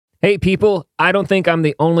Hey people, I don't think I'm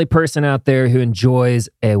the only person out there who enjoys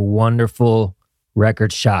a wonderful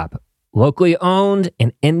record shop. Locally owned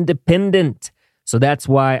and independent. So that's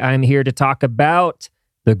why I'm here to talk about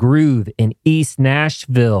The Groove in East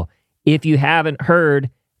Nashville. If you haven't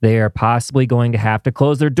heard, they are possibly going to have to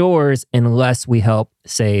close their doors unless we help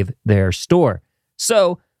save their store.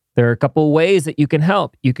 So there are a couple ways that you can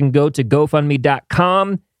help. You can go to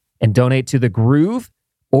GoFundMe.com and donate to The Groove.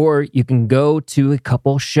 Or you can go to a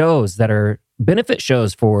couple shows that are benefit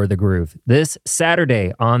shows for The Groove. This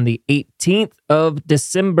Saturday on the 18th of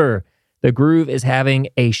December, The Groove is having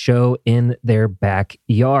a show in their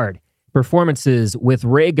backyard. Performances with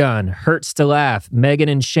Raygun, Hurts to Laugh, Megan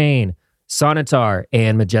and Shane, Sonitar,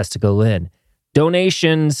 and Majestica Lynn.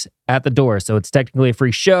 Donations at the door, so it's technically a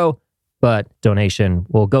free show, but donation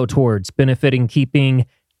will go towards benefiting keeping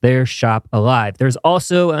their shop alive. There's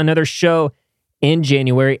also another show in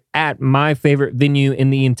January at my favorite venue in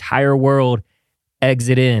the entire world,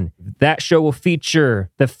 Exit In. That show will feature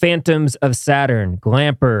the Phantoms of Saturn,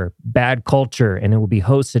 Glamper, Bad Culture, and it will be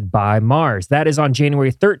hosted by Mars. That is on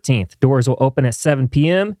January 13th. Doors will open at 7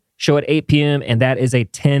 p.m., show at 8 p.m., and that is a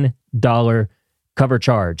 $10 cover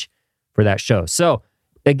charge for that show. So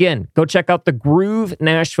again, go check out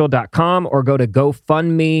thegroovenashville.com or go to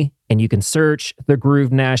GoFundMe and you can search The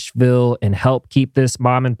Groove Nashville and help keep this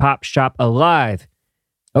mom and pop shop alive.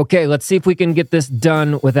 Okay, let's see if we can get this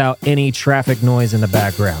done without any traffic noise in the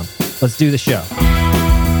background. Let's do the show.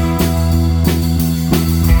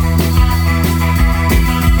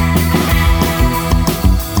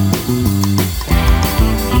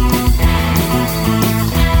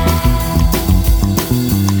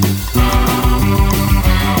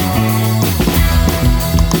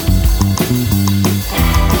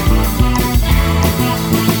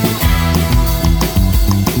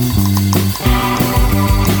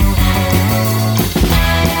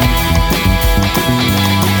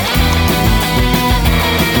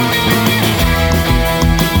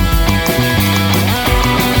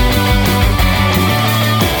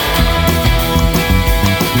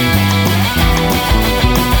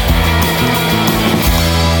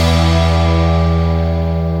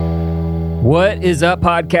 What is up,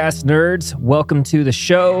 podcast nerds? Welcome to the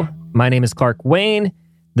show. My name is Clark Wayne.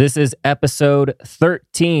 This is episode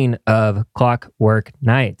 13 of Clockwork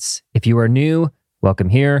Nights. If you are new, welcome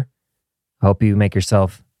here. I hope you make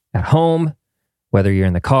yourself at home, whether you're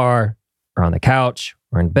in the car or on the couch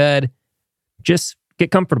or in bed. Just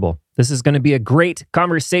get comfortable. This is going to be a great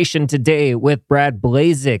conversation today with Brad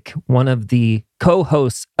Blazek, one of the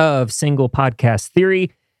co-hosts of Single Podcast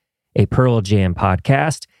Theory, a Pearl Jam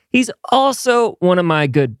podcast. He's also one of my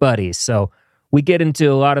good buddies. So we get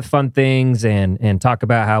into a lot of fun things and talk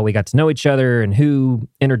about how we got to know each other and who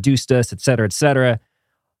introduced us, et cetera, et cetera.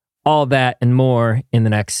 All that and more in the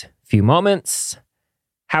next few moments.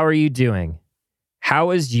 How are you doing?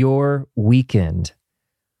 How is your weekend?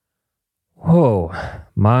 Oh,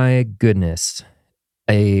 my goodness.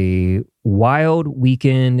 A wild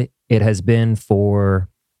weekend it has been for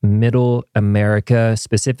Middle America,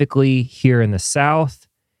 specifically here in the South.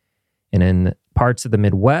 And in parts of the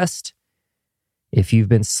Midwest. If you've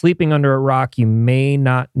been sleeping under a rock, you may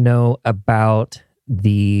not know about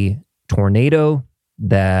the tornado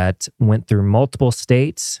that went through multiple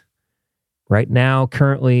states. Right now,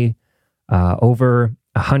 currently, over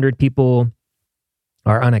 100 people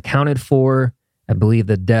are unaccounted for. I believe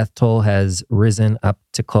the death toll has risen up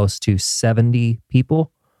to close to 70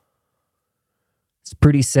 people. It's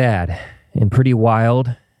pretty sad and pretty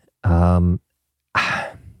wild.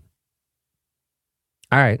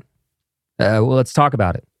 All right. Well, let's talk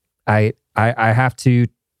about it. I have to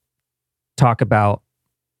talk about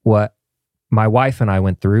what my wife and I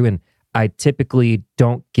went through, and I typically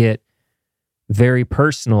don't get very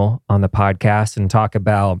personal on the podcast and talk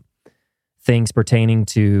about things pertaining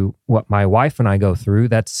to what my wife and I go through.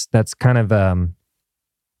 That's kind of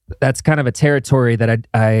a territory that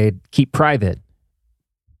I keep private.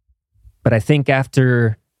 But I think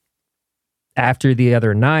after the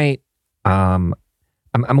other night,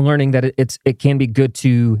 I'm learning that it can be good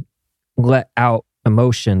to let out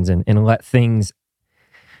emotions and let things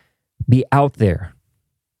be out there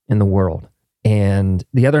in the world. And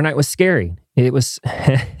the other night was scary. It was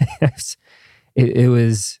it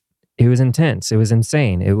was intense. It was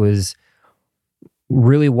insane. It was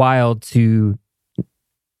really wild to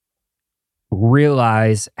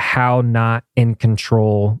realize how not in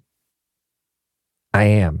control I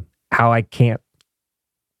am, how I can't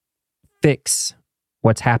fix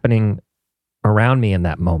what's happening around me in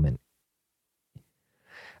that moment.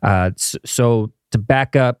 So to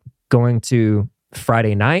back up, going to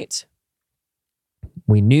Friday night,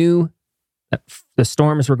 We knew that the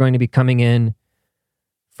storms were going to be coming in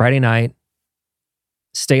Friday night,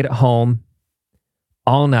 stayed at home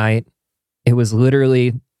all night. It was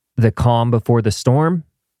literally the calm before the storm.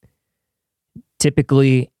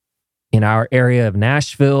 Typically, in our area of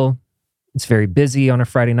Nashville, it's very busy on a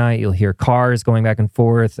Friday night. You'll hear cars going back and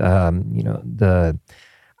forth. The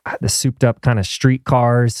souped up kind of street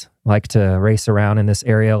cars like to race around in this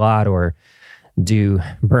area a lot, or do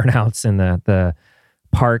burnouts in the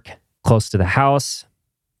park close to the house.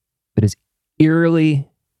 But it's eerily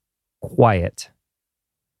quiet.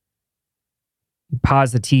 You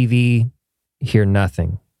pause the TV, you hear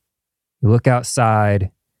nothing. You look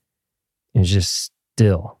outside, and it's just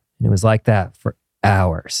still. And it was like that for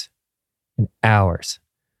hours and hours.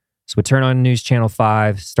 So we turn on News Channel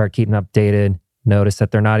 5, start keeping updated, notice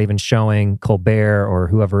that they're not even showing Colbert or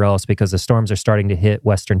whoever else because the storms are starting to hit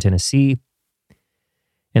Western Tennessee.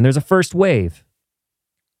 And there's a first wave.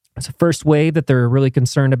 It's a first wave that they're really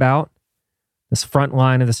concerned about. This front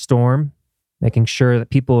line of the storm, making sure that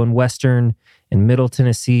people in Western and Middle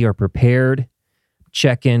Tennessee are prepared.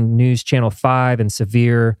 Check in News Channel 5 and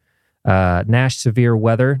Nash Severe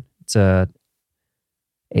Weather. It's a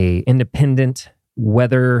independent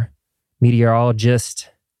weather meteorologist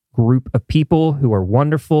group of people who are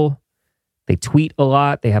wonderful. They tweet a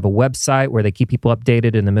lot. They have a website where they keep people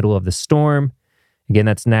updated in the middle of the storm. Again,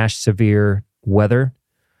 that's Nash Severe Weather.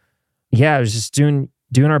 Yeah, I was just doing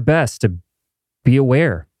our best to be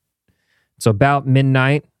aware. So about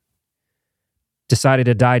midnight, decided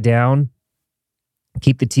to die down,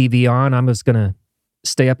 keep the TV on. I was going to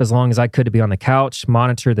stay up as long as I could to be on the couch,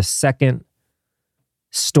 monitor the second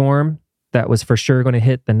storm that was for sure going to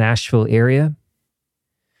hit the Nashville area,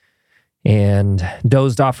 and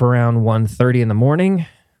dozed off around 1:30 in the morning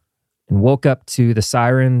and woke up to the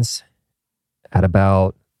sirens at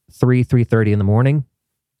about 3:30 in the morning.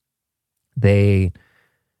 The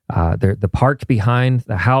park behind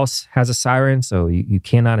the house has a siren, so you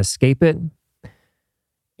cannot escape it.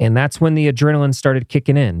 And that's when the adrenaline started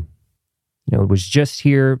kicking in. It was just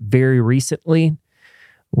here very recently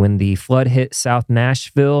when the flood hit South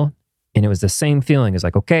Nashville, and it was the same feeling. It's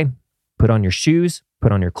like, okay, put on your shoes,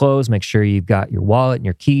 put on your clothes, make sure you've got your wallet and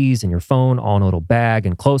your keys and your phone all in a little bag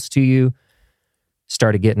and close to you.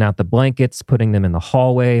 Started getting out the blankets, putting them in the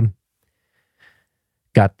hallway.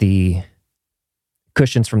 Got the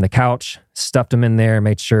cushions from the couch, stuffed them in there,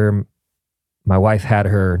 made sure my wife had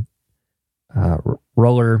her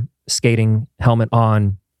roller skating helmet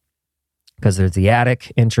on, because there's the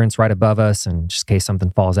attic entrance right above us, and just in case something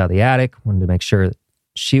falls out of the attic, wanted to make sure that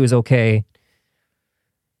she was okay.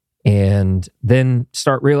 And then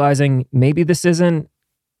start realizing maybe this isn't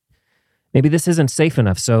safe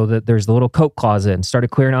enough, so that there's the little coat closet, and started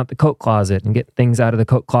clearing out the coat closet and getting things out of the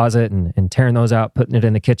coat closet and tearing those out, putting it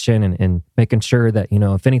in the kitchen, and making sure that,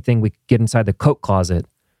 if anything, we could get inside the coat closet.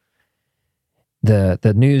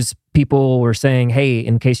 The news people were saying, hey,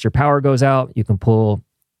 in case your power goes out, you can pull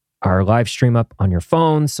our live stream up on your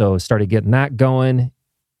phone. So started getting that going.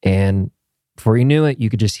 And before you knew it, you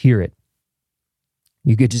could just hear it.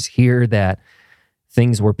 You could just hear that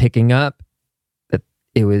things were picking up, that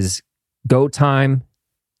it was go time.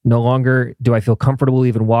 No longer do I feel comfortable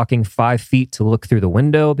even walking 5 feet to look through the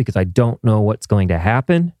window because I don't know what's going to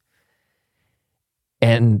happen.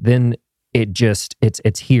 And then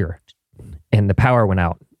it's here. And the power went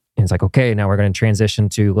out. And it's like, okay, now we're going to transition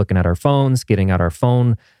to looking at our phones, getting out our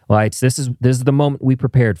phone lights. This is the moment we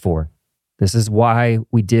prepared for. This is why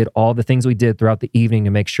we did all the things we did throughout the evening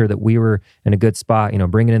to make sure that we were in a good spot,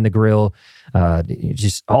 bringing in the grill,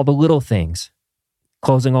 just all the little things,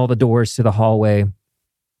 closing all the doors to the hallway.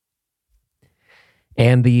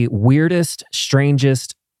 And the weirdest,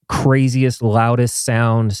 strangest, craziest, loudest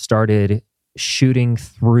sound started shooting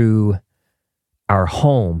through our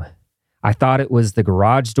home. I thought it was the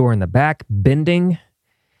garage door in the back bending.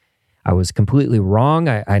 I was completely wrong.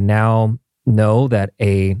 I now know that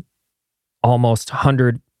a almost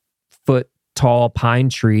 100-foot tall pine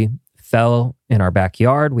tree fell in our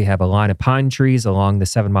backyard. We have a line of pine trees along the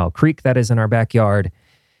 7 Mile Creek that is in our backyard.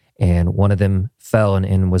 And one of them fell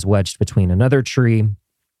and was wedged between another tree.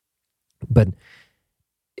 But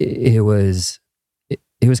it was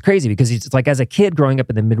crazy because it's like, as a kid growing up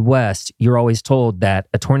in the Midwest, you're always told that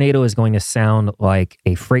a tornado is going to sound like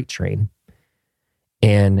a freight train.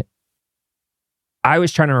 And I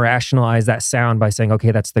was trying to rationalize that sound by saying,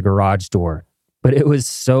 okay, that's the garage door. But it was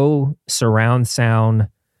so surround sound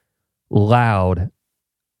loud.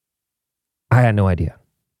 I had no idea.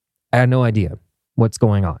 What's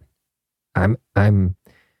going on. I'm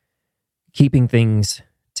keeping things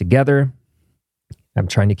together. I'm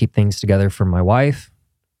trying to keep things together for my wife.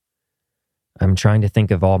 I'm trying to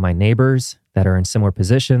think of all my neighbors that are in similar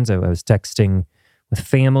positions. I was texting with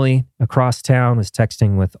family across town, was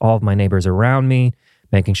texting with all of my neighbors around me,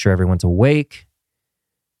 making sure everyone's awake.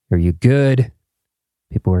 Are you good?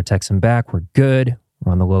 People were texting back, we're good.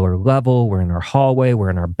 We're on the lower level. We're in our hallway. We're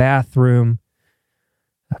in our bathroom.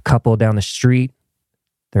 A couple down the street,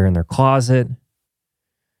 they're in their closet.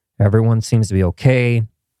 Everyone seems to be okay.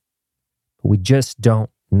 We just don't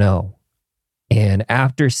know. And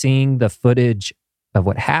after seeing the footage of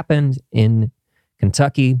what happened in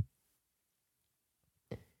Kentucky,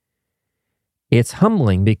 it's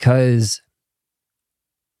humbling because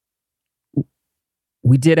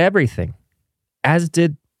we did everything, as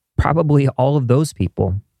did probably all of those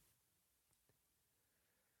people.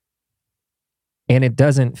 And it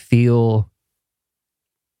doesn't feel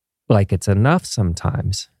like it's enough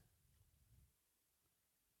sometimes.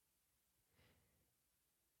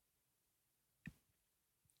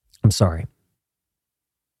 I'm sorry.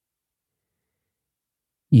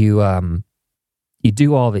 You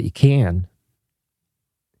do all that you can,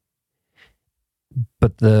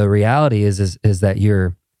 but the reality is that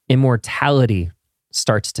your immortality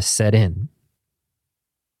starts to set in.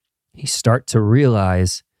 You start to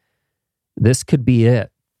realize this could be it.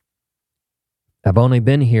 I've only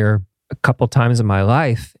been here a couple times in my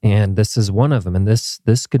life, and this is one of them. And this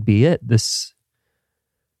could be it. This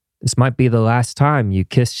might be the last time you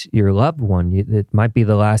kiss your loved one. It might be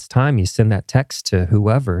the last time you send that text to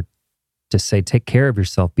whoever to say, take care of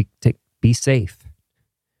yourself, be safe.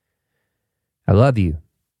 I love you.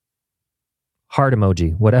 Heart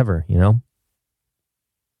emoji, whatever,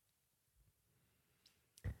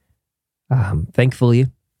 Thankfully,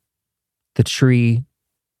 the tree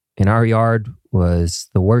in our yard was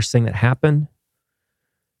the worst thing that happened.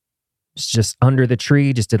 It's just under the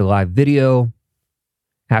tree, just did a live video.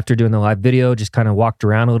 After doing the live video, just kind of walked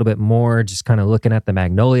around a little bit more, just kind of looking at the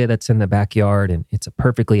magnolia that's in the backyard. And it's a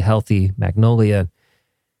perfectly healthy magnolia.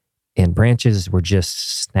 And branches were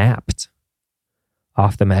just snapped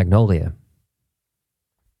off the magnolia.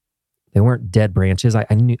 They weren't dead branches. I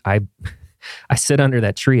sit under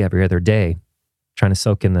that tree every other day, trying to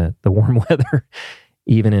soak in the warm weather.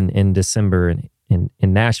 Even in December in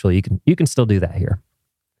Nashville, you can still do that here.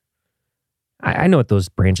 I know what those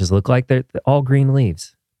branches look like. They're all green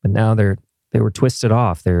leaves, but now they were twisted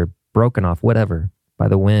off. They're broken off, whatever, by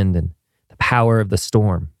the wind and the power of the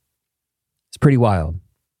storm. It's pretty wild.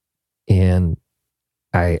 And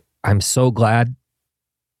I'm so glad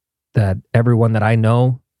that everyone that I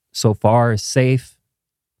know so far is safe.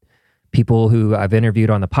 People who I've interviewed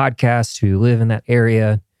on the podcast who live in that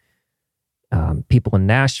area. People in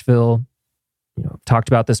Nashville, I've talked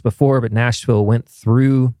about this before, but Nashville went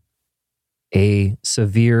through a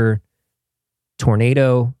severe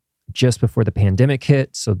tornado just before the pandemic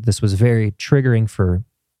hit. So this was very triggering for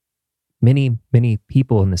many, many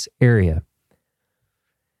people in this area.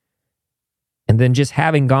 And then just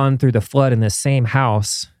having gone through the flood in the same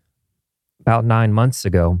house about 9 months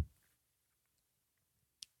ago,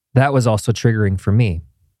 that was also triggering for me.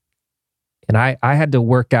 And I had to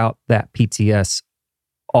work out that PTS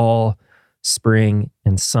all spring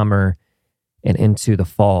and summer and into the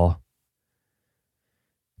fall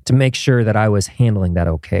to make sure that I was handling that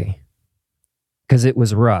okay. Because it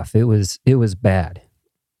was rough. It was bad.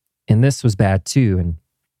 And this was bad too. And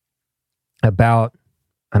about,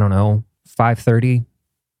 5:30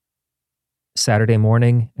 Saturday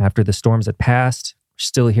morning after the storms had passed,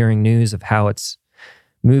 still hearing news of how it's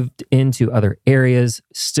moved into other areas.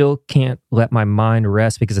 Still can't let my mind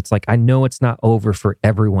rest because it's like, I know it's not over for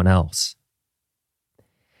everyone else.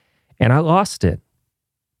 And I lost it.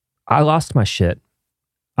 I lost my shit.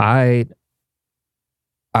 I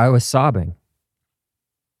was sobbing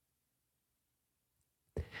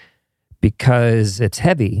because it's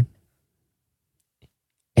heavy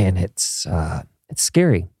and it's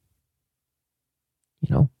scary.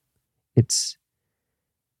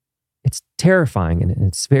 It's terrifying, and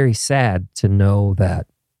it's very sad to know that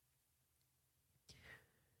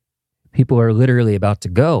people are literally about to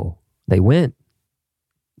go. They went.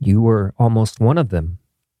 You were almost one of them.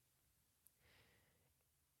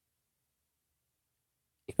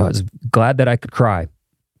 I was glad that I could cry.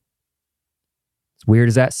 As weird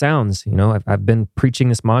as that sounds, I've been preaching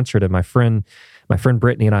this mantra to my friend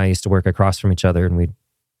Brittany and I used to work across from each other, and we'd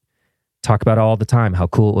talk about it all the time, how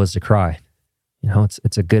cool it was to cry.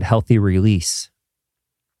 It's a good, healthy release.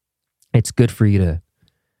 It's good for you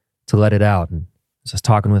to let it out. And I was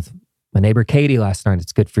talking with my neighbor Katie last night.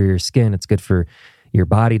 It's good for your skin. It's good for your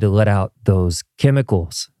body to let out those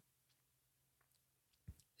chemicals.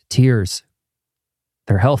 Tears,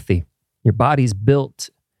 they're healthy. Your body's built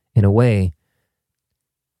in a way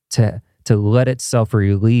to let itself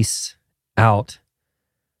release out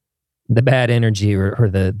the bad energy or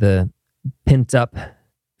the pent up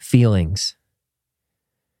feelings.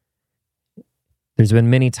 There's been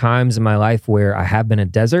many times in my life where I have been a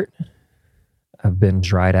desert. I've been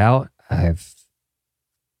dried out. I've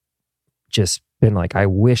just been like, I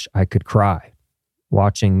wish I could cry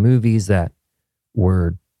watching movies that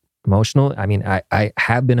were emotional. I mean, I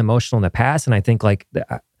have been emotional in the past, and I think like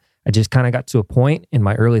I just kind of got to a point in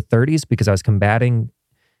my early 30s because I was combating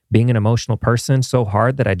being an emotional person so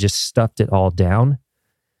hard that I just stuffed it all down.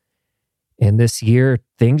 And this year,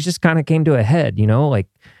 things just kind of came to a head, you know? Like,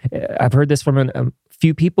 I've heard this from a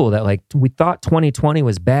few people that like, we thought 2020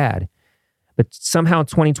 was bad, but somehow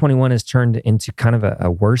 2021 has turned into kind of a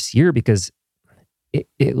worse year because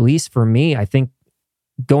at least for me, I think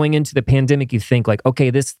going into the pandemic, you think like, okay,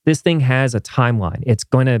 this thing has a timeline. It's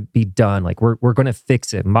going to be done. Like we're going to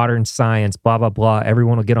fix it. Modern science, blah, blah, blah.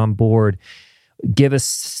 Everyone will get on board. Give us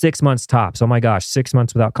 6 months tops. Oh my gosh, 6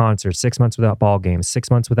 months without concerts, 6 months without ball games, 6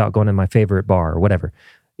 months without going to my favorite bar or whatever,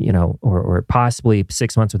 you know, or possibly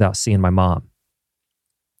 6 months without seeing my mom.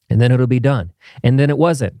 And then it'll be done. And then it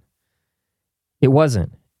wasn't. It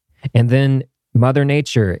wasn't. And then Mother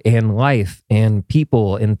Nature and life and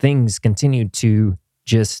people and things continued to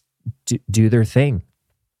just do their thing.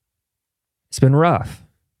 It's been rough.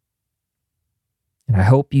 And I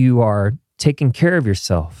hope you are taking care of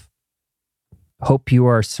yourself. Hope you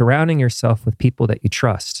are surrounding yourself with people that you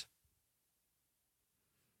trust.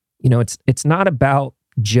 You know, it's not about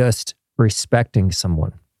just respecting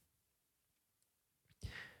someone.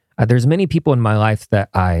 There's many people in my life that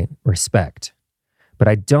I respect, but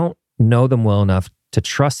I don't know them well enough to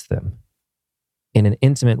trust them in an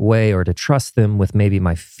intimate way or to trust them with maybe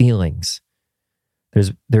my feelings.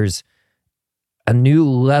 There's a new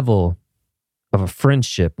level of a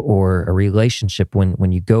friendship or a relationship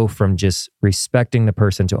when you go from just respecting the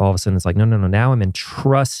person to all of a sudden it's like, no, now I'm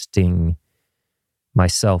entrusting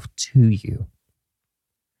myself to you.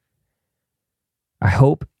 I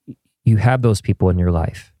hope you have those people in your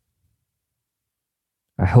life.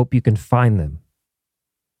 I hope you can find them.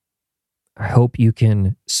 I hope you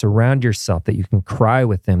can surround yourself, that you can cry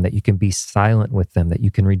with them, that you can be silent with them, that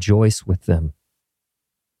you can rejoice with them.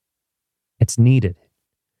 It's needed.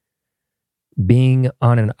 Being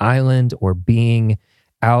on an island or being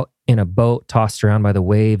out in a boat tossed around by the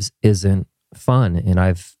waves isn't fun, and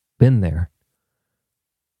I've been there.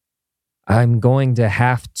 I'm going to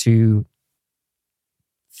have to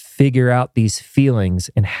figure out these feelings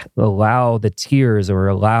and allow the tears or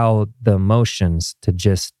allow the emotions to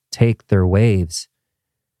just take their waves.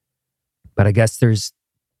 But I guess there's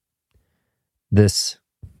this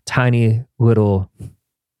tiny little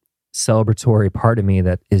celebratory part of me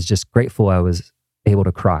that is just grateful I was able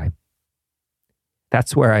to cry.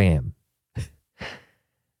 That's where I am.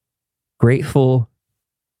 Grateful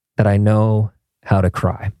that I know how to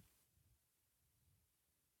cry.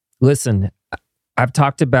 Listen, I've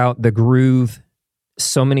talked about the Groove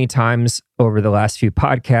so many times over the last few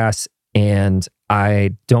podcasts, and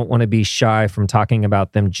I don't want to be shy from talking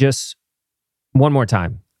about them just one more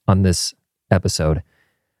time on this episode.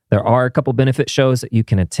 There are a couple benefit shows that you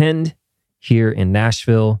can attend here in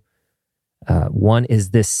Nashville. One is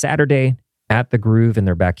this Saturday at the Groove in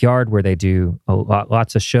their backyard where they do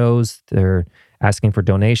lots of shows. They're asking for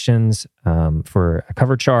donations for a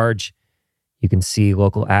cover charge. You can see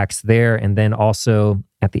local acts there. And then also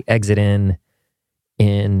at the Exit Inn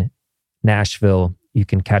in Nashville, you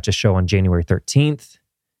can catch a show on January 13th.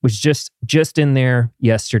 Was just in there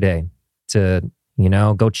yesterday to,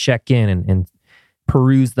 go check in and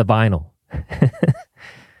peruse the vinyl.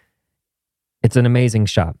 It's an amazing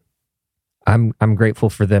shop. I'm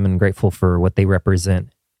grateful for them and grateful for what they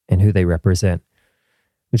represent and who they represent.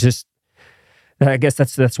 It's just, I guess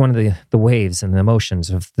that's one of the waves and the emotions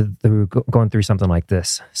of the going through something like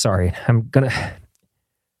this. Sorry, I'm kind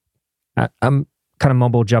of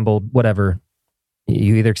mumble jumbled, whatever.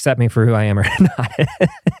 You either accept me for who I am or not.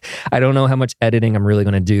 I don't know how much editing I'm really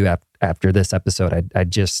going to do after this episode. I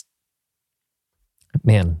just,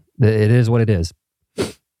 man, it is what it is.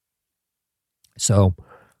 So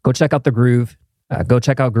go check out the Groove. Go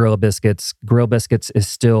check out Gorilla Biscuits. Gorilla Biscuits is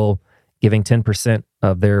still giving 10%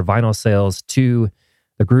 of their vinyl sales to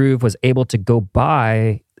the Groove. Was able to go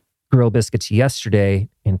buy Gorilla Biscuits yesterday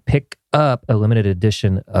and pick up a limited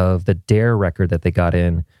edition of the Dare record that they got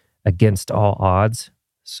in, Against All Odds.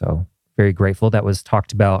 So very grateful. That was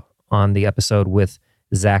talked about on the episode with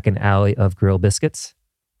Zach and Allie of Gorilla Biscuits.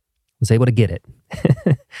 Was able to get it.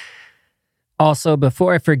 Also,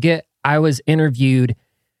 before I forget, I was interviewed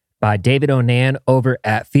by David Onan over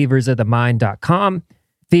at feversofthemind.com.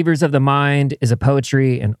 Fevers of the Mind is a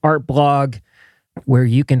poetry and art blog where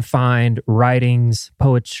you can find writings,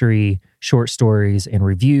 poetry, short stories, and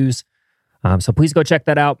reviews. So please go check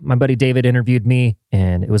that out. My buddy David interviewed me,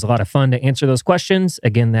 and it was a lot of fun to answer those questions.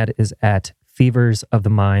 Again, that is at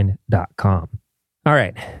feversofthemind.com. All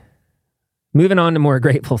right. Moving on to more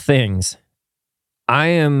grateful things. I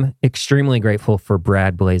am extremely grateful for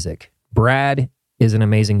Brad Blazek. Brad is an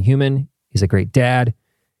amazing human. He's a great dad.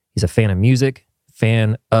 He's a fan of music,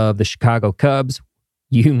 fan of the Chicago Cubs.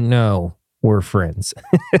 You know we're friends.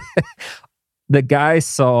 The guy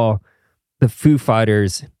saw the Foo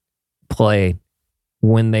Fighters play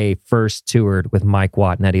when they first toured with Mike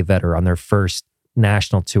Watt and Eddie Vedder on their first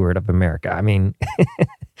national tour of America. I mean,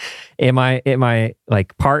 am I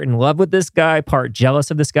like part in love with this guy, part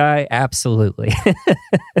jealous of this guy? Absolutely.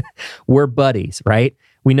 We're buddies, right?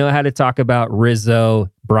 We know how to talk about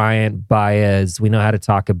Rizzo, Bryant, Baez. We know how to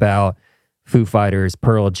talk about Foo Fighters,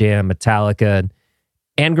 Pearl Jam, Metallica,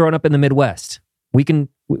 and growing up in the Midwest. We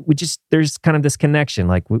just, there's kind of this connection.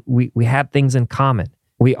 Like we have things in common.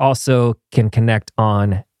 We also can connect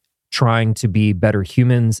on trying to be better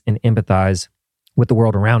humans and empathize with the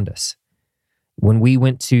world around us. When we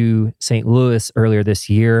went to St. Louis earlier this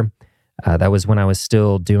year, that was when I was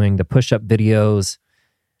still doing the push-up videos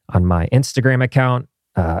on my Instagram account.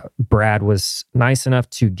 Brad was nice enough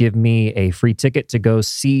to give me a free ticket to go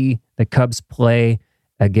see the Cubs play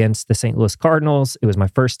against the St. Louis Cardinals. It was my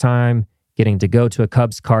first time getting to go to a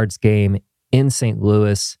Cubs Cards game in St.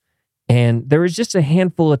 Louis. And there was just a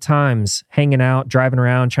handful of times hanging out, driving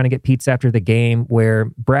around, trying to get pizza after the game where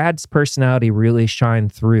Brad's personality really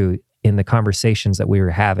shined through in the conversations that we were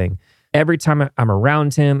having. Every time I'm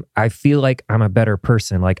around him, I feel like I'm a better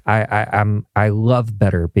person. Like I love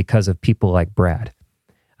better because of people like Brad.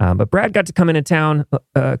 But Brad got to come into town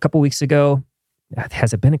a couple weeks ago.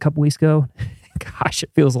 Has it been a couple weeks ago? Gosh, it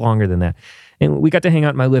feels longer than that. And we got to hang out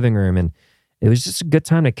in my living room, and it was just a good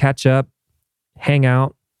time to catch up, hang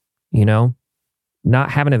out, you know,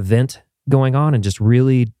 not have an event going on and just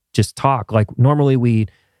really just talk. Like normally we,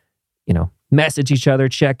 you know, message each other,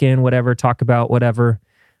 check in, whatever, talk about whatever.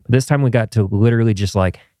 But this time we got to literally just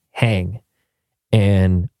like hang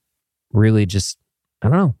and really just, I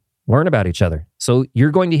don't know, learn about each other. So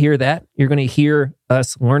you're going to hear that. You're going to hear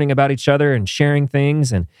us learning about each other and sharing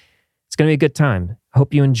things, and it's going to be a good time. I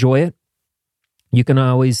hope you enjoy it. You can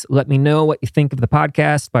always let me know what you think of the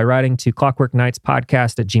podcast by writing to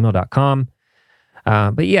clockworknightspodcast@gmail.com.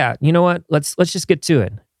 But yeah, you know what? Let's just get to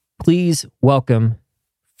it. Please welcome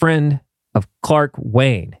friend of Clark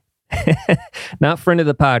Wayne. Not friend of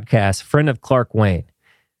the podcast, friend of Clark Wayne,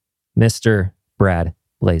 Mr. Brad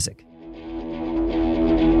Blazek.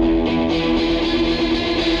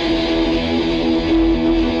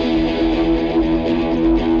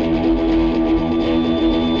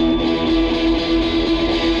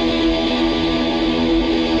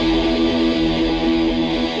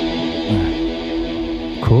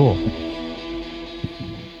 Cool.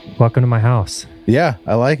 Welcome to my house. Yeah,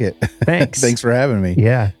 I like it. Thanks. Thanks for having me.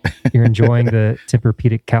 Yeah. You're enjoying the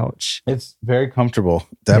Tempur-Pedic couch. It's very comfortable.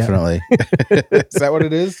 Definitely. Yeah. Is that what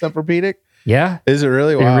it is? Tempur-Pedic? Yeah. Is it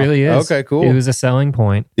really? Wow. It really is. Okay, cool. It was a selling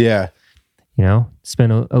point. Yeah. You know,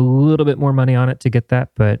 spent a little bit more money on it to get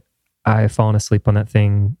that, but I've fallen asleep on that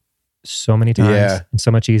thing so many times and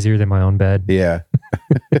so much easier than my own bed. Yeah.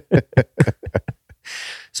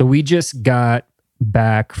 So we just got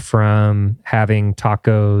back from having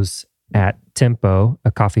tacos at Tempo,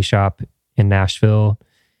 a coffee shop in Nashville.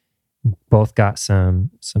 Both got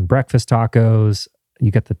some breakfast tacos.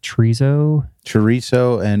 You got the chorizo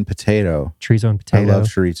and potato. Chorizo and potato. I love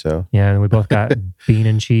chorizo. Yeah, and we both got bean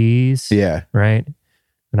and cheese. Yeah. Right?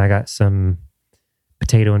 And I got some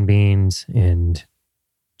potato and beans and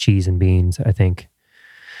cheese and beans, I think.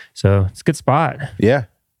 So it's a good spot. Yeah.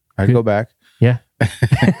 I'd go back. Yeah.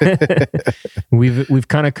 We've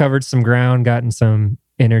kind of covered some ground, gotten some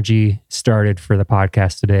energy started for the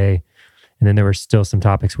podcast today. And then there were still some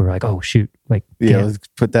topics where we're like, oh shoot, like let's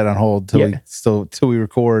put that on hold till we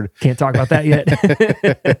record. Can't talk about that yet.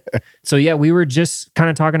 So yeah, we were just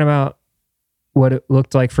kind of talking about what it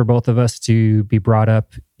looked like for both of us to be brought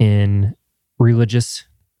up in religious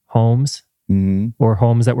homes or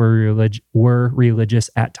homes that were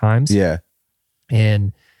religious at times. Yeah.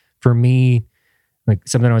 And for me, like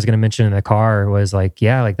something I was going to mention in the car was like,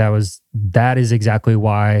 yeah, like that is exactly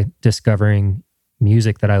why discovering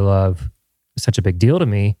music that I love is such a big deal to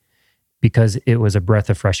me, because it was a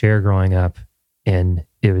breath of fresh air growing up, and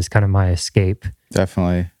it was kind of my escape.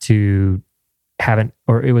 Definitely. To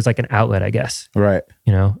or it was like an outlet, I guess. Right.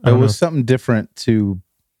 You know, it was something different to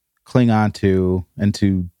cling on to and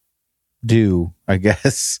to do, I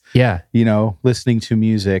guess. Yeah. You know, listening to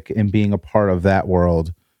music and being a part of that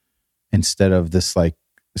world instead of this like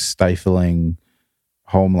stifling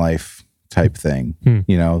home life type thing,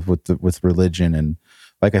 you know, with religion. And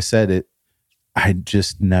like I said, I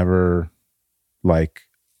just never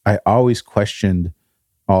I always questioned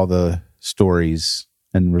all the stories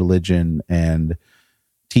and religion and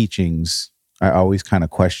teachings. I always kind of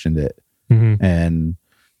questioned it. And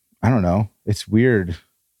I don't know, it's weird.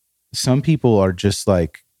 Some people are just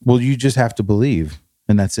like, well, you just have to believe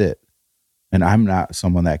and that's it. And I'm not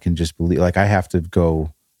someone that can just believe. Like I have to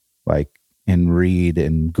go like and read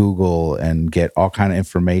and Google and get all kind of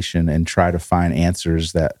information and try to find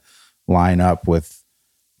answers that line up with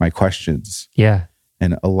my questions. Yeah.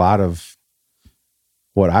 And a lot of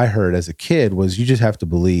what I heard as a kid was you just have to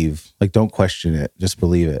believe, like don't question it, just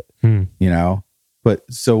believe it, you know? But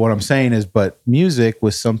so what I'm saying is, but music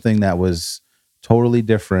was something that was totally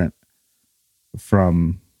different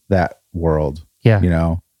from that world, you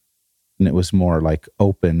know? And it was more like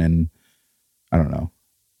open and I don't know.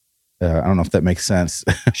 I don't know if that makes sense.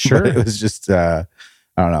 Sure. But it was just, I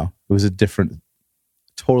don't know. It was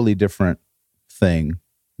totally different thing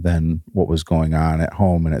than what was going on at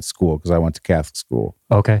home and at school because I went to Catholic school.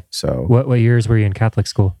 Okay. So what years were you in Catholic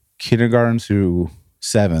school? Kindergarten through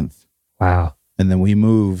 7th. Wow. And then we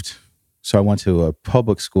moved. So I went to a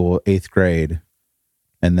public school, 8th grade.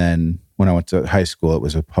 And then when I went to high school, it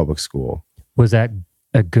was a public school. Was that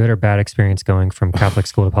a good or bad experience going from Catholic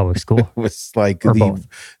school to public school? It was like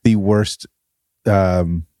the worst,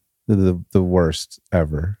 the worst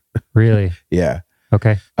ever. Really? Yeah.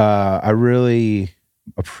 Okay. I really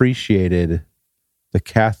appreciated the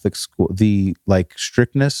Catholic school, the like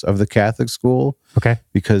strictness of the Catholic school. Okay.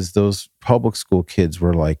 Because those public school kids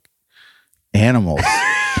were like animals.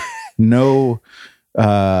 No,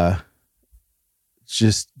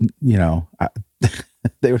 just, you know,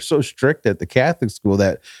 they were so strict at the Catholic school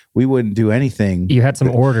that we wouldn't do anything. You had some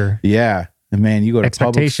order. Yeah. And man, you go to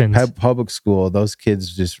expectations. Public school, those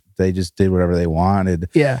kids they just did whatever they wanted.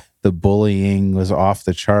 Yeah. The bullying was off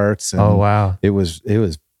the charts. And oh, wow. It was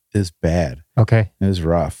bad. Okay. It was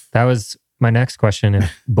rough. That was my next question.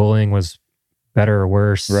 If bullying was better or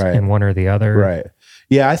worse in one or the other. Right.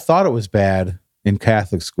 Yeah. I thought it was bad in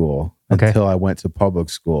Catholic school until I went to public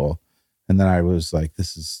school. And then I was like,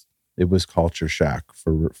 it was culture shock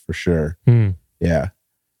for sure. Yeah.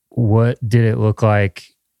 What did it look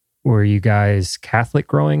like? Were you guys Catholic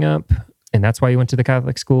growing up? And that's why you went to the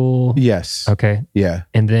Catholic school? Yes. Okay. Yeah.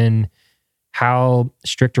 And then how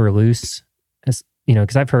strict or loose, as you know,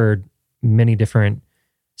 because I've heard many different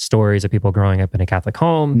stories of people growing up in a Catholic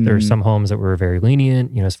home. There are some homes that were very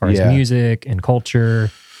lenient, you know, as far as music and culture.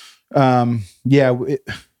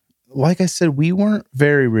 Like I said, we weren't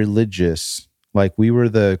very religious. Like we were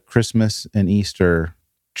the Christmas and Easter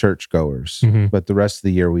churchgoers, but the rest of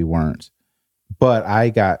the year we weren't. But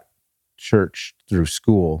I got church through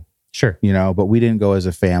school. Sure. You know, but we didn't go as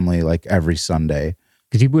a family like every Sunday.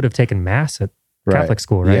 Because you would have taken mass at Catholic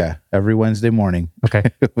school, right? Yeah. Every Wednesday morning. Okay.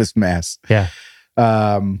 It was mass. Yeah.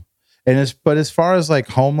 But as far as like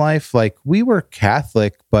home life, like we were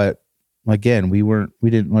Catholic, but again, we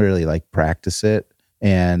didn't really like practice it.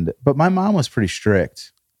 But my mom was pretty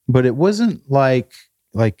strict, but it wasn't like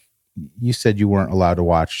you said you weren't allowed to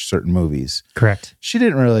watch certain movies. Correct. She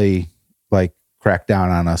didn't really like crack down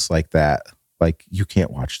on us like that. Like you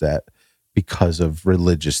can't watch that because of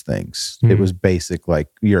religious things. It was basic, like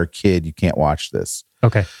you're a kid, you can't watch this.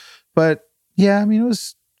 Okay. But yeah, I mean, it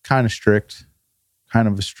was kind of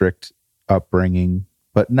a strict upbringing,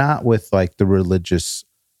 but not with like the religious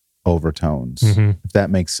overtones, if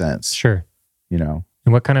that makes sense. Sure. You know.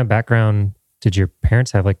 And what kind of background did your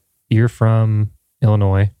parents have? Like you're from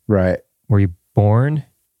Illinois. Right. Were you born?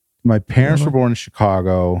 My parents were born in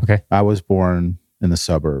Chicago. Okay. I was born in the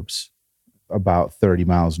suburbs, about 30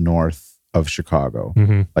 miles north of Chicago,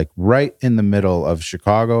 like right in the middle of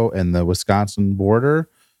Chicago and the Wisconsin border.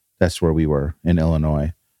 That's where we were in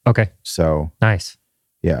Illinois. Okay. So nice.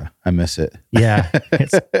 Yeah, I miss it. Yeah.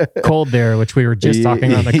 It's cold there, which we were just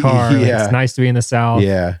talking on the car. Yeah. Like, it's nice to be in the South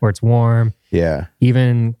where it's warm. Yeah.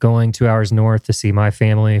 Even going 2 hours north to see my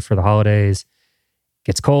family for the holidays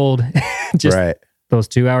gets cold. Just those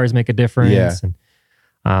 2 hours make a difference. Yeah.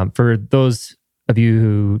 And for those of you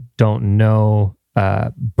who don't know,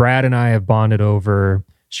 Brad and I have bonded over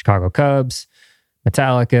Chicago Cubs,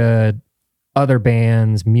 Metallica, other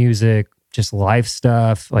bands, music, just life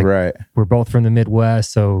stuff. Like we're both from the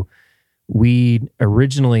Midwest. So we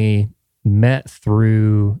originally met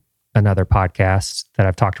through another podcast that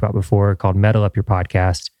I've talked about before called Metal Up Your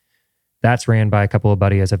Podcast. That's ran by a couple of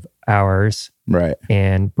buddies of ours. Right.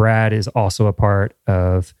 And Brad is also a part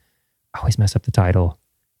of, I always mess up the title.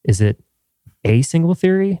 Is it A Single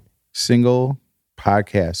Theory? Single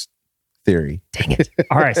Podcast Theory. Dang it.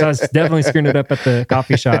 All right. So I was definitely screwing it up at the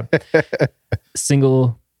coffee shop.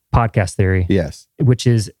 Single Podcast Theory. Yes. Which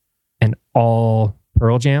is an all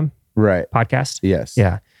Pearl Jam Right. podcast. Yes.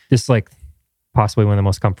 Yeah. Just like possibly one of the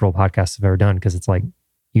most comfortable podcasts I've ever done because it's like,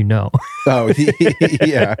 Oh,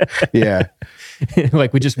 yeah. Yeah.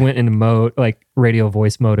 Like we just went into mode, like radio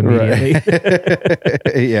voice mode immediately.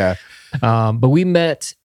 Right. Yeah. But we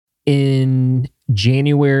met in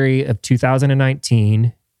January of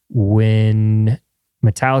 2019 when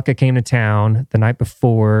Metallica came to town. The night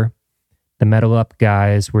before, the Metal Up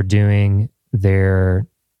guys were doing their,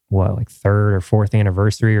 third or fourth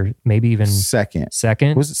anniversary, or maybe even second.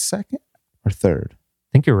 Was it second or third? I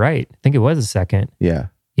think you're right. I think it was a second. Yeah.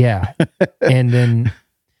 Yeah. And then I'm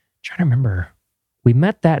trying to remember, we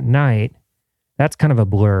met that night. That's kind of a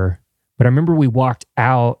blur. But I remember we walked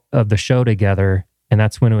out of the show together, and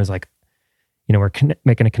that's when it was like, we're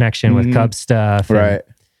making a connection with Cubs stuff. Right.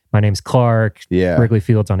 My name's Clark. Yeah. Wrigley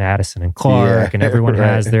Field's on Addison and Clark, Yeah, and everyone right.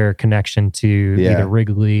 has their connection to either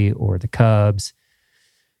Wrigley or the Cubs.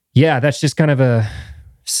 Yeah, that's just kind of a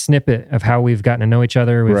snippet of how we've gotten to know each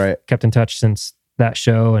other. We've kept in touch since that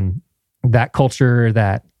show, and that culture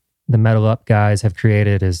that the Metal Up guys have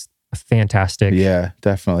created is a fantastic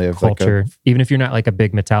definitely culture. Even if you're not like a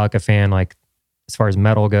big Metallica fan, like as far as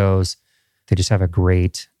metal goes, they just have a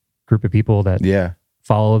great group of people that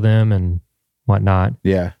follow them and whatnot.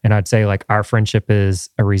 Yeah. And I'd say like our friendship is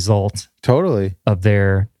a result Totally. of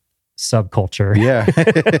their subculture.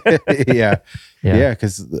 Yeah. Yeah.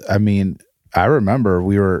 Because I mean, I remember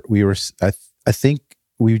we were, I think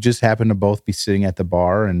we just happened to both be sitting at the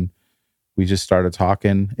bar and we just started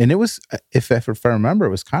talking. And it was, if I remember, it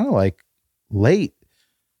was kind of like late.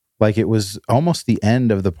 Like it was almost the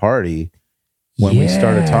end of the party when we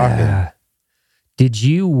started talking. Did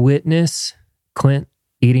you witness Clint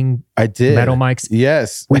eating I did. Metal Mike's?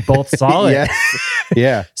 Yes. We both saw it. Yes.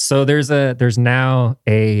 Yeah. So there's now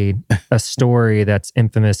a story that's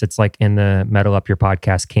infamous. It's like in the Metal Up Your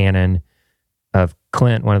Podcast canon of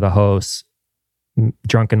Clint, one of the hosts,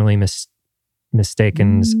 drunkenly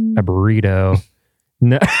mistaken a burrito.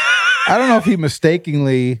 No. I don't know if he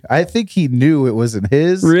mistakenly, I think he knew it wasn't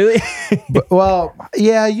his. Really? But, well,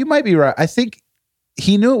 yeah, you might be right. I think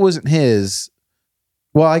he knew it wasn't his.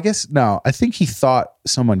 Well, I guess, no. I think he thought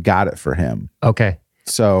someone got it for him. Okay.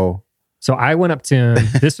 So I went up to him.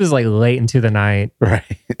 This was like late into the night. Right.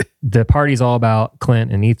 The party's all about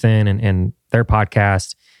Clint and Ethan and their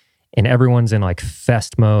podcast. And everyone's in like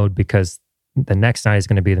fest mode because the next night is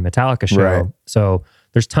going to be the Metallica show. Right. So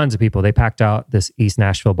there's tons of people. They packed out this East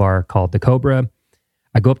Nashville bar called the Cobra.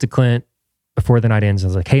 I go up to Clint before the night ends. I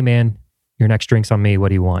was like, hey man, your next drink's on me. What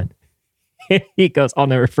do you want? He goes, I'll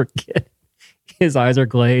never forget. His eyes are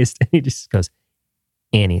glazed and he just goes,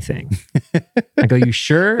 anything. I go, you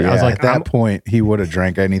sure? Yeah, I was like, at that point, he would have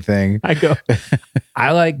drank anything. I go,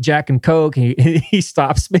 I like Jack and Coke. He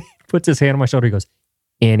stops me, puts his hand on my shoulder. He goes,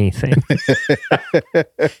 anything.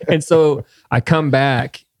 And so I come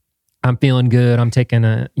back. I'm feeling good. I'm taking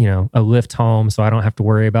a lift home so I don't have to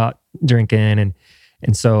worry about drinking.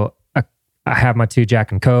 And so I have my 2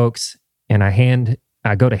 Jack and Cokes and I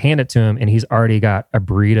go to hand it to him and he's already got a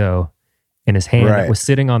burrito in his hand that was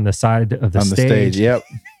sitting on the side of the stage. Yep.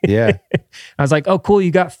 Yeah. I was like, oh, cool. You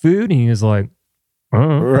got food? And he was like,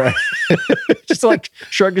 right. Just like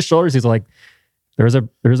shrugged his shoulders. He's like, there's a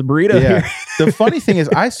burrito here. The funny thing is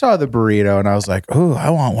I saw the burrito and I was like, oh, I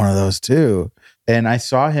want one of those too. And I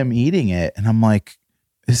saw him eating it and I'm like,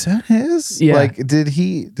 is that his? Yeah. Like,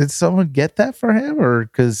 did someone get that for him? Or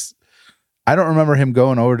because I don't remember him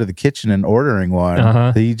going over to the kitchen and ordering one.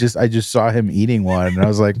 Uh-huh. I just saw him eating one and I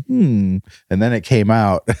was like, And then it came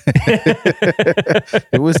out.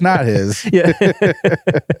 It was not his. Yeah.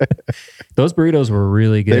 Those burritos were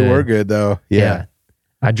really good. They were good though. Yeah.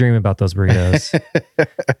 I dream about those burritos.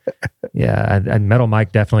 And Metal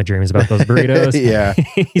Mike definitely dreams about those burritos. Yeah.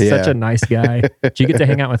 He's such a nice guy. Did you get to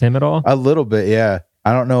hang out with him at all? A little bit, yeah.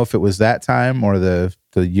 I don't know if it was that time or the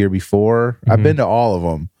year before. Mm-hmm. I've been to all of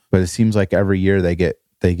them, but it seems like every year they get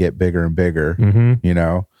bigger and bigger,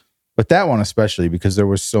 But that one especially because there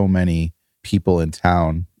were so many people in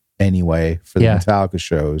town anyway for the Metallica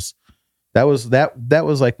shows. That was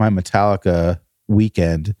like my Metallica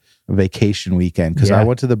weekend, vacation weekend, because I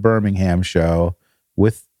went to the Birmingham show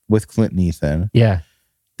with Clint and Ethan. Yeah.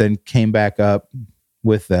 Then came back up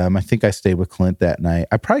with them. I think I stayed with Clint that night.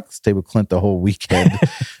 I probably stayed with Clint the whole weekend.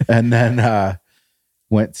 And then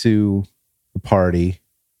went to the party.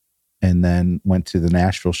 and then went to the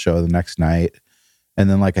Nashville show the next night. And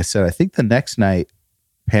then, like I said, I think the next night,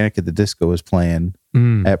 Panic at the Disco was playing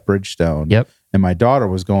at Bridgestone. Yep. And my daughter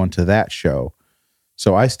was going to that show.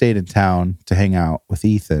 So I stayed in town to hang out with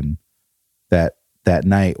Ethan that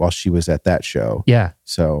night while she was at that show. Yeah.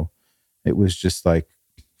 So it was just like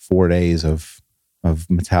 4 days of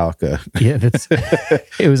Metallica. Yeah,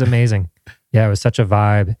 it was amazing. Yeah, it was such a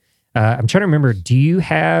vibe. I'm trying to remember, do you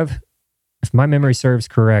have, if my memory serves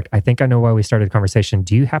correct, I think I know why we started the conversation.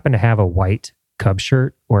 Do you happen to have a white Cub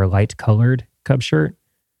shirt or a light colored Cub shirt?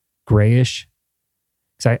 Grayish?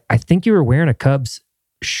 Because I think you were wearing a Cubs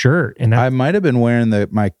shirt. And I might have been wearing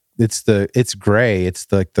it's gray.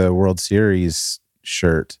 It's like the World Series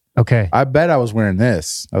shirt. Okay. I bet I was wearing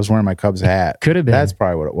this. I was wearing my Cubs hat. Could have been. That's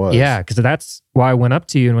probably what it was. Yeah, because that's why I went up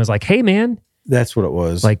to you and was like, hey, man. That's what it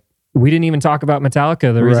was. Like, we didn't even talk about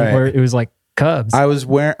Metallica. The reason where it was like Cubs. I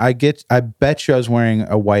bet you I was wearing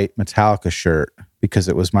a white Metallica shirt because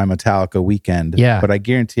it was my Metallica weekend. Yeah. But I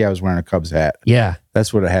guarantee I was wearing a Cubs hat. Yeah.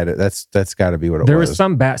 That's what I had. That's got to be what it was. There was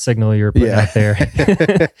some bat signal you were putting out there.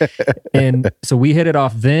 And so we hit it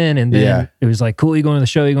off then. And then it was like, cool, you going to the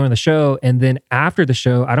show, you going to the show. And then after the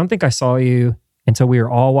show, I don't think I saw you until we were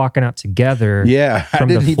all walking out together. Yeah. I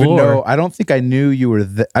didn't even know. I don't think I knew you were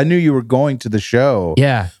I knew you were going to the show.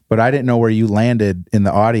 Yeah. But I didn't know where you landed in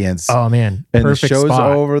the audience. Oh, man. And perfect the show's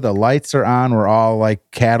spot. over. The lights are on. We're all like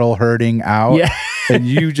cattle herding out. Yeah. And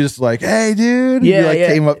you just like, hey, dude. You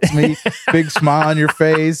came up to me, big smile on your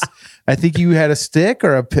face. I think you had a stick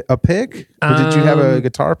or a pick. Or did you have a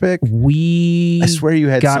guitar pick? I swear you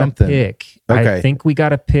had got something. a pick. Okay. I think we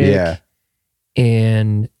got a pick. Yeah.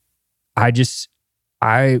 And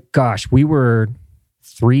we were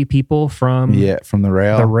 3 people from from the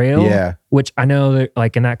rail. The rail. Yeah. Which I know that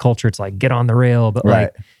like in that culture, it's like get on the rail. But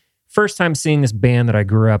like first time seeing this band that I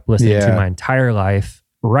grew up listening to my entire life,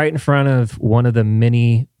 right in front of one of the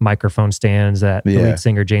many microphone stands that the lead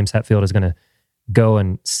singer James Hetfield is going to go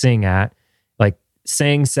and sing at, like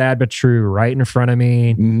sang Sad But True right in front of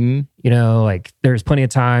me. Mm-hmm. You know, like there's plenty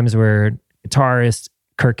of times where guitarist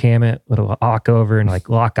Kirk Hammett would walk over and like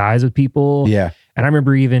lock eyes with people. Yeah. And I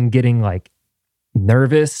remember even getting like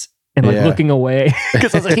nervous and like looking away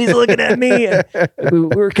because I was like, he's looking at me. And we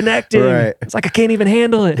were connecting. Right. It's like, I can't even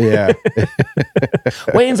handle it. Yeah.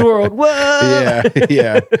 Wayne's World. Whoa.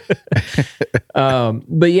 Yeah.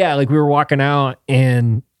 But yeah, like we were walking out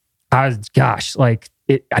and I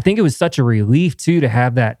think it was such a relief too to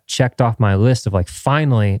have that checked off my list of like,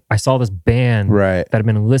 finally, I saw this band that I've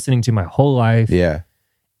been listening to my whole life. Yeah.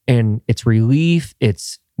 And it's relief,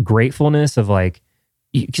 it's gratefulness of like,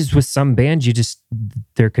 because with some bands,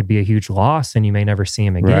 there could be a huge loss and you may never see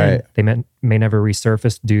them again. Right. They may never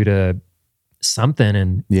resurface due to something.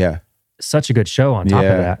 And such a good show on top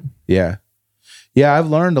of that. Yeah. Yeah. I've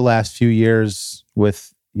learned the last few years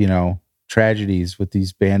with, tragedies with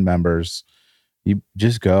these band members, you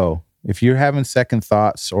just go. If you're having second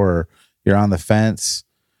thoughts or you're on the fence,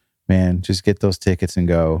 man, just get those tickets and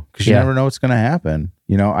go. Because you never know what's going to happen.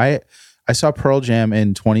 I saw Pearl Jam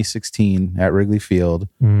in 2016 at Wrigley Field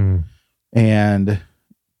and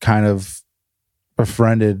kind of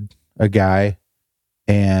befriended a guy,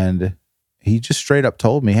 and he just straight up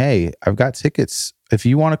told me, hey, I've got tickets. If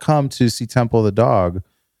you want to come to see Temple of the Dog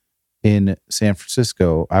in San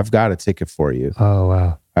Francisco, I've got a ticket for you. Oh,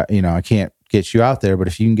 wow. I can't get you out there, but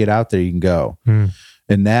if you can get out there, you can go.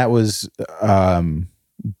 And that was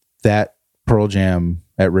that Pearl Jam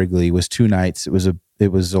at Wrigley was 2 nights. It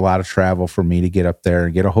was a lot of travel for me to get up there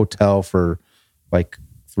and get a hotel for like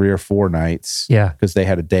 3 or 4 nights. Yeah. Because they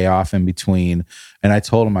had a day off in between. And I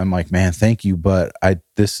told him, I'm like, man, thank you. But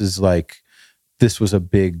this was a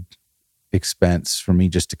big expense for me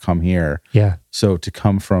just to come here. Yeah. So to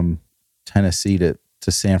come from Tennessee to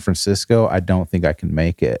San Francisco, I don't think I can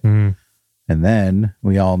make it. And then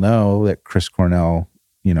we all know that Chris Cornell,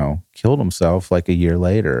 killed himself like a year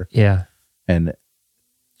later. Yeah. And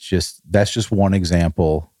that's just one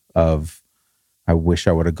example of I wish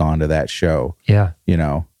I would have gone to that show. Yeah.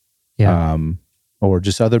 Yeah. Or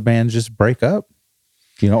just other bands just break up,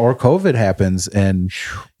 or COVID happens and,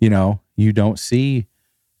 you don't see,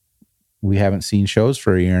 we haven't seen shows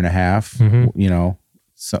for a year and a half.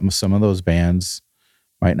 Some of those bands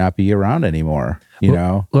might not be around anymore,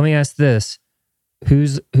 Let me ask this. Who,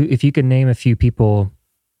 if you could name a few people,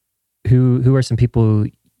 who are some people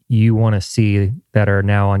you want to see that are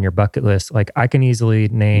now on your bucket list? Like I can easily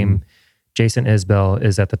name Jason Isbell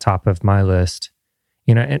is at the top of my list.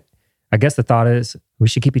 And I guess the thought is we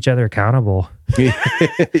should keep each other accountable.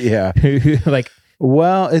 Yeah.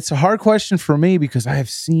 Well, it's a hard question for me because I've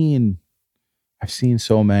seen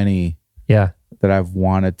so many that I've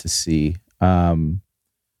wanted to see. I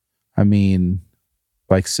mean,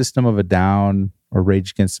 like System of a Down or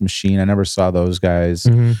Rage Against the Machine. I never saw those guys,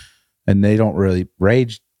 and they don't really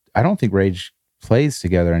Rage. I don't think Rage plays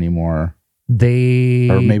together anymore.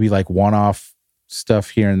 Or maybe like one-off stuff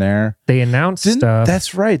here and there. They announced stuff.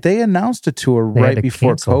 That's right. They announced a tour right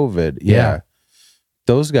before COVID. Yeah.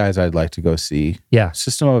 Those guys I'd like to go see. Yeah.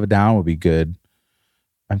 System of a Down would be good.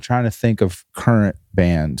 I'm trying to think of current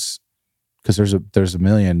bands because there's a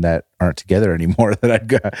million that aren't together anymore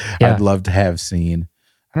that I'd love to have seen.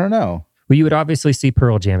 I don't know. Well, you would obviously see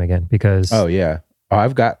Pearl Jam again because... Oh, yeah.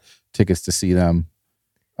 I've got tickets to see them.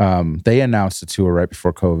 They announced a tour right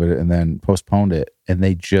before COVID and then postponed it. And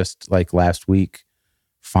they just like last week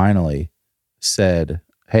finally said,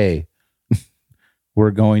 hey, we're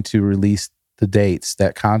going to release the dates.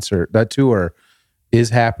 That tour is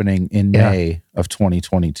happening in May of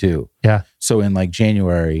 2022. Yeah. So in like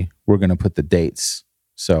January, we're going to put the dates.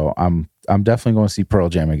 So I'm definitely going to see Pearl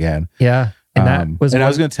Jam again. Yeah. And I was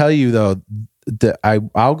going to tell you though, that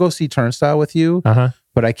I'll go see Turnstile with you,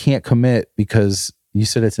 but I can't commit because you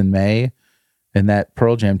said it's in May, and that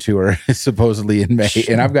Pearl Jam tour is supposedly in May.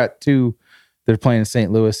 And I've got two. They're playing in St.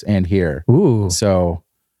 Louis and here. Ooh. So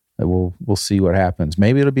we'll see what happens.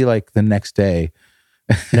 Maybe it'll be like the next day.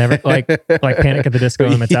 Never like Panic at the Disco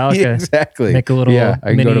and Metallica. Yeah, exactly. Make a little I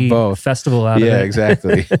can mini go to both. festival out of it. Yeah,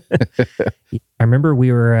 exactly. I remember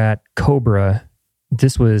we were at Cobra.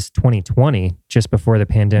 This was 2020, just before the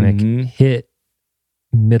pandemic hit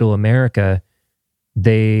Middle America.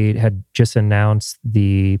 They had just announced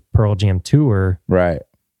the Pearl Jam tour. Right.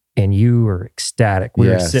 And you were ecstatic. We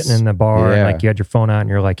were sitting in the bar and like you had your phone out and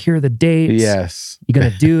you're like, here are the dates. Yes. You're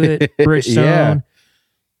going to do it. Bridgestone.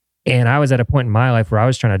 And I was at a point in my life where I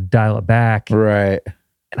was trying to dial it back. Right.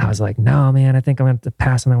 And I was like, no, man, I think I'm going to have to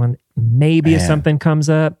pass on that one. Maybe if something comes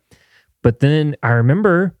up. But then I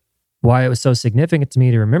remember why it was so significant to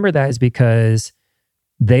me to remember that is because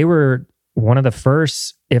they were one of the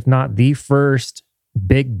first, if not the first,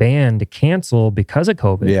 big band to cancel because of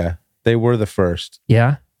COVID. Yeah, they were the first.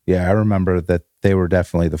 Yeah? Yeah, I remember that they were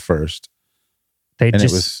definitely the first. They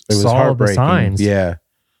just it was saw heartbreaking. The signs. Yeah,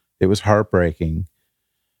 it was heartbreaking.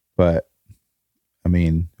 But, I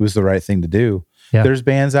mean, it was the right thing to do. Yeah. There's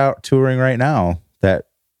bands out touring right now that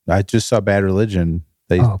I just saw Bad Religion.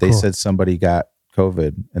 They said somebody got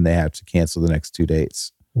COVID and they have to cancel the next 2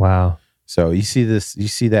 dates. Wow. So you see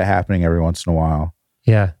that happening every once in a while.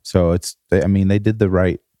 Yeah. So they made the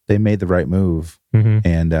right move.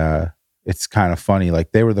 And it's kind of funny.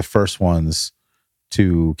 Like they were the first ones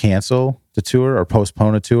to cancel the tour or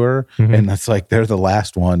postpone a tour. And that's like, they're the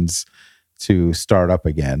last ones to start up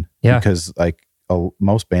again. Yeah. Because like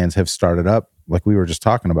most bands have started up, like we were just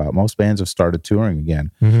talking about, most bands have started touring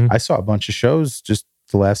again. I saw a bunch of shows just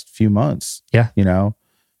the last few months. Yeah.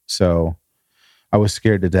 So I was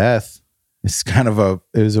scared to death. It's kind of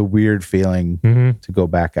it was a weird feeling to go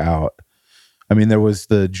back out. I mean, there was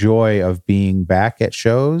the joy of being back at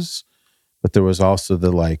shows, but there was also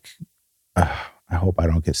the like, I hope I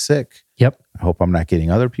don't get sick. Yep. I hope I'm not getting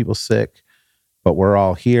other people sick, but we're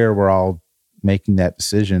all here. We're all making that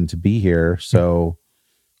decision to be here. So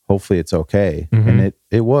hopefully it's okay. And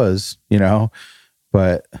it was,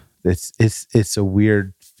 but it's a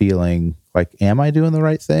weird feeling. Like, am I doing the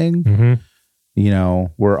right thing?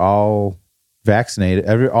 We're all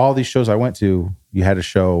vaccinated. All these shows I went to, you had to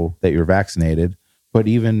show that you're vaccinated. But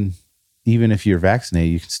even if you're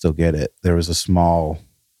vaccinated, you can still get it. There was a small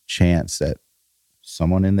chance that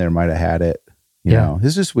someone in there might have had it. You know,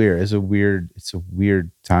 it's just weird. It's a weird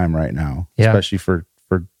time right now, especially for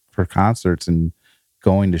concerts and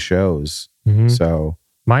going to shows. So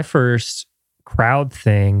my first crowd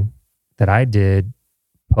thing that I did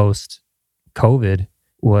post COVID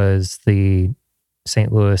was the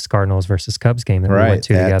St. Louis Cardinals versus Cubs game that we went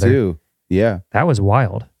to together. Too. Yeah. That was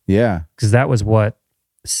wild. Yeah. Because that was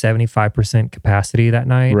 75% capacity that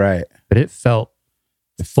night. Right. But it felt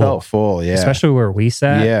full, yeah. Especially where we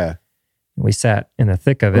sat. Yeah. We sat in the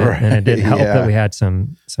thick of it, and it didn't help that we had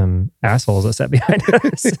some assholes that sat behind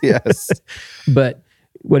us. Yes. But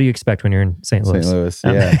what do you expect when you're in St. Louis? St. Louis,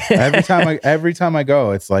 yeah. Every time I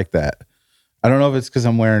go, it's like that. I don't know if it's because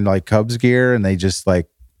I'm wearing like Cubs gear and they just like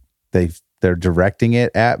they're directing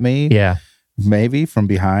it at me. Yeah. Maybe from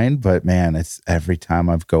behind, but man, it's every time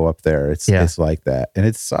I go up there, it's like that. And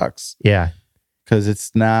it sucks. Yeah. Because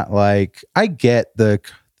it's not like, I get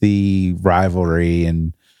the rivalry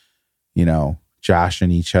and,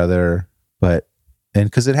 joshing each other, and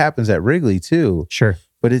because it happens at Wrigley too. Sure.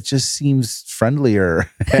 But it just seems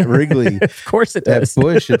friendlier at Wrigley. Of course it does. At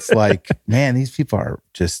Busch, it's like, man, these people are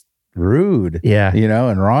just rude. Yeah.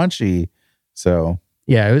 And raunchy. So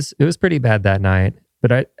yeah, it was pretty bad that night.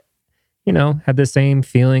 But I, had the same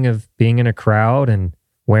feeling of being in a crowd and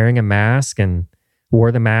wearing a mask, and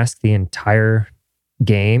wore the mask the entire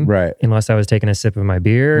game. Right. Unless I was taking a sip of my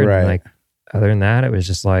beer. Right. And like, other than that, it was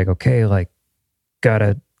just like, okay, like,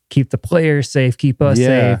 gotta keep the players safe, keep us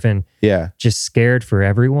safe, and just scared for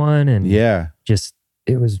everyone. And just,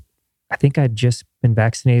 I think I'd just been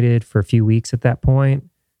vaccinated for a few weeks at that point.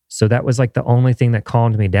 So that was like the only thing that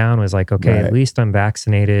calmed me down, was like, okay, at least I'm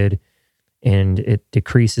vaccinated, and it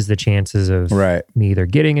decreases the chances of me either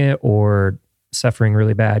getting it or suffering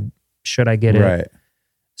really bad should I get it. Right.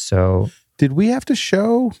 So did we have to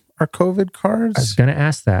show our COVID cards? I was going to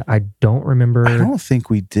ask that. I don't remember. I don't think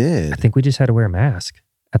we did. I think we just had to wear a mask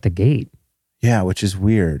at the gate. Yeah, which is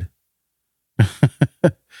weird.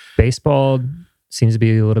 Baseball seems to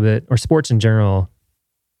be a little bit, or sports in general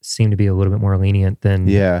seem to be a little bit more lenient than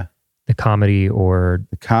the comedy or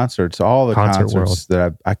the concerts. All the concerts world.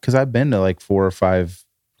 that because I've been to like 4 or 5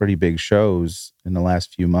 pretty big shows in the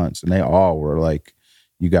last few months, and they all were like,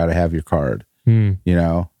 you got to have your card,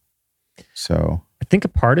 So I think a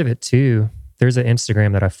part of it too, there's an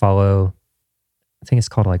Instagram that I follow. I think it's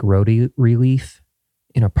called like Roadie Relief.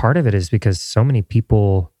 Part of it is because so many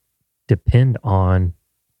people depend on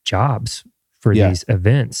jobs for these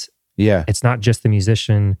events. Yeah. It's not just the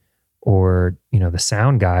musician or, the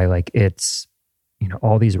sound guy. Like it's,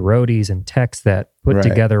 all these roadies and techs that put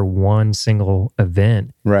together one single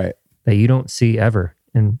event that you don't see ever.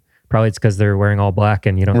 And probably it's because they're wearing all black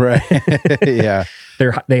and you don't. Right. Yeah.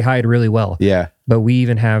 They hide really well. Yeah. But we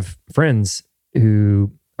even have friends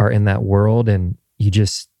who are in that world, and you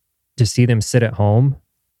just to see them sit at home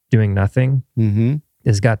doing nothing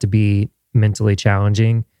has got to be mentally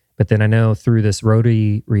challenging. But then I know through this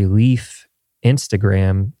Roadie Relief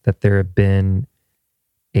Instagram that there have been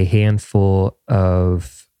a handful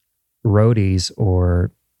of roadies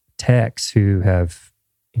or techs who have,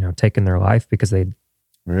 taken their life because they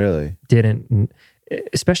really didn't,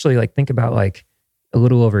 especially like think about like a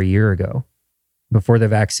little over a year ago, before the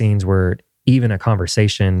vaccines were even a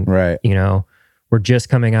conversation. Right. We're just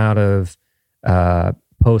coming out of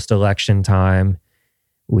post-election time.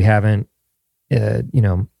 We haven't,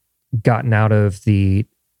 gotten out of the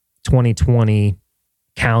 2020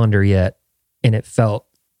 calendar yet, and it felt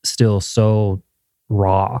still so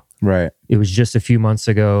raw. Right. It was just a few months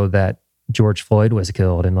ago that George Floyd was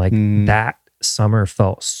killed, and like that summer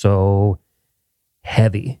felt so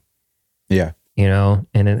heavy. Yeah.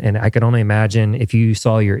 And I could only imagine if you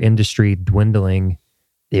saw your industry dwindling,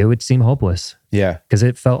 it would seem hopeless. Yeah. Because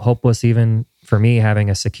it felt hopeless even for me having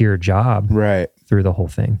a secure job through the whole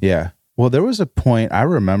thing. Yeah. Well, there was a point I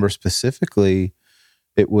remember specifically,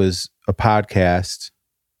 it was a podcast,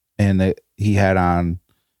 and he had on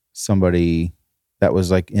somebody that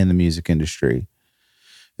was like in the music industry.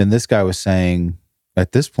 And this guy was saying,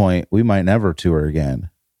 at this point, we might never tour again.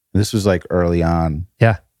 This was like early on.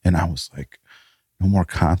 Yeah. And I was like, no more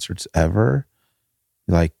concerts ever?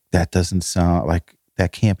 Like, that doesn't sound like,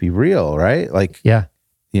 that can't be real, right? Like, yeah.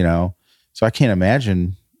 So I can't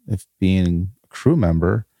imagine if being a crew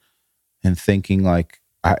member and thinking like,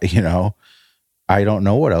 I don't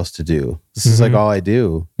know what else to do. This is like all I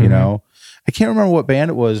do, you know? I can't remember what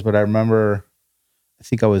band it was, but I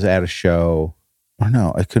think I was at a show, or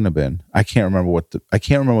no, it couldn't have been. I can't remember what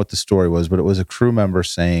the story was, but it was a crew member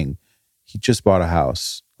saying he just bought a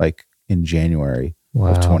house like in January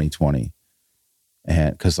of 2020.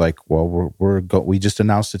 And cause like, well, we just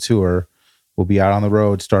announced a tour. We'll be out on the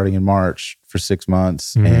road starting in March for 6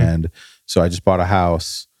 months. And so I just bought a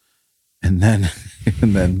house, and then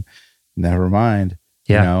never mind,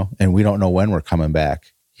 and we don't know when we're coming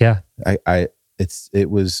back. Yeah. It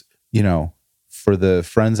was, for the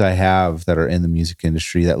friends I have that are in the music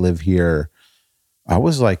industry that live here, I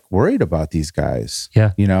was like worried about these guys.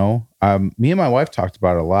 Yeah. Me and my wife talked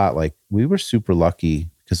about it a lot. Like, we were super lucky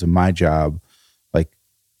because of my job. Like,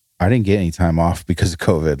 I didn't get any time off because of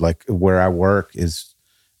COVID. Like, where I work is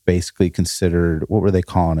basically considered, what were they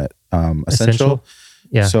calling it? Essential.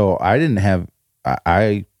 Yeah. So I didn't have,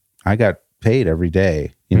 I got paid every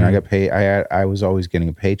day. I got paid. I was always getting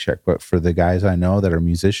a paycheck, but for the guys I know that are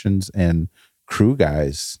musicians and crew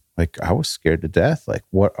guys, like, I was scared to death. Like,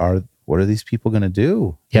 what are these people going to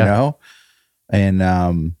do? Yeah. And,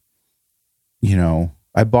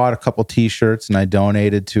 I bought a couple t-shirts and I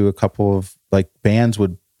donated to a couple of, like, bands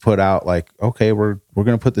would put out like, okay, we're going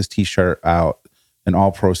to put this t-shirt out and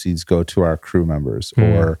all proceeds go to our crew members.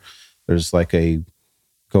 Or there's like a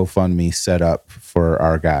GoFundMe set up for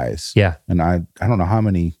our guys. Yeah. And I don't know how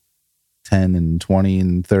many, $10 and $20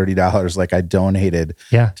 and $30, like, I donated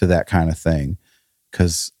to that kind of thing.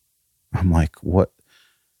 Cause I'm like, what?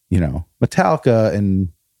 Metallica and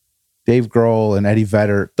Dave Grohl and Eddie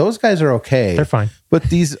Vedder, those guys are okay. They're fine. But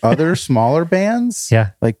these other smaller bands,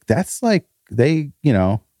 that's like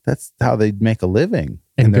that's how they make a living.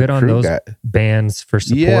 And good on those bands for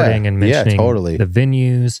supporting and mentioning the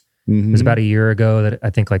venues. Mm-hmm. It was about a year ago that I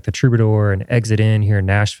think like the Troubadour and Exit In here in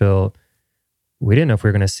Nashville, we didn't know if we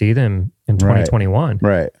were going to see them in 2021.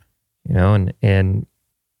 Right. And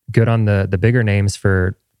good on the bigger names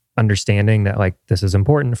for understanding that like this is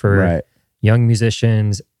important for young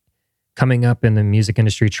musicians coming up in the music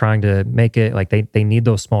industry, trying to make it like they need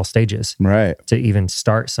those small stages to even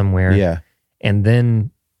start somewhere. Yeah. And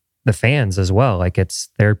then the fans as well. Like it's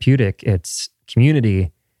therapeutic, it's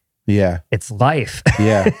community. Yeah. It's life.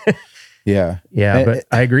 Yeah. Yeah. Yeah. But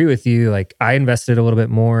I agree with you. Like I invested a little bit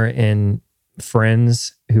more in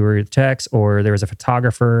friends who were techs, or there was a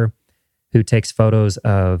photographer who takes photos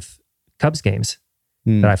of Cubs games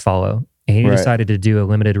that I follow. And he decided to do a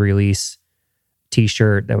limited release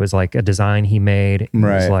t-shirt that was like a design he made. And it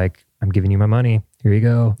was like, I'm giving you my money. Here you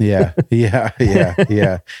go. Yeah. Yeah. Yeah.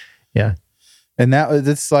 Yeah. Yeah. And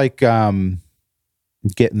that's like getting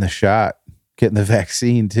the shot, getting the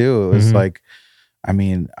vaccine too. It was like, I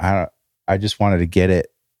mean, I just wanted to get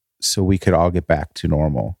it so we could all get back to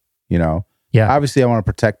normal, Yeah. Obviously, I want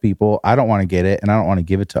to protect people. I don't want to get it, and I don't want to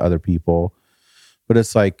give it to other people. But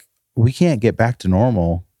it's like, we can't get back to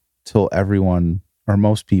normal till everyone, or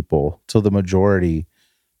most people, till the majority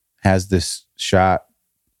has this shot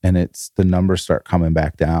and the numbers start coming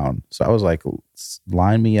back down. So I was like,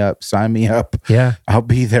 line me up, sign me up. Yeah. I'll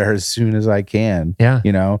be there as soon as I can. Yeah.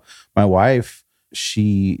 My wife,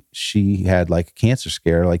 she had like a cancer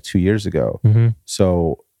scare like 2 years ago. Mm-hmm.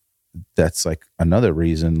 So that's like another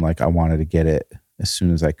reason, like I wanted to get it as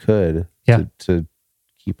soon as I could to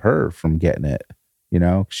keep her from getting it.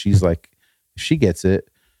 She's like, if she gets it,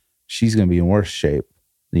 she's going to be in worse shape,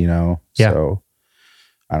 So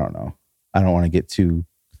I don't know. I don't want to get too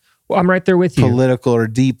I'm right there with you. Political or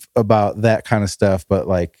deep about that kind of stuff, but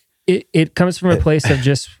like it comes from a place of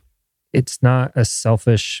just, it's not a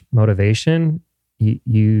selfish motivation.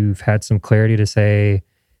 You've had some clarity to say,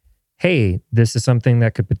 hey, this is something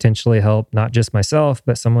that could potentially help not just myself,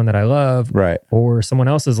 but someone that I love, or someone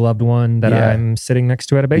else's loved one that I'm sitting next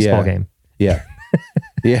to at a baseball game. Yeah.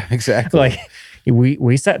 Yeah, exactly. Like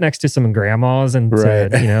we sat next to some grandmas and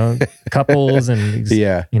couples and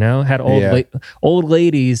had old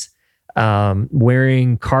ladies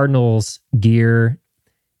wearing Cardinals gear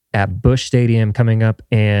at Busch Stadium coming up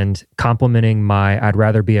and complimenting my "I'd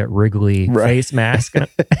rather be at Wrigley" face mask, and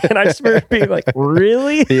I just remember being like,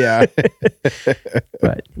 "Really?" Yeah.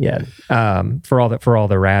 But yeah, for all the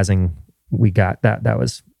razzing we got, that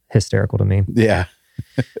was hysterical to me. Yeah.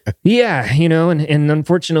 Yeah, and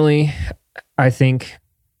unfortunately, I think,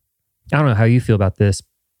 I don't know how you feel about this.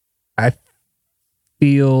 I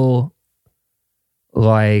feel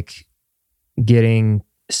like getting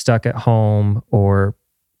stuck at home or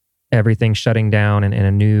everything shutting down and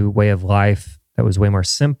a new way of life that was way more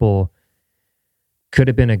simple could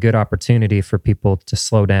have been a good opportunity for people to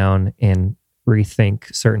slow down and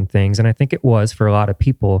rethink certain things. And I think it was for a lot of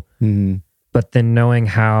people. Mm-hmm. But then knowing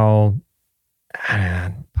how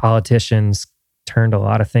politicians turned a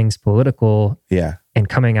lot of things political, and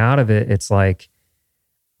coming out of it, it's like,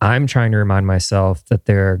 I'm trying to remind myself that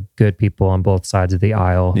there are good people on both sides of the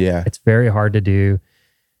aisle. Yeah. It's very hard to do.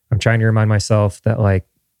 I'm trying to remind myself that like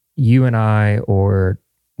you and I, or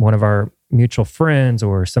one of our mutual friends,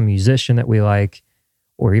 or some musician that we like,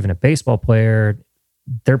 or even a baseball player,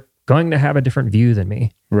 they're going to have a different view than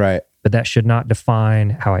me. Right. But that should not define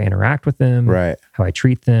how I interact with them, how I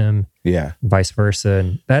treat them, vice versa.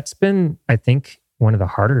 And that's been, I think, one of the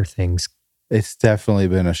harder things. It's definitely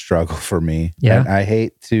been a struggle for me. Yeah. And I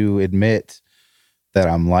hate to admit that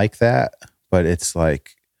I'm like that, but it's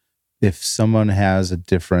like, if someone has a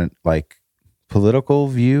different like political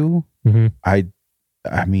view, I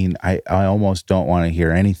mean, I almost don't want to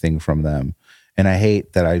hear anything from them. And I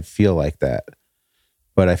hate that I feel like that.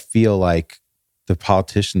 But I feel like the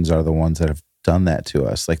politicians are the ones that have done that to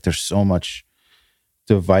us. Like there's so much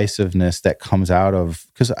divisiveness that comes out of,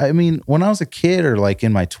 because I mean, when I was a kid or like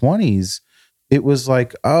in my 20s, it was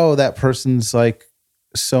like, oh, that person's like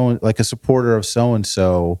like a supporter of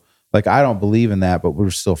so-and-so. Like, I don't believe in that, but we're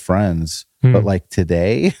still friends. But like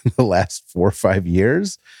today, the last 4 or 5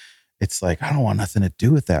 years, it's like, I don't want nothing to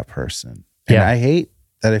do with that person. And I hate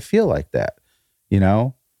that I feel like that,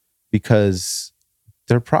 because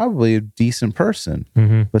they're probably a decent person,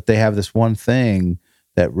 but they have this one thing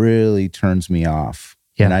that really turns me off.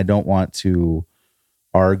 And I don't want to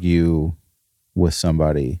argue with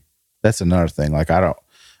somebody. That's another thing. Like, I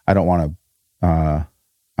I don't want to,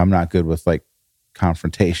 I'm not good with like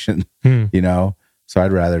confrontation, you know? So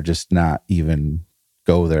I'd rather just not even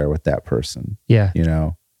go there with that person. Yeah. You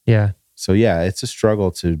know? Yeah. So yeah, it's a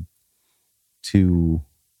struggle to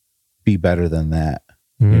be better than that,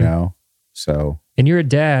 you know? So. And you're a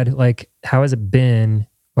dad, like, how has it been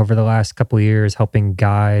over the last couple of years helping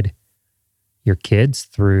guide your kids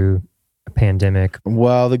through a pandemic?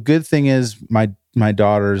 Well, the good thing is my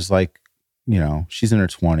daughter's like, you know, she's in her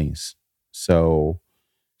 20s. So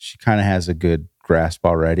she kind of has a good grasp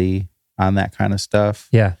already on that kind of stuff.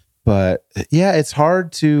 Yeah. But yeah, it's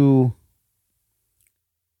hard to,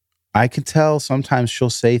 I can tell sometimes she'll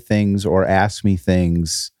say things or ask me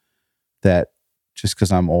things that just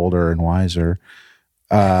because I'm older and wiser,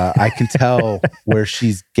 I can tell where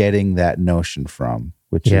she's getting that notion from,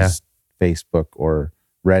 which is Facebook or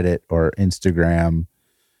Reddit or Instagram.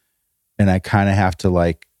 And I kind of have to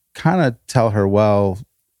like kind of tell her, well,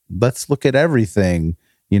 let's look at everything,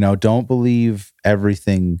 you know, don't believe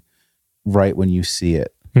everything right when you see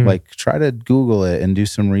it. Like try to Google it and do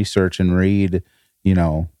some research and read, you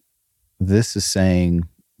know, this is saying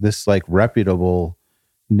this like reputable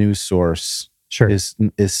news source is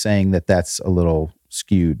saying that that's a little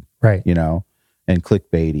skewed, right? You know, and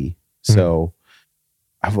clickbaity. So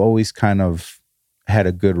I've always kind of had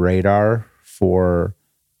a good radar for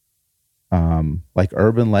like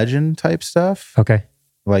urban legend type stuff. Okay.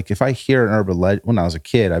 Like if I hear an urban legend when I was a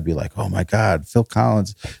kid, I'd be like, "Oh my God, Phil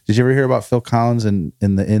Collins! Did you ever hear about Phil Collins in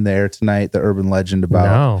the Air Tonight? The urban legend about?"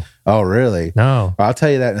 No. Oh, really? No. Well, I'll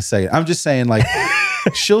tell you that in a second. I'm just saying, like,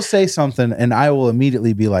 she'll say something, and I will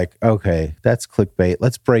immediately be like, "Okay, that's clickbait.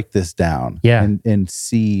 Let's break this down, and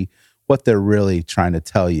see what they're really trying to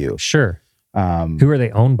tell you." Sure. Who are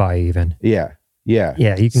they owned by, even? Yeah. Yeah.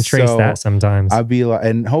 You can trace that sometimes. I'd be like,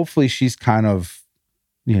 and hopefully she's kind of,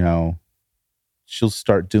 you know, she'll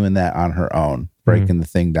start doing that on her own, breaking the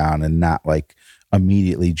thing down and not like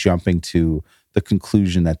immediately jumping to the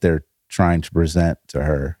conclusion that they're trying to present to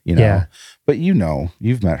her, you know. Yeah. But you know,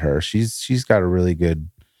 you've met her. She's got a really good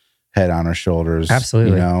head on her shoulders.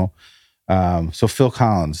 Absolutely. You know. So Phil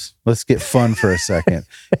Collins, let's get fun for a second.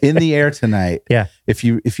 In the Air Tonight. Yeah. If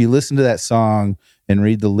you listen to that song and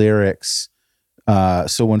read the lyrics,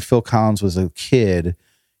 so when Phil Collins was a kid,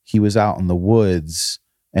 he was out in the woods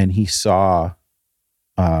and he saw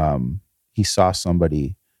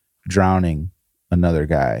somebody drowning another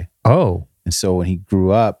guy. Oh. And so when he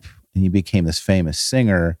grew up and he became this famous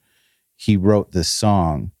singer, he wrote this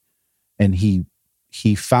song and he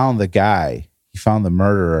found the guy, he found the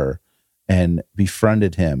murderer and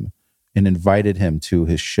befriended him and invited him to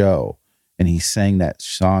his show. And he sang that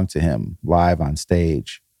song to him live on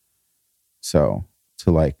stage. So to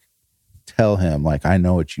like tell him like, I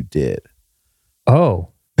know what you did. Oh.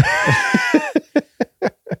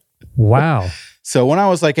 Wow. So when I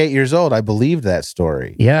was like 8 years old, I believed that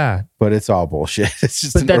story. Yeah. But it's all bullshit. It's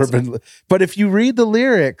just an urban. But if you read the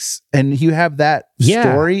lyrics and you have that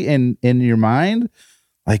story in your mind,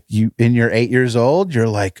 like you, in your 8 years old, you're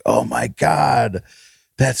like, oh my God,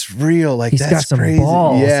 that's real. Like, he's that's got some crazy.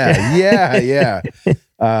 balls. Yeah.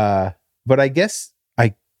 But I guess,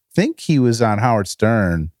 I think he was on Howard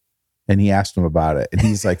Stern and he asked him about it. And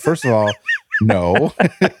he's like, first of all, no.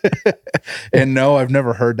 And no, I've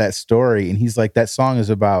never heard that story. And he's like, that song is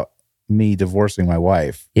about me divorcing my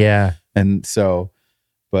wife. Yeah. And so,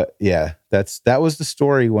 but yeah, that was the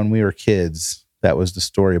story when we were kids. That was the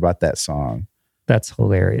story about that song. That's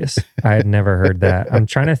hilarious. I had never heard that. I'm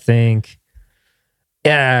trying to think.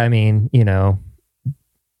 Yeah, I mean, you know,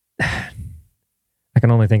 I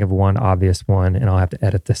can only think of one obvious one, and I'll have to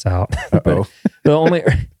edit this out. But the only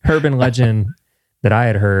urban legend that I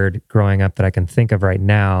had heard growing up that I can think of right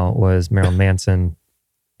now was Marilyn Manson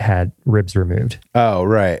had ribs removed. Oh,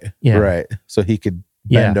 right. Yeah. Right. So he could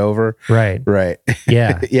bend over. Right. Right.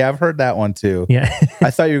 Yeah. Yeah, I've heard that one too. Yeah.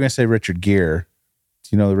 I thought you were going to say Richard Gere. Do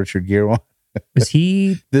you know the Richard Gere one? Was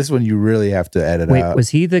he? This one you really have to edit out. Was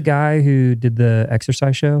he the guy who did the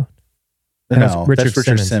exercise show? No, that's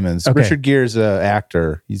Richard Simmons. Okay. Richard Gere's an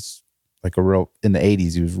actor. He's like in the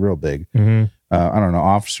 80s, he was real big. Mm-hmm. I don't know,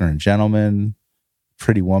 Officer and Gentleman,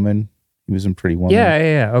 Pretty Woman. He was in Pretty Woman.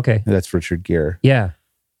 Yeah. Okay. That's Richard Gere. Yeah.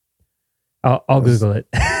 I'll Google it.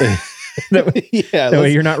 That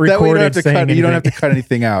way you're not recorded. That way you don't have to cut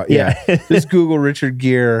anything out. Yeah. Just Google Richard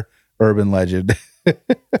Gere urban legend.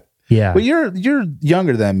 Yeah. But you're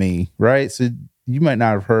younger than me, right? So you might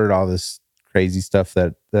not have heard all this crazy stuff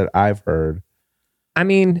that I've heard. I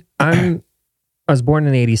mean, I was born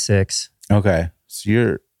in 86. Okay. So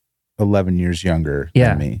you're 11 years younger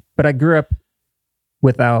than me. But I grew up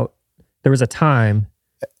there was a time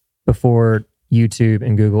before, YouTube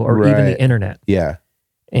and Google or even the internet. Yeah.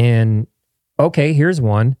 And okay, here's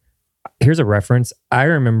one. Here's a reference. I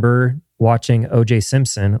remember watching O.J.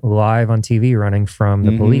 Simpson live on TV running from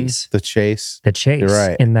the police. The chase. You're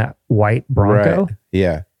right. In that white Bronco. Right.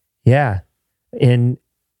 Yeah. Yeah. And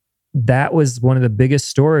that was one of the biggest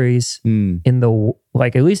stories in the,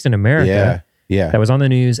 like, at least in America. Yeah. That was on the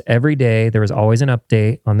news every day. There was always an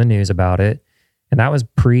update on the news about it. And that was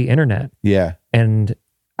pre-internet. Yeah. And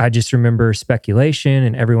I just remember speculation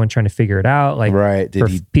and everyone trying to figure it out. Like, for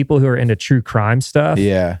people who are into true crime stuff.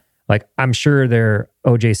 Yeah. Like, I'm sure there are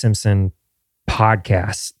O.J. Simpson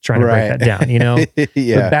podcasts trying to break that down, you know?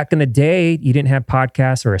 Yeah. But back in the day, you didn't have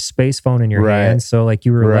podcasts or a space phone in your hand. So like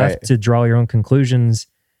you were left to draw your own conclusions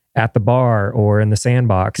at the bar or in the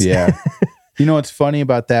sandbox. Yeah. You know what's funny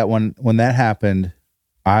about that? When that happened,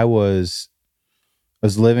 I was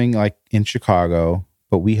living like in Chicago,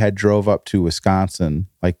 but we had drove up to Wisconsin,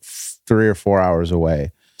 like 3 or 4 hours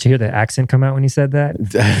away. Did you hear the accent come out when you said that?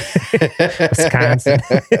 Wisconsin.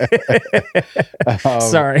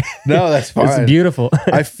 Sorry. No, that's fine. It's beautiful.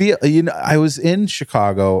 I feel, I was in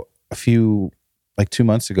Chicago like 2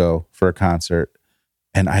 months ago for a concert,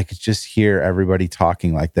 and I could just hear everybody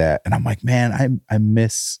talking like that. And I'm like, man, I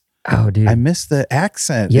miss the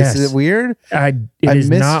accent. Yes. Is it weird? It I is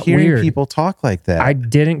miss not hearing weird. people talk like that. I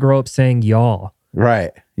didn't grow up saying y'all.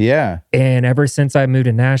 Right. Yeah. And ever since I moved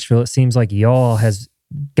to Nashville, it seems like y'all has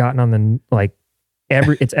gotten on the, like,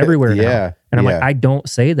 it's everywhere now. And I'm like, I don't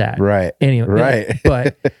say that. Right. Anyway, right.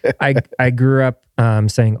 But I grew up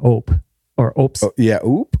saying ope or opes. Oh, yeah.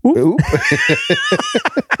 Oop. Oop.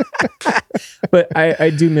 But I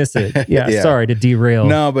do miss it. Yeah. Sorry to derail.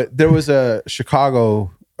 No, but there was a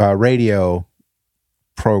Chicago radio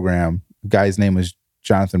program. The guy's name was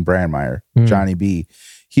Jonathan Brandmeier, Johnny B.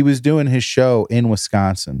 He was doing his show in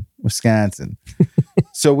Wisconsin.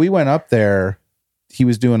 So we went up there. He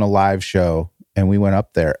was doing a live show, and we went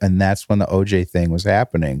up there, and that's when the OJ thing was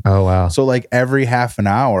happening. Oh, wow. So like every half an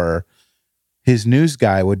hour, his news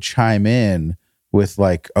guy would chime in with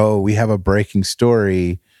like, oh, we have a breaking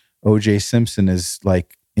story. OJ Simpson is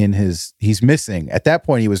like he's missing. At that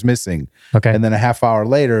point, he was missing. Okay. And then a half hour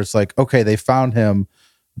later, it's like, okay, they found him.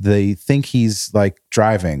 They think he's like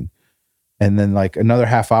driving. And then like another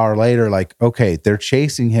half hour later, like, okay, they're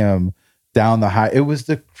chasing him down the high. It was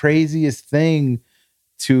the craziest thing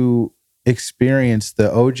to experience the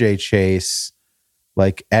OJ chase,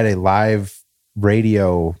 like at a live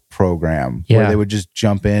radio program where they would just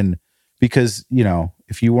jump in, because,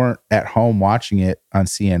 if you weren't at home watching it on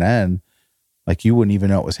CNN, like you wouldn't even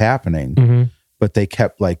know it was happening, but they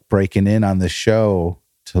kept like breaking in on the show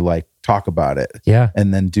to like talk about it. Yeah.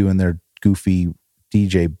 And then doing their goofy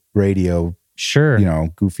DJ radio,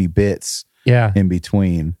 goofy bits in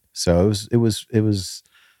between. So it was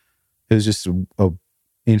just a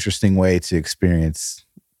interesting way to experience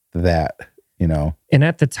that, And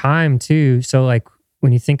at the time too, so like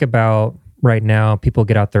when you think about right now, people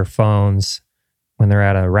get out their phones when they're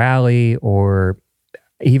at a rally, or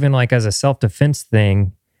even like as a self-defense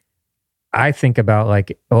thing. I think about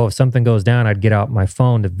like, if something goes down, I'd get out my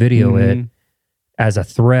phone to video it as a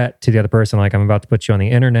threat to the other person. Like, I'm about to put you on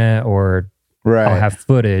the internet, or I'll have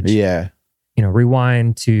footage. Yeah.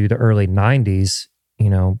 Rewind to the early 90s,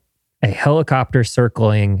 a helicopter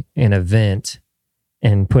circling an event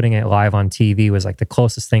and putting it live on TV was like the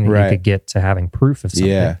closest thing that you could get to having proof of something.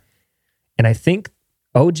 Yeah. And I think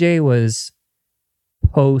OJ was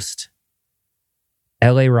post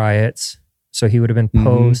LA riots. So he would have been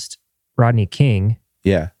post Rodney King.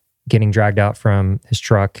 Yeah. Getting dragged out from his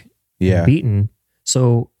truck. Yeah. Beaten.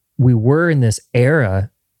 So we were in this era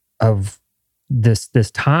of this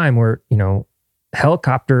time where,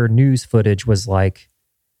 helicopter news footage was like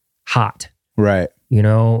hot. Right.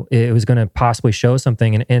 It was going to possibly show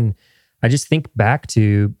something. And I just think back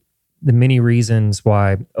to the many reasons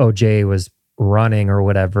why OJ was running or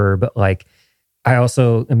whatever. But like, I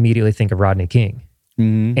also immediately think of Rodney King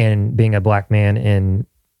and being a black man in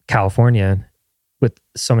California with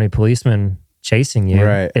so many policemen chasing you.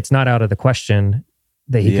 Right. It's not out of the question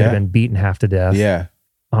that he could have been beaten half to death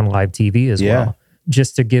on live TV as well.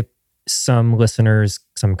 Just to give some listeners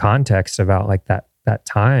some context about like that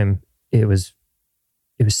time, it was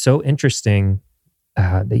so interesting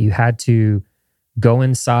that you had to go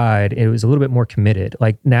inside. It was a little bit more committed.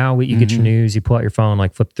 Like now you get your news, you pull out your phone,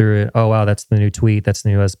 like flip through it. Oh, wow, that's the new tweet. That's the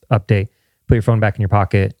new update. Put your phone back in your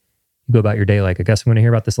pocket. You go about your day. Like, I guess I'm going to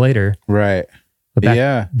hear about this later. Right. But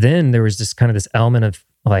back then there was just kind of this element of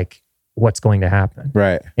like, what's going to happen.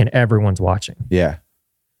 Right. And everyone's watching. Yeah.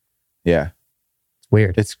 Yeah.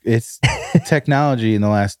 Weird. It's technology in the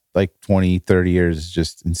last like 20, 30 years is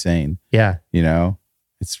just insane. Yeah. You know,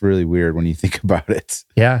 it's really weird when you think about it.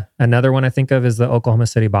 Yeah. Another one I think of is the Oklahoma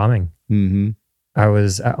City bombing. Mm-hmm. I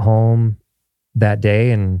was at home that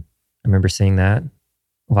day and I remember seeing that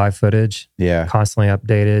live footage. Yeah. Constantly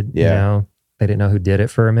updated. Yeah. You know, they didn't know who did it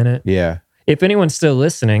for a minute. Yeah. If anyone's still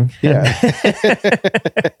listening. Yeah.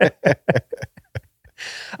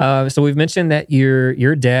 So we've mentioned that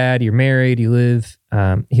you're dad, you're married, you live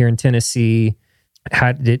here in Tennessee.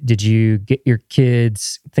 How did you get your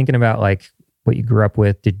kids thinking about like what you grew up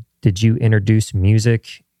with? Did you introduce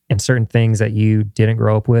music and certain things that you didn't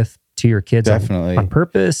grow up with to your kids Definitely. on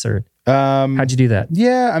purpose, or how'd you do that?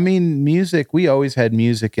 Yeah, I mean, music, we always had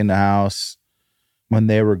music in the house when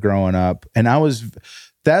they were growing up. And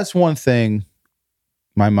that's one thing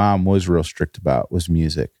my mom was real strict about, was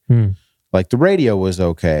music. Like the radio was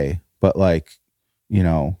okay, but like, you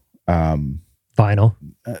know, vinyl.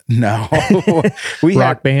 No.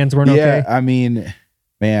 Rock bands weren't okay. I mean,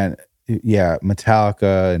 man, yeah,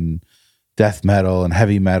 Metallica and death metal and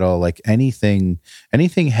heavy metal, like anything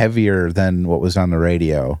heavier than what was on the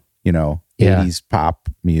radio, you know, 80s pop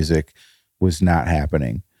music was not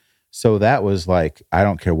happening. So that was like, I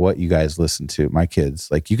don't care what you guys listen to, my kids,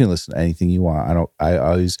 like you can listen to anything you want.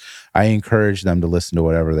 I encourage them to listen to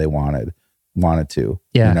whatever they wanted to,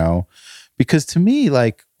 you know, because to me,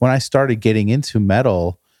 like when I started getting into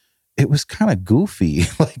metal, it was kind of goofy.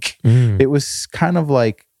 Like it was kind of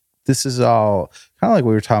like, this is all kind of like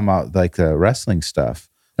we were talking about, like the wrestling stuff.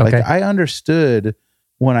 Okay. Like I understood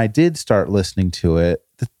when I did start listening to it,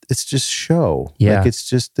 that it's just show. Yeah. Like it's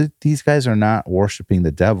just that these guys are not worshiping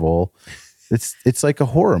the devil. It's like a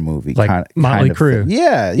horror movie, like Motley Crue.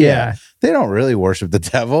 Yeah. They don't really worship the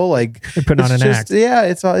devil. Like they're putting on an act. Yeah,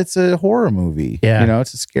 it's a horror movie. Yeah. You know,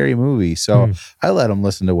 it's a scary movie. So I let them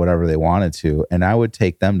listen to whatever they wanted to, and I would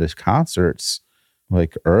take them to concerts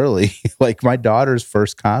like early. Like my daughter's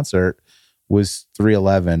first concert was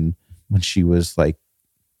 311 when she was like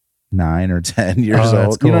 9 or 10 years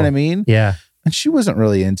old. Cool. You know what I mean? Yeah. And she wasn't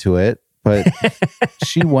really into it, but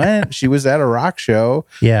she was at a rock show.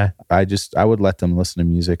 Yeah. I would let them listen to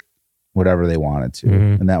music, whatever they wanted to.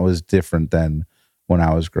 And that was different than when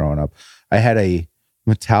I was growing up. I had a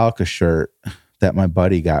Metallica shirt that my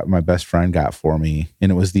best friend got for me.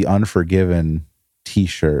 And it was the Unforgiven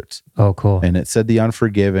t-shirt. Oh, cool. And it said the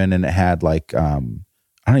Unforgiven, and it had like,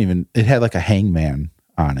 it had like a hangman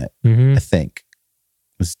on it, I think.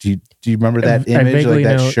 Do you remember that image, like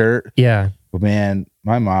that shirt? Yeah. But man,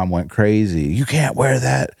 my mom went crazy. You can't wear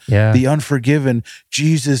that. Yeah. The Unforgiven.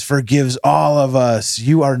 Jesus forgives all of us.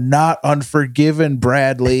 You are not unforgiven,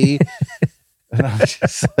 Bradley. And I'm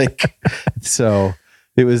just like, so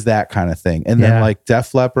it was that kind of thing. And then like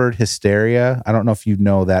Def Leppard, Hysteria. I don't know if you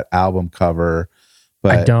know that album cover,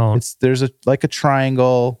 but I don't. There's a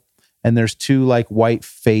triangle, and there's two like white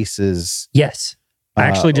faces. Yes. I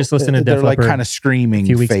actually just listened to Def Leppard. They're like kind of screaming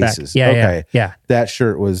faces. Yeah, okay. Yeah. That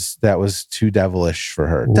shirt was too devilish for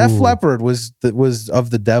her. Ooh. Def Leppard was of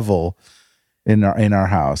the devil in our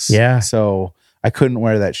house. Yeah. So I couldn't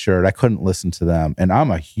wear that shirt. I couldn't listen to them. And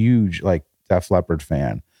I'm a huge like Def Leppard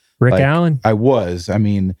fan. Rick Allen? I was. I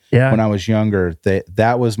mean, when I was younger,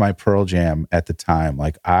 that was my Pearl Jam at the time.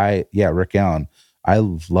 Like Rick Allen. I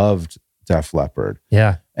loved Def Leppard.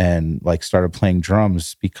 Yeah. And like started playing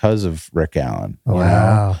drums because of Rick Allen.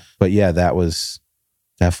 Wow. Know? But yeah, that was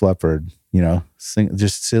Def Leppard, you know,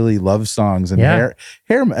 just silly love songs and hair.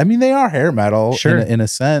 I mean, they are hair metal in a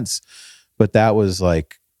sense, but that was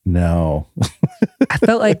like, no. I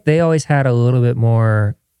felt like they always had a little bit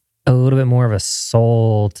more of a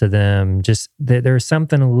soul to them. Just there's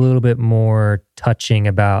something a little bit more touching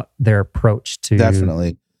about their approach to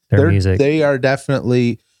their music. They are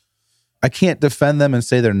definitely, I can't defend them and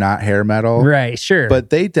say they're not hair metal. Right, sure.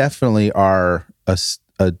 But they definitely are a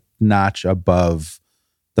notch above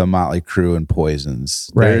the Motley Crue and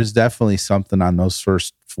Poisons. Right. There's definitely something on those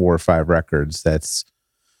first 4 or 5 records that's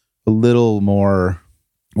a little more,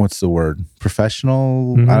 what's the word?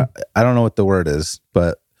 Professional? I don't know what the word is,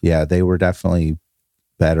 but yeah, they were definitely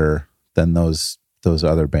better than those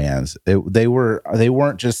other bands. They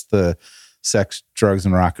weren't just the sex, drugs,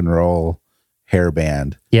 and rock and roll hair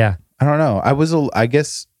band. Yeah. I don't know. I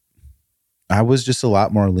guess I was just a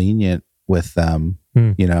lot more lenient with them,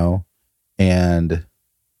 you know, and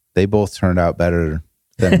they both turned out better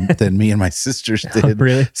than me and my sisters did. Oh,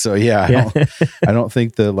 really? So yeah. I don't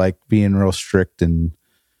think the like being real strict and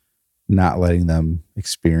not letting them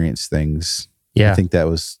experience things. Yeah. I think that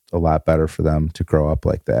was a lot better for them to grow up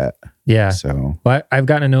like that. Yeah. So well, I've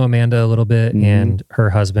gotten to know Amanda a little bit and her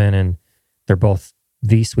husband, and they're both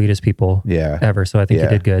the sweetest people Yeah. ever. So I think you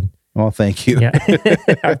did good. Well, thank you. Yeah.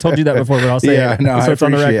 I've told you that before, but I'll say it. No, So it's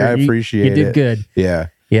on the record. I appreciate you did it. good. Yeah.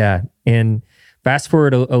 Yeah. And fast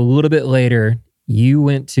forward a little bit later, you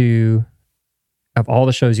went to, of all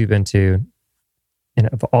the shows you've been to, and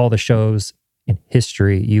of all the shows in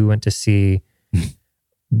history, you went to see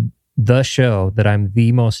the show that I'm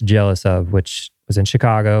the most jealous of, which was in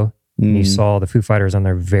Chicago. And you saw the Foo Fighters on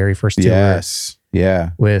their very first tour. Yes.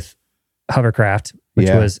 Yeah. With Hovercraft, which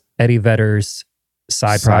was Eddie Vedder's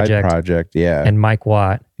side project. Yeah. And Mike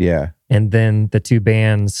Watt. Yeah. And then the two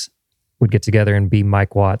bands would get together and be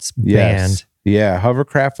Mike Watt's band. Yeah.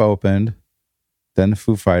 Hovercraft opened, then the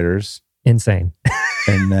Foo Fighters. Insane.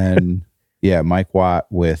 And then, Mike Watt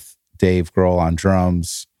with Dave Grohl on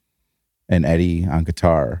drums and Eddie on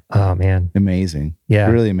guitar. Oh, man. Amazing. Yeah.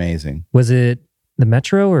 Really amazing. Was it the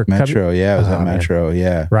Metro or Metro? Yeah, it was at Metro. Man.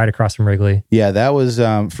 Yeah. Right across from Wrigley. Yeah, that was,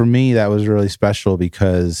 for me, that was really special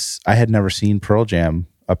because I had never seen Pearl Jam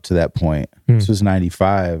up to that point. This was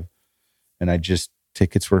 95. And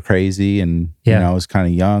tickets were crazy. And, I was kind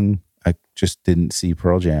of young. I just didn't see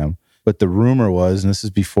Pearl Jam. But the rumor was, and this is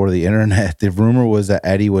before the internet, the rumor was that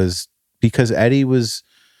because Eddie was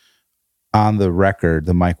on the record,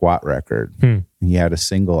 the Mike Watt record. He had a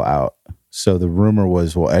single out. So the rumor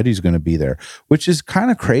was, well, Eddie's going to be there, which is kind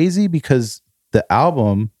of crazy because the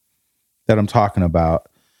album that I'm talking about,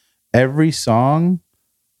 every song,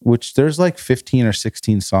 which there's like 15 or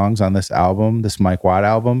 16 songs on this album, this Mike Watt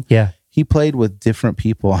album. Yeah. He played with different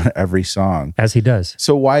people on every song. As he does.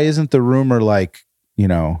 So why isn't the rumor like,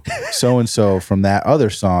 so-and-so from that other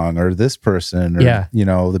song or this person or,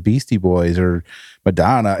 the Beastie Boys or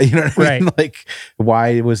Madonna, you know what I mean? Like,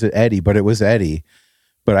 why was it Eddie? But it was Eddie.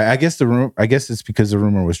 But I guess it's because the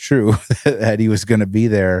rumor was true that Eddie was going to be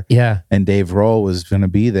there. Yeah. And Dave Grohl was going to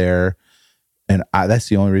be there. And that's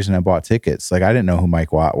the only reason I bought tickets. Like, I didn't know who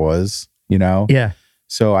Mike Watt was, Yeah.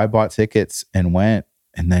 So I bought tickets and went,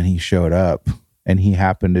 and then he showed up and he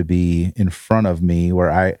happened to be in front of me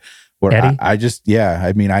I just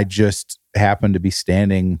happened to be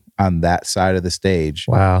standing on that side of the stage.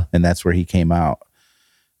 Wow. And that's where he came out.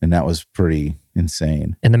 And that was pretty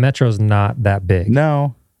insane. And the Metro's not that big.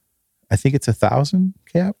 No, I think it's 1,000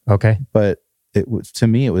 cap. Okay. But to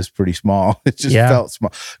me, it was pretty small. It just felt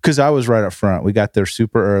small because I was right up front. We got there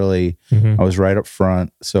super early. I was right up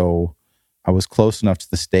front. So I was close enough to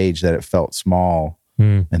the stage that it felt small.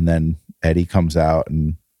 And then Eddie comes out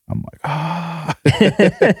and I'm like,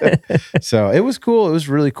 So it was cool. It was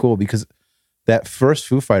really cool because that first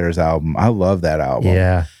Foo Fighters album, I love that album.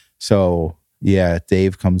 Yeah. So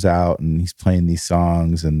Dave comes out and he's playing these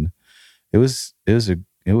songs, and it was a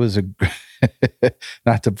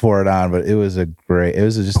not to pour it on, but it was a great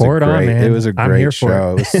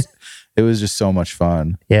show. It was just so much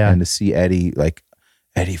fun. Yeah. And to see Eddie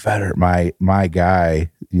Vedder, my guy,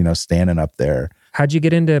 standing up there. How'd you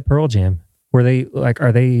get into Pearl Jam? Are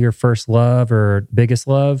they your first love or biggest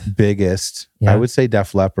love? Biggest. Yeah. I would say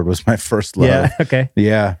Def Leppard was my first love. Yeah. Okay.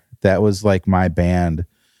 Yeah. That was like my band.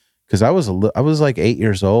 Because I was like 8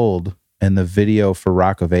 years old, and the video for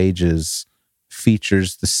Rock of Ages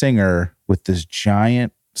features the singer with this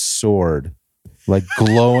giant sword, like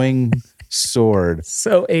glowing sword.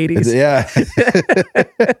 So 80s. Yeah.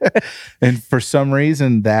 And for some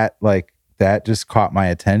reason that just caught my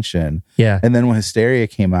attention. Yeah. And then when Hysteria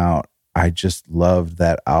came out, I just loved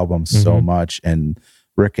that album so much. And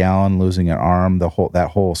Rick Allen losing an arm, that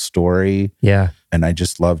whole story. Yeah. And I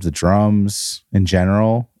just loved the drums in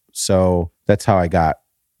general. So that's how I got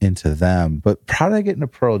into them. But how did I get into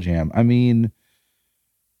Pearl Jam?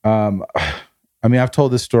 I've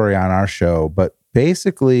told this story on our show, but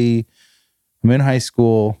basically I'm in high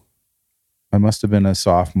school. I must have been a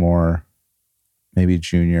sophomore, maybe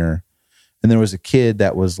junior. And there was a kid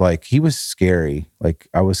that was he was scary. Like,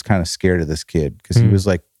 I was kind of scared of this kid because he was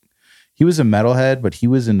he was a metalhead, but he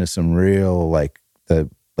was into some real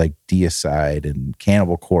Deicide and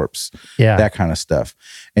Cannibal Corpse, that kind of stuff.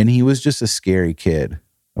 And he was just a scary kid.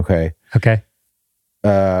 Okay.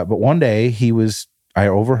 But one day I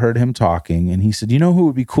overheard him talking, and he said, who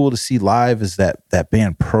would be cool to see live is that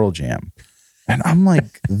band Pearl Jam. And I'm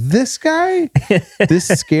like, this guy, this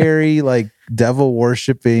scary, devil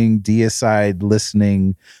worshiping, deicide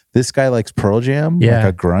listening, this guy likes Pearl Jam, like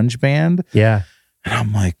a grunge band. Yeah. And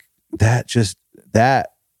I'm like, that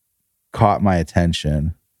caught my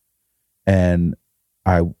attention. And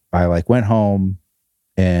I went home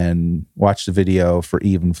and watched the video for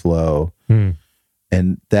Even Flow.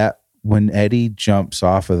 And that when Eddie jumps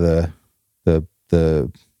off of the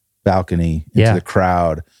balcony into the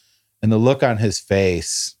crowd, and the look on his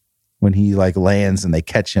face when he lands and they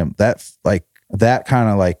catch him, that that kind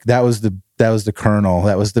of like, that was the kernel.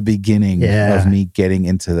 That was the beginning of me getting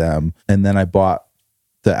into them. And then I bought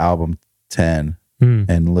the album 10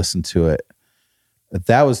 and listened to it.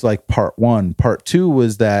 That was like part one. Part two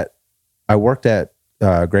was that I worked at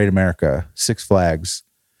Great America, Six Flags,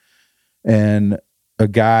 and a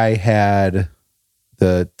guy had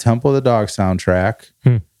the Temple of the Dog soundtrack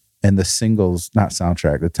and the singles, not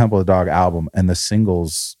soundtrack, the Temple of the Dog album and the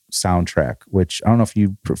singles soundtrack, which I don't know if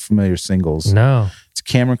you're familiar with Singles. No. It's a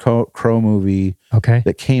Cameron Crowe movie Okay.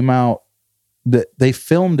 that came out, that they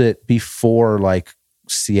filmed it before like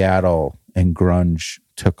Seattle and grunge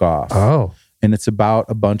took off. Oh. And it's about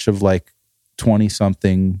a bunch of like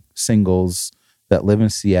 20-something singles that live in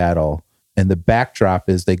Seattle. And the backdrop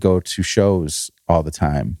is they go to shows all the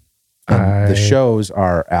time. And the shows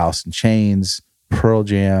are Alice in Chains, Pearl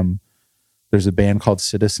Jam. There's a band called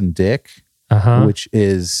Citizen Dick, which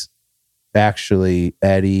is actually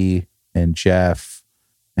Eddie and Jeff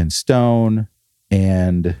and Stone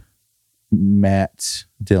and Matt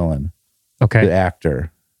Dillon, the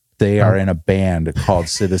actor. They are in a band called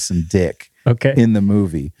Citizen Dick in the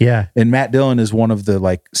movie. Yeah. And Matt Dillon is one of the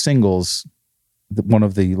like singles, one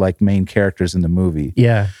of the like main characters in the movie.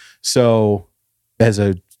 Yeah. So as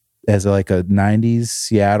a like a 90s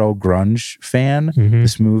Seattle grunge fan,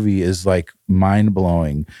 this movie is like mind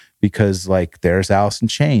blowing because like there's Alice in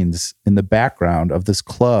Chains in the background of this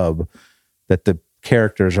club that the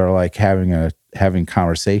characters are like having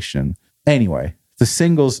conversation. Anyway, the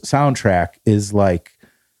singles soundtrack is like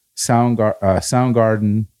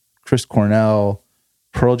Soundgarden, Chris Cornell,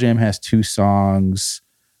 Pearl Jam has 2 songs.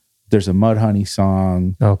 There's a Mudhoney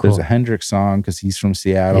song. Oh, cool. There's a Hendrix song because he's from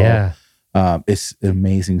Seattle. Yeah. It's an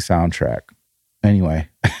amazing soundtrack. Anyway,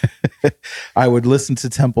 I would listen to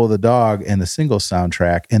Temple of the Dog and the single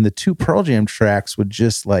soundtrack, and the 2 Pearl Jam tracks would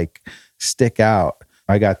just like stick out.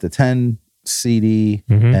 I got the 10 CD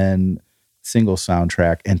and single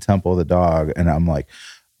soundtrack and Temple of the Dog, and I'm like,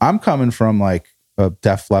 I'm coming from like a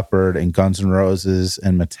Def Leppard and Guns N' Roses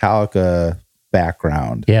and Metallica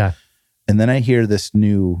background. Yeah. And then I hear this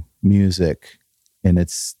new music and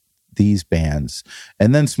it's these bands,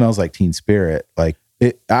 and then Smells Like Teen Spirit. Like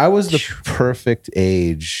I was the perfect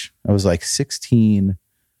age. I was like 16,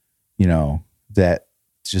 you know, that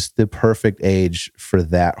just the perfect age for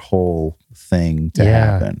that whole thing to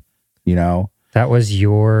happen, you know? That was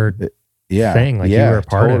your thing. Like you were a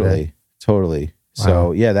part of it. Totally. Wow.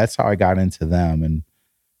 So yeah, that's how I got into them. And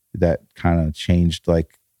that kind of changed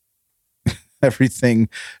like everything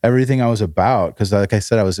I was about. Cause like I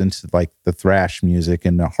said, I was into like the thrash music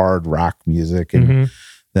and the hard rock music. And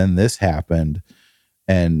then this happened.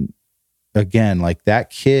 And again, like that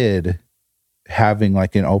kid having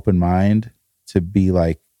like an open mind to be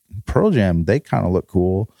like, Pearl Jam, they kind of look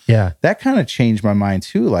cool. Yeah. That kind of changed my mind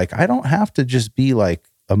too. Like I don't have to just be like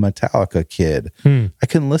a Metallica kid. I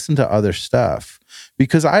can listen to other stuff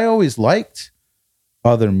because I always liked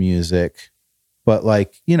other music, but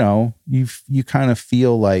like, you know, you kind of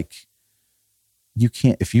feel like you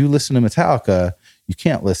can't, if you listen to Metallica, you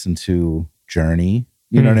can't listen to Journey,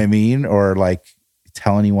 you know what I mean? Or like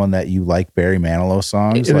tell anyone that you like Barry Manilow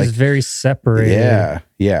songs. It like, was very separated.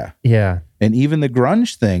 Yeah. And even the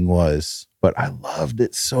grunge thing was, but I loved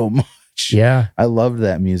it so much. Yeah. I loved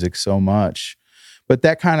that music so much. But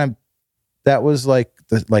that was like,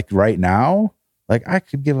 like right now, like I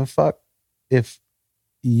could give a fuck if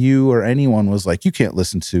you or anyone was like, you can't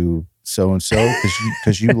listen to so-and-so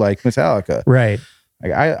because you like Metallica. Right.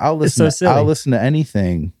 Like I'll listen I'll listen to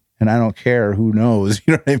anything and I don't care who knows.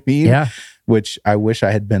 You know what I mean? Yeah. Which I wish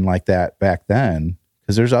I had been like that back then.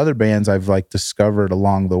 Because there's other bands I've like discovered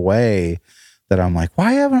along the way that I'm like,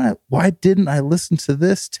 why didn't I listen to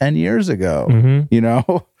this 10 years ago? You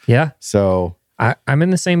know? Yeah. So I'm in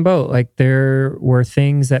the same boat. Like there were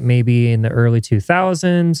things that maybe in the early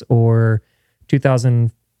 2000s or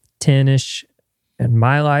 2010-ish in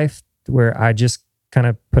my life where I just kind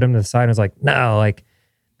of put them to the side and was like, no, like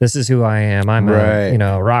this is who I am. I'm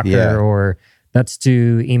a rocker or that's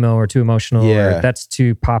too emo or too emotional or that's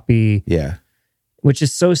too poppy. Yeah. Which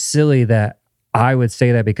is so silly that I would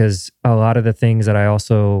say that because a lot of the things that I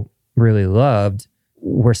also really loved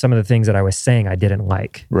were some of the things that I was saying I didn't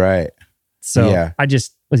like. Right. So I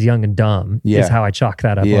just was young and dumb is how I chalk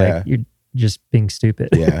that up. Like you're just being stupid.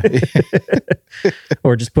 Yeah.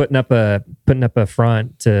 Or just putting up a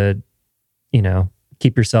front to, you know,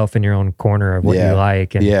 keep yourself in your own corner of what you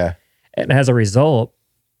like. And, and as a result,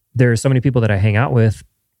 there are so many people that I hang out with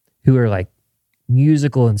who are like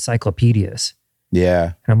musical encyclopedias.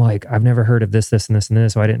 Yeah. And I'm like, I've never heard of this, this, and this, and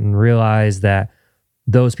this. So I didn't realize that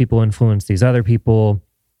those people influence these other people.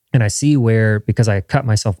 And I see where, because I cut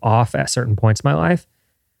myself off at certain points in my life,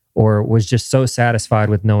 or was just so satisfied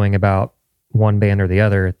with knowing about one band or the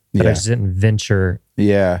other that I just didn't venture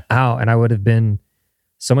out. And I would have been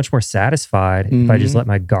so much more satisfied if I just let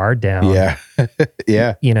my guard down. Yeah.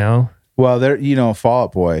 Yeah. You know? Well, there, you know, Fall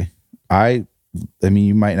Out Boy, I mean,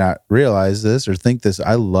 you might not realize this or think this.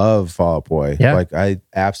 I love Fall Out Boy. Yeah. Like, I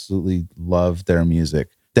absolutely love their music.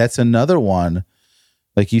 That's another one,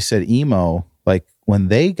 like you said, emo. Like, when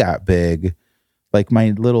they got big, like,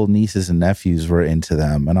 my little nieces and nephews were into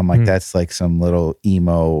them. And I'm like, that's like some little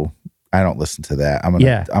emo. I don't listen to that. I'm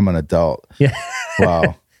an adult. Yeah.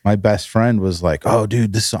 Wow. My best friend was like, "Oh,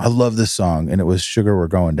 dude, this song, I love this song," and it was "Sugar We're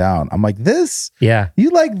Going Down." I'm like, "This? Yeah, you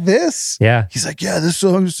like this?" Yeah. He's like, "Yeah, this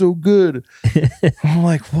song is so good." I'm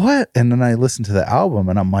like, "What?" And then I listened to the album,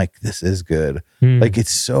 and I'm like, "This is good." Like,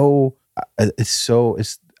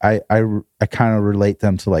 I kind of relate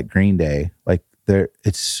them to like Green Day. Like,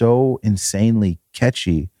 it's so insanely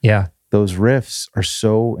catchy. Yeah, those riffs are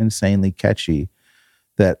so insanely catchy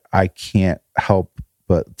that I can't help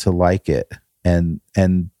but to like it. And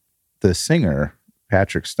the singer,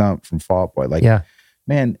 Patrick Stump from Fall Out Boy, like,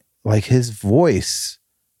 man, like, his voice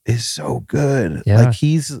is so good. Yeah. Like,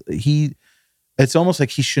 it's almost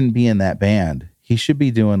like he shouldn't be in that band. He should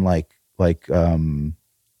be doing like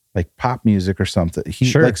pop music or something.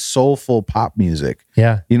 Like soulful pop music.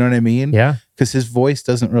 Yeah. You know what I mean? Yeah. Because his voice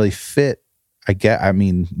doesn't really fit. I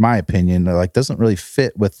mean, my opinion, like, doesn't really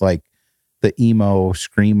fit with like the emo,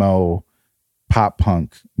 screamo, pop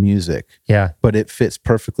punk music. Yeah. But it fits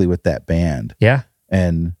perfectly with that band. Yeah.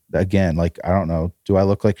 And again, like, I don't know, do I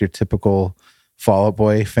look like your typical Fall Out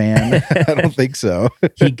Boy fan? I don't think so.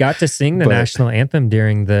 He got to sing the national anthem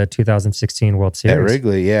during the 2016 World Series. At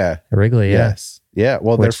Wrigley, yeah. Yes. Yeah.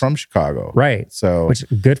 Well, they're from Chicago. Right. So, which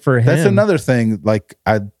good for him. That's another thing. Like,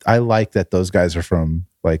 I like that those guys are from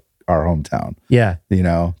like our hometown. Yeah. You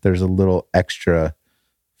know, there's a little extra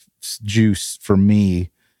juice for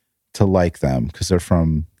me to like them because they're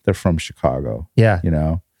from Chicago. Yeah. You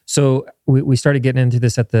know? So we started getting into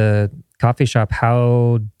this at the coffee shop.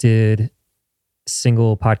 How did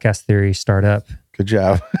Single Podcast Theory start up? Good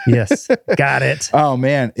job. Yes. Got it. Oh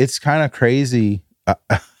man, it's kind of crazy.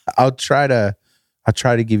 I'll try to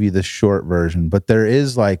give you the short version, but there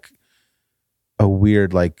is like a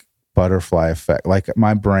weird like butterfly effect. Like,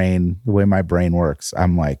 my brain, the way my brain works,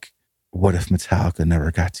 I'm like, what if Metallica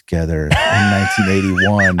never got together in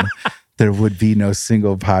 1981? There would be no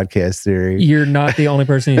Single Podcast Theory. You're not the only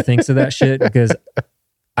person who thinks of that shit, because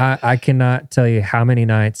I cannot tell you how many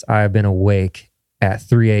nights I've been awake at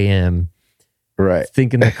 3 a.m. right,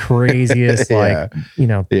 thinking the craziest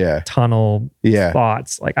tunnel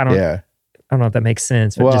thoughts. Like, I don't know if that makes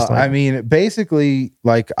sense. But well, I mean, basically,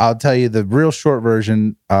 like, I'll tell you the real short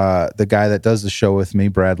version. The guy that does the show with me,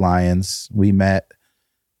 Brad Lyons, we met.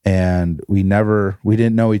 And we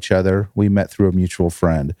didn't know each other. We met through a mutual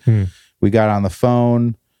friend. We got on the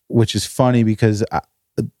phone, which is funny because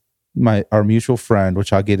our mutual friend,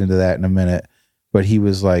 which I'll get into that in a minute, but he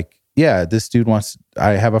was like, yeah, this dude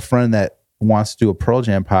I have a friend that wants to do a Pearl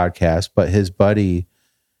Jam podcast, but his buddy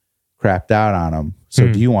crapped out on him.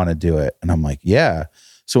 So do you want to do it? And I'm like, yeah.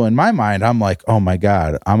 So in my mind, I'm like, oh my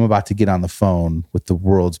God, I'm about to get on the phone with the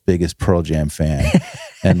world's biggest Pearl Jam fan.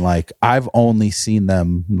 And like, I've only seen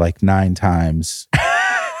them like 9 times.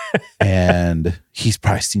 And he's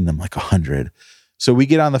probably seen them like 100. So we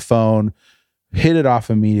get on the phone, hit it off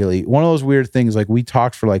immediately. One of those weird things, like, we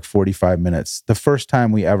talked for like 45 minutes. The first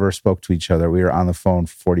time we ever spoke to each other, we were on the phone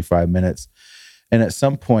for 45 minutes. And at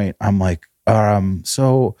some point, I'm like,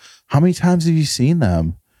 so how many times have you seen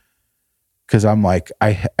them? Because I'm like,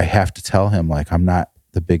 I have to tell him, like, I'm not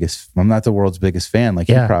the world's biggest fan, like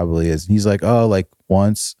he probably is. And he's like, oh, like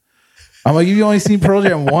once. I'm like, you only seen Pearl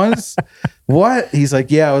Jam once? What? He's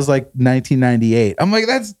like, yeah, it was like 1998. I'm like,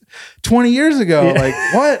 that's 20 years ago. Yeah. Like,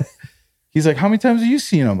 what? He's like, how many times have you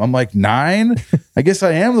seen them? I'm like, 9. I guess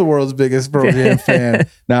I am the world's biggest Pearl Jam fan.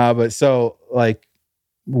 Nah, but so like,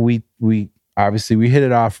 we obviously we hit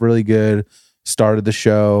it off really good, started the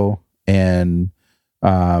show, and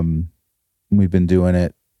we've been doing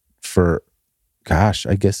it for, gosh,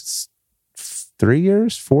 I guess it's 3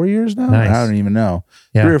 years, 4 years now. Nice. I don't even know.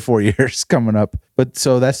 Yeah. 3 or 4 years coming up. But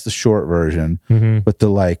so that's the short version. But the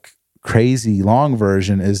like crazy long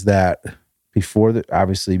version is that before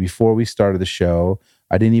we started the show,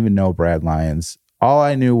 I didn't even know Brad Lyons. All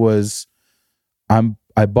I knew was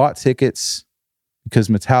I bought tickets because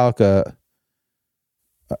Metallica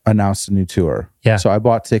announced a new tour. Yeah. So I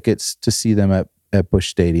bought tickets to see them at Busch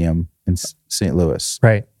Stadium in St. Louis,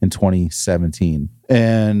 right, in 2017.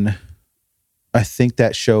 And I think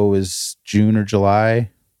that show was June or July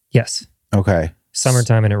Yes. Okay.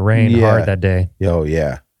 Summertime and it rained hard that day. Oh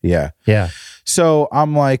yeah. Yeah. Yeah. So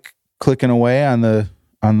I'm like clicking away on the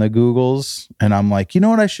Googles, and I'm like, you know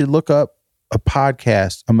what? I should look up a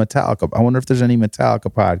podcast, a Metallica. I wonder if there's any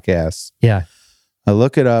Metallica podcasts. Yeah. I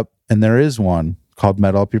look it up, and there is one called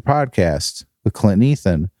Metal Up Your Podcast with Clint and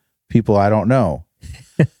Ethan, people I don't know.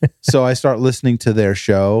 So I start listening to their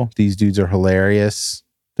show. These dudes are hilarious.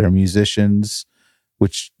 They're musicians,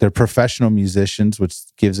 which they're professional musicians, which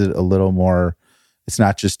gives it a little more. It's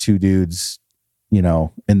not just two dudes, you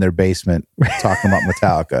know, in their basement talking about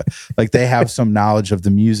Metallica. Like they have some knowledge of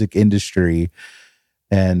the music industry.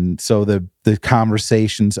 And so the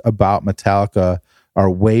conversations about Metallica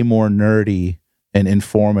are way more nerdy and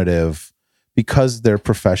informative because they're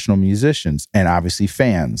professional musicians and obviously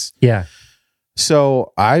fans. Yeah.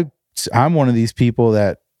 So I'm one of these people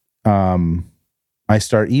that I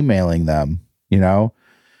start emailing them, you know,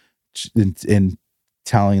 and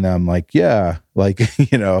telling them like, yeah, like,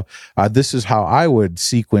 you know, this is how I would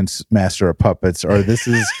sequence Master of Puppets, or this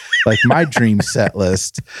is like my dream set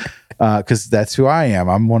list. Cause that's who I am.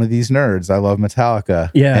 I'm one of these nerds. I love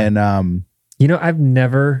Metallica. Yeah. And, you know, I've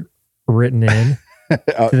never written in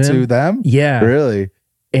to them. Yeah. Really?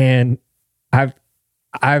 And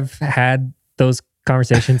I've had those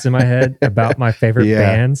conversations in my head about my favorite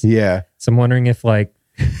bands. Yeah. So I'm wondering if like,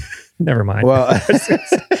 never mind. Well,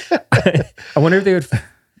 I wonder if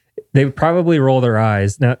they would probably roll their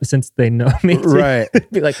eyes now since they know me. Right.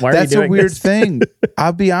 Be like, why are that's you doing a weird this? thing.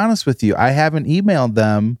 I'll be honest with you. I haven't emailed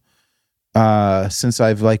them since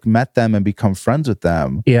I've like met them and become friends with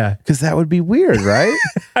them. Yeah. Because that would be weird, right?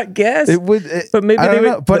 I guess. It would. But maybe I they don't would.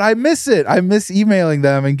 know, but I miss it. I miss emailing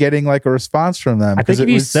them and getting like a response from them. I think if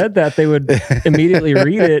you said that, they would immediately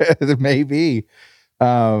read it. Maybe.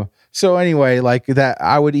 So anyway, like that,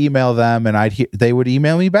 I would email them and they would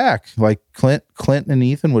email me back. Like Clint and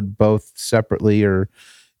Ethan would both separately, or,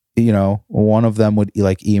 you know, one of them would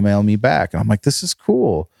like email me back. And I'm like, this is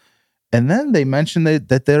cool. And then they mentioned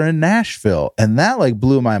that they're in Nashville, and that like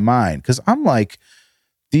blew my mind. Cause I'm like,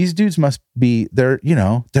 these dudes must be, they're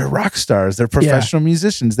rock stars. They're professional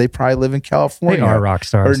musicians. They probably live in California. They are rock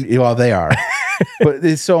stars. Well, they are.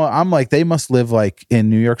 But so I'm like, they must live like in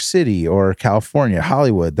New York City or California,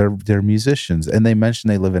 Hollywood. They're musicians. And they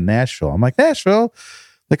mentioned they live in Nashville. I'm like, Nashville?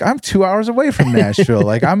 Like I'm 2 hours away from Nashville.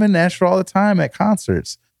 Like I'm in Nashville all the time at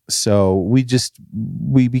concerts. So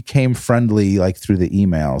we became friendly like through the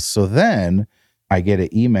emails. So then I get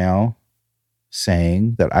an email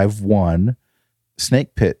saying that I've won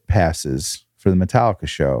Snake Pit passes for the Metallica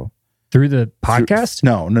show. Through the podcast?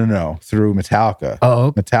 No. Through Metallica.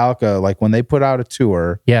 Oh, Metallica, like when they put out a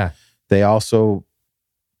tour, yeah, they also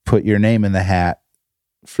put your name in the hat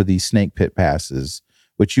for these Snake Pit passes,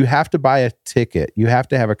 which you have to buy a ticket. You have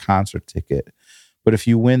to have a concert ticket. But if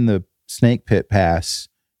you win the Snake Pit pass,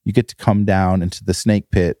 you get to come down into the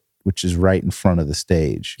Snake Pit, which is right in front of the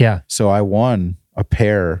stage. Yeah. So I won a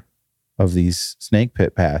pair of these Snake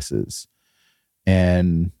Pit passes,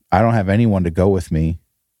 and I don't have anyone to go with me.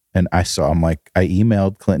 And I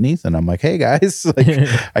emailed Clint and Ethan. I'm like, hey guys, like,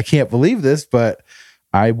 I can't believe this, but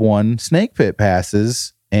I won Snake Pit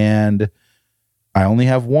passes and I only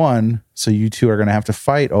have one. So you two are going to have to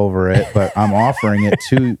fight over it, but I'm offering it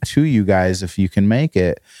to you guys if you can make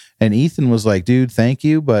it. And Ethan was like, dude, thank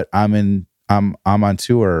you, but I'm on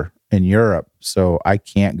tour in Europe, so I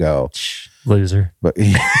can't go. Loser. But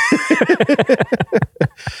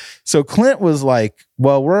so Clint was like,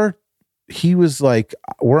 well, we're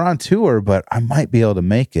on tour, but I might be able to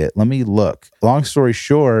make it. Let me look. Long story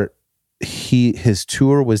short, his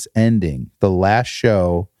tour was ending. The last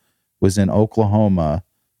show was in Oklahoma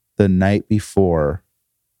the night before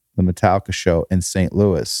the Metallica show in St.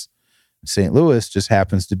 Louis. St. Louis just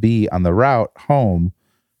happens to be on the route home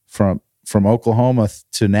from Oklahoma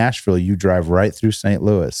to Nashville. You drive right through St.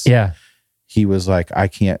 Louis. Yeah. He was like, I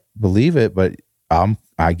can't believe it, but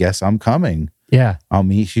I guess I'm coming. Yeah. I'll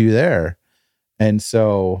meet you there. And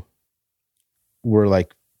so we're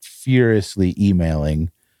like furiously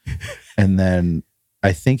emailing. And then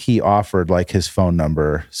I think he offered like his phone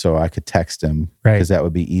number so I could text him, right, because that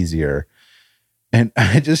would be easier. And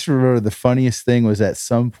I just remember the funniest thing was at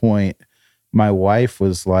some point, my wife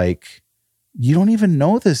was like, you don't even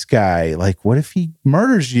know this guy. Like, what if he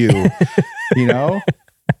murders you? You know?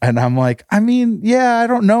 And I'm like, I mean, yeah, I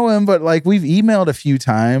don't know him, but like we've emailed a few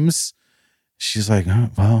times. She's like, oh,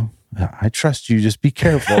 well, I trust you. Just be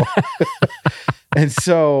careful. And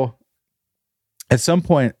so at some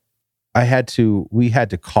point we had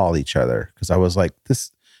to call each other because I was like,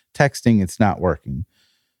 this texting, it's not working.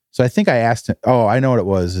 So I think I asked him, oh, I know what it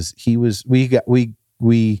was.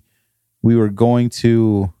 We were going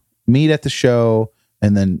to meet at the show,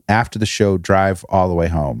 and then after the show, drive all the way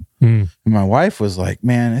home. And my wife was like,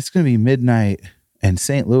 man, it's going to be midnight, and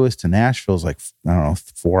St. Louis to Nashville is like, I don't know,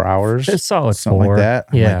 4 hours. It's solid something 4. like that.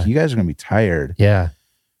 I'm Yeah. like, you guys are going to be tired. Yeah.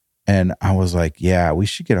 And I was like, yeah, we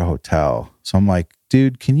should get a hotel. So I'm like,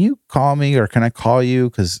 dude, can you call me or can I call you?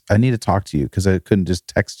 Because I need to talk to you because I couldn't just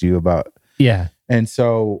text you about. Yeah. And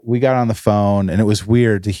so we got on the phone, and it was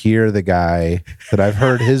weird to hear the guy that I've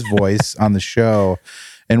heard his voice on the show.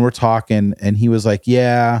 And we're talking, and he was like,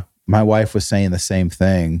 yeah, my wife was saying the same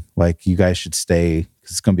thing. Like, you guys should stay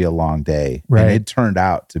because it's going to be a long day. Right. And it turned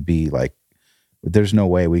out to be like, there's no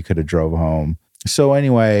way we could have drove home. So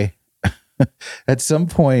anyway, at some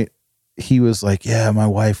point, he was like, yeah, my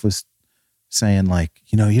wife was saying like,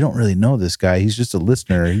 you don't really know this guy. He's just a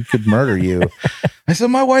listener. He could murder you. I said,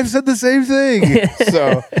 my wife said the same thing.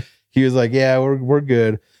 So he was like, yeah, we're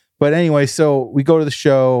good. But anyway, so we go to the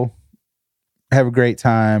show, have a great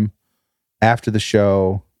time. After the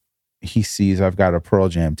show, he sees I've got a Pearl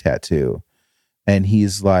Jam tattoo. And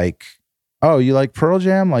he's like, oh, you like Pearl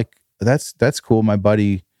Jam? Like, that's cool. My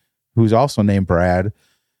buddy, who's also named Brad,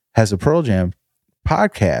 has a Pearl Jam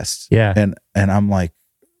podcast. Yeah. And I'm like,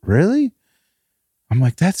 really? I'm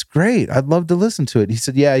like, that's great. I'd love to listen to it. He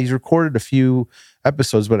said, yeah, he's recorded a few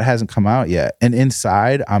episodes, but it hasn't come out yet. And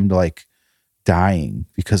inside, I'm like dying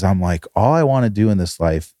because I'm like, all I want to do in this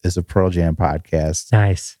life is a Pearl Jam podcast.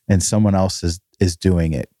 Nice. And someone else is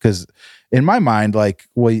doing it. Because in my mind, like,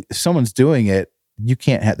 well, if someone's doing it,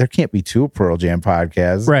 there can't be 2 Pearl Jam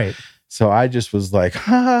podcasts. Right. So I just was like,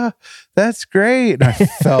 that's great. And I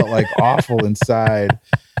felt like awful inside.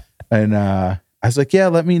 And I was like, yeah,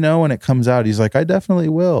 let me know when it comes out. He's like, I definitely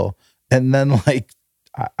will. And then like,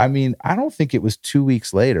 I mean, I don't think it was 2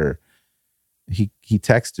 weeks later, he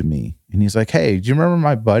texted me and he's like, hey, do you remember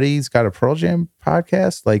my buddy's got a Pearl Jam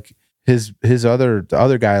podcast? Like the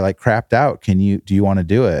other guy like crapped out. Do you want to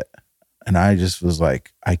do it? And I just was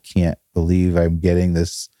like, I can't believe I'm getting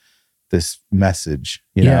this message,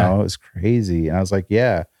 you know, it was crazy. And I was like,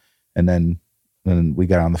 yeah. And then we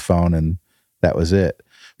got on the phone and that was it.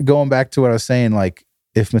 Going back to what I was saying, like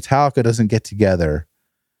if Metallica doesn't get together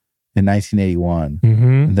in 1981,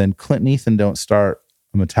 and then Clint and Ethan don't start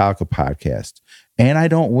a Metallica podcast, and I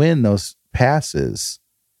don't win those passes,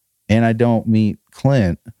 and I don't meet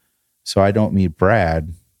Clint, so I don't meet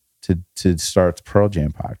Brad to start the Pearl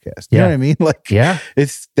Jam podcast. You know what I mean? Like,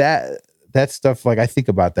 it's that stuff. Like I think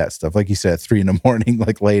about that stuff, like you said, 3 a.m,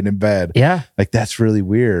 like laying in bed. Yeah. Like that's really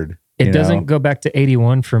weird. It doesn't go back to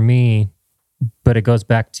 81 for me, but it goes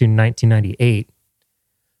back to 1998.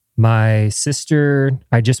 My sister,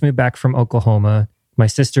 I just moved back from Oklahoma. My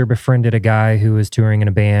sister befriended a guy who was touring in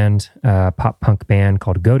a band, a pop punk band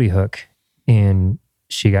called Goaty Hook. And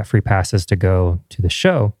she got free passes to go to the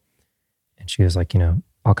show. And she was like,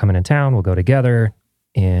 I'll come into town. We'll go together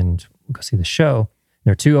and we'll go see the show.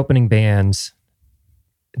 There are 2 opening bands.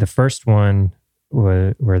 The first one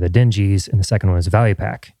were the Dingies, and the second one was Value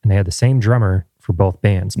Pack. And they had the same drummer for both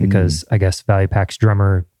bands because I guess Value Pack's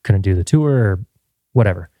drummer couldn't do the tour or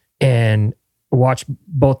whatever. And watched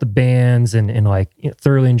both the bands and like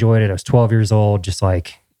thoroughly enjoyed it. I was 12 years old, just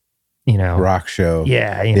like, rock show.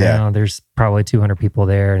 Yeah, you know, there's probably 200 people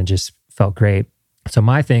there and it just felt great. So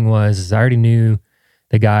my thing was I already knew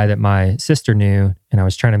the guy that my sister knew, and I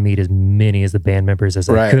was trying to meet as many as the band members as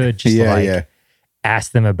I could, just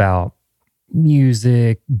ask them about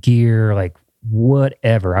music, gear, like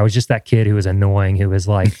whatever. I was just that kid who was annoying, who was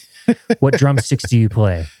like, what drumsticks do you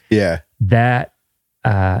play? Yeah.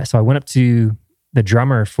 So I went up to the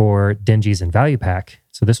drummer for Dingies and Value Pack.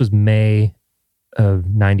 So this was May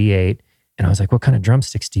of 98. And I was like, what kind of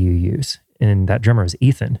drumsticks do you use? And that drummer was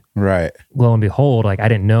Ethan. Right. Lo and behold, like I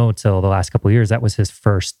didn't know till the last couple of years, that was his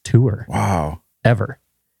first tour. Wow. Ever.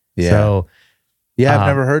 Yeah. So, I've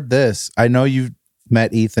never heard this. I know you've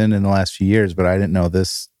met Ethan in the last few years, but I didn't know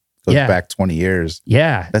this goes back 20 years.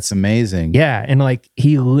 Yeah. That's amazing. Yeah. And like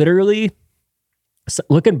he literally,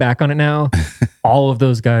 looking back on it now, all of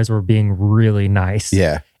those guys were being really nice.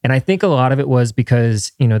 Yeah. And I think a lot of it was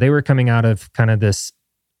because, they were coming out of kind of this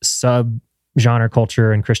sub-genre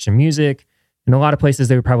culture in Christian music. In a lot of places,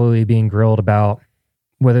 they were probably being grilled about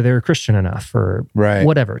whether they were Christian enough or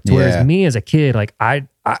whatever. Whereas me as a kid, like I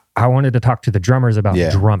wanted to talk to the drummers about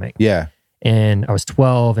drumming. Yeah. And I was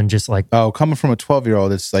 12 and just like... Oh, coming from a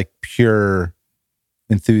 12-year-old, it's like pure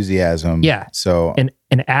enthusiasm. Yeah. So...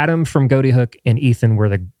 And Adam from Goaty Hook and Ethan were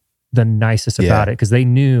the nicest about it because they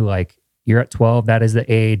knew like, you're at 12, that is the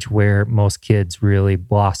age where most kids really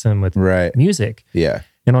blossom with music. Yeah.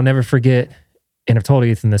 And I'll never forget, and I've told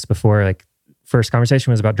Ethan this before, like first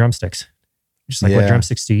conversation was about drumsticks. Just like, what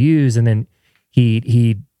drumsticks do you use? And then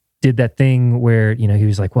he did that thing where, he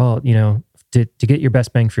was like, well, to get your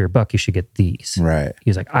best bang for your buck, you should get these. Right. He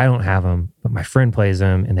was like, I don't have them, but my friend plays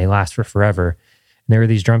them and they last for forever. And there were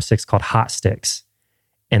these drumsticks called hot sticks.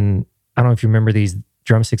 And I don't know if you remember these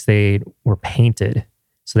drumsticks, they were painted.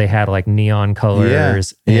 So they had like neon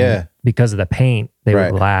colors. Yeah. Because of the paint, they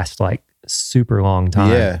would last like super long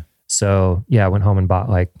time. Yeah. So I went home and bought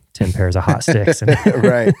like 10 pairs of hot sticks. And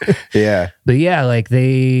Right. Yeah. But yeah, like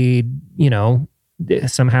they,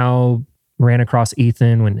 somehow ran across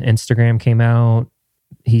Ethan when Instagram came out.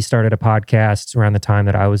 He started a podcast around the time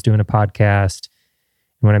that I was doing a podcast.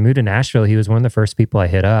 And when I moved to Nashville, he was one of the first people I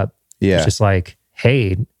hit up. Yeah. It's just like,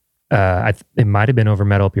 hey, it might have been over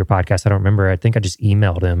Metal Up Your Podcast. I don't remember. I think I just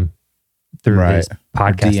emailed him through his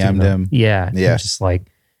podcast. DM'd him. Yeah. Yeah. Just like,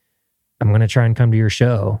 I'm going to try and come to your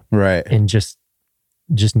show. Right. And just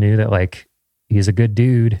knew that like, he's a good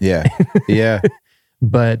dude. Yeah. Yeah.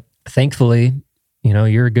 But thankfully,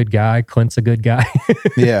 you're a good guy. Clint's a good guy.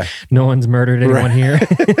 Yeah. No one's murdered anyone here.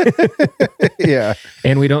 Yeah.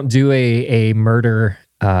 And we don't do a murder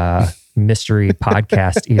mystery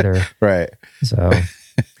podcast either. Right. So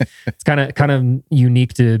it's kind of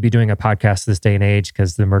unique to be doing a podcast this day and age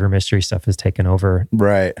because the murder mystery stuff has taken over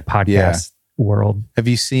the podcast world. Have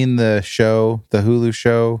you seen the show, the Hulu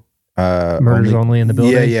show? Murders Only in the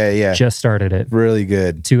Building? Yeah. Just started it. Really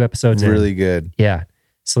good. 2 episodes in. Really good. Yeah.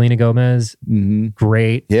 Selena Gomez,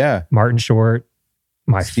 great. Yeah. Martin Short,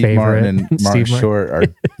 my Steve favorite. Martin and Martin Short are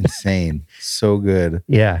insane. So good.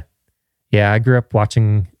 Yeah. Yeah, I grew up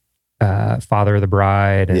watching Father of the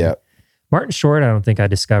Bride. And Martin Short, I don't think I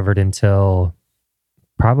discovered until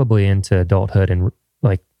probably into adulthood and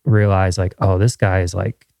like realized like, oh, this guy is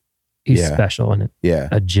like, he's special and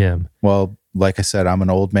a gem. Well, like I said, I'm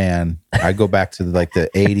an old man. I go back to like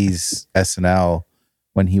the 80s SNL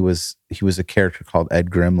when he was a character called Ed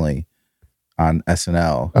Grimley on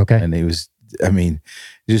SNL. Okay. And he was,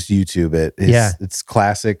 just YouTube it. It's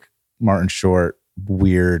classic Martin Short,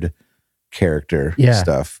 weird character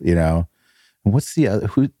stuff, And what's the other,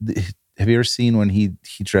 have you ever seen when he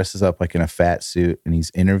dresses up like in a fat suit and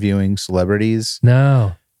he's interviewing celebrities?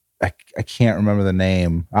 No. I can't remember the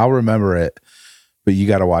name. I'll remember it, but you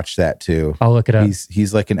got to watch that too. I'll look it up.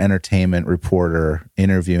 He's like an entertainment reporter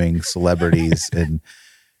interviewing celebrities, and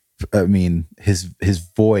his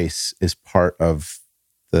voice is part of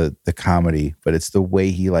the comedy, but it's the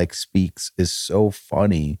way he like speaks is so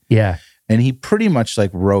funny. Yeah, and he pretty much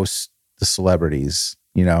like roasts the celebrities.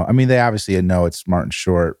 They obviously know it's Martin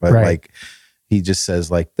Short, but like he just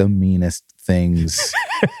says like the meanest things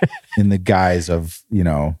in the guise of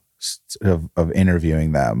of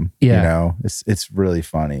interviewing them. It's really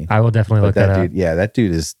funny. I will definitely look that up. Dude, that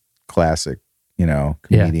dude is classic,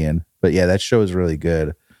 comedian. Yeah. But yeah, that show is really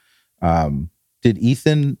good. Did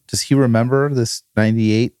Ethan, does he remember this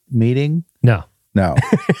 98 meeting? No.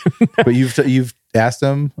 But you've asked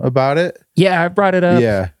him about it? Yeah, I brought it up.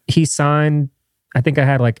 Yeah. He signed, I think I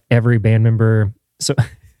had like every band member. So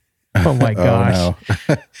oh my gosh. Oh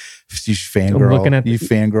no. You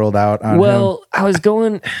fangirled out on him? I was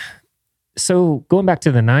going back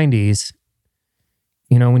to the 90s,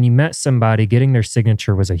 when you met somebody, getting their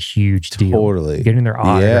signature was a huge deal. Totally. Getting their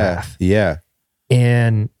autograph. Yeah.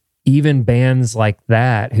 And even bands like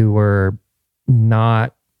that who were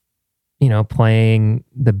not, playing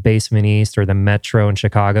the Basement East or the Metro in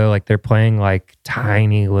Chicago, like they're playing like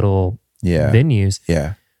tiny little venues.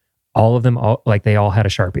 Yeah. All of them, they all had a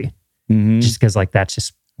Sharpie. Mm-hmm. Just because like that's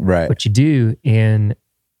just right what you do. And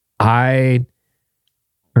I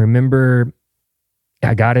remember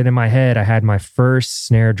I got it in my head. I had my first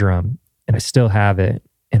snare drum and I still have it.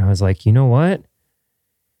 And I was like, you know what?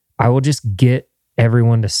 I will just get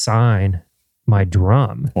everyone to sign my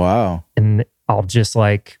drum. Wow. And I'll just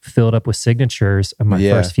like fill it up with signatures of my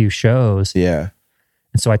first few shows. Yeah.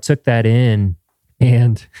 And so I took that in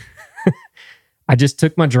and I just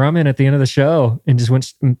took my drum in at the end of the show and just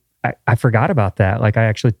went, I forgot about that. Like I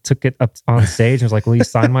actually took it up on stage and was like, will you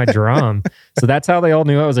sign my drum? So that's how they all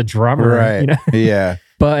knew I was a drummer. Right. Yeah.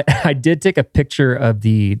 But I did take a picture of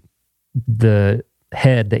the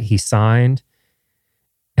head that he signed.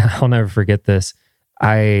 I'll never forget this.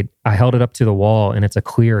 I held it up to the wall and it's a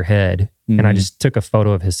clear head. Mm-hmm. And I just took a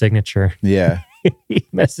photo of his signature. Yeah. He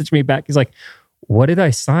messaged me back. He's like, what did I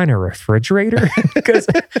sign? A refrigerator? Because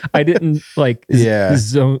I didn't like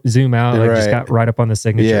zoom out. Like just got right up on the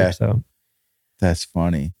signature. Yeah. So that's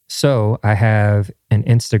funny. So I have an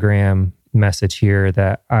Instagram message here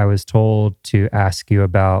that I was told to ask you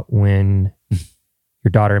about when your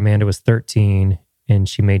daughter Amanda was 13 and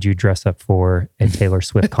she made you dress up for a Taylor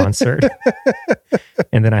Swift concert.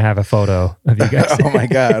 And then I have a photo of you guys. Oh my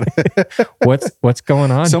God. What's going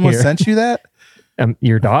on Someone here? sent you that?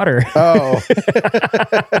 Your daughter. Oh.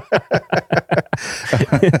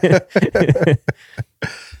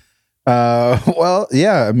 Well,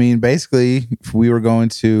 yeah. I mean, basically, if we were going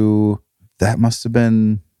to, that must have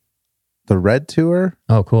been the Red Tour.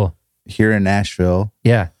 Oh, cool. Here in Nashville.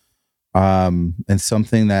 Yeah. And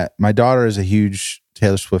something that my daughter is a huge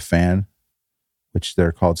Taylor Swift fan, which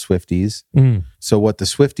they're called Swifties. Mm. So what the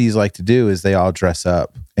Swifties like to do is they all dress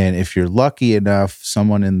up. And if you're lucky enough,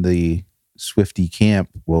 someone in the Swiftie camp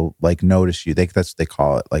will like notice you. That's what they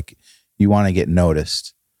call it. Like you want to get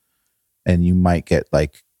noticed, and you might get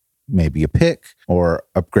like maybe a pick or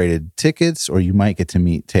upgraded tickets, or you might get to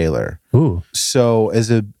meet Taylor. Ooh. So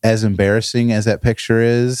as embarrassing as that picture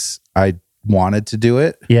is, I wanted to do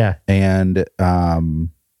it. Yeah. And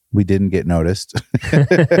we didn't get noticed.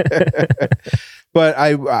 But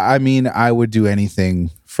I mean, I would do anything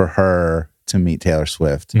for her to meet Taylor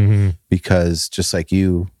Swift, because just like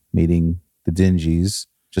you meeting the Dingies,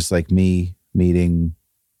 just like me meeting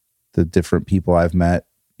the different people I've met,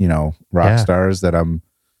 rock stars that I'm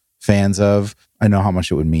fans of, I know how much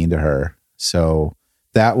it would mean to her. So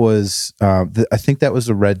that was, I think that was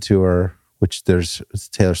the Red Tour, which there's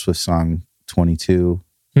Taylor Swift song 22.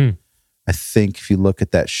 I think if you look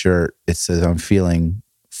at that shirt, it says I'm feeling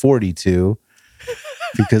 42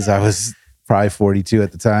 because I was probably 42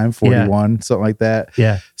 at the time, 41, something like that.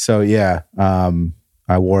 Yeah. So yeah,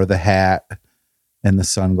 I wore the hat and the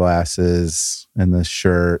sunglasses and the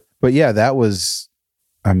shirt. But yeah, that was,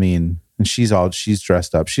 I mean, and she's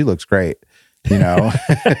dressed up. She looks great,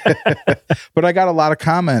 But I got a lot of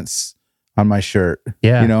comments on my shirt,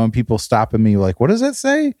 and people stopping me like, what does that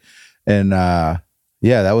say? And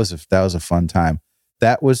yeah, that was a fun time.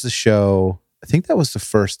 That was the show. I think that was the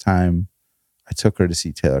first time I took her to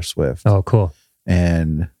see Taylor Swift. Oh, cool.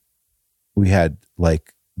 And we had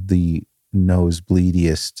like the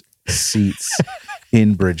nosebleediest seats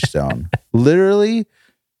in Bridgestone. Literally,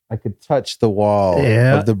 I could touch the wall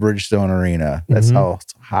of the Bridgestone Arena. That's how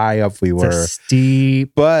high up we were. It's a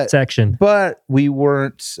steep section. But we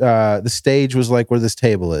weren't, the stage was like where this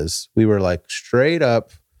table is. We were like straight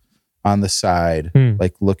up on the side,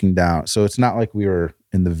 like looking down. So it's not like we were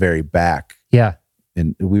in the very back. Yeah.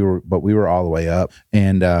 And we were all the way up.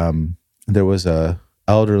 And there was a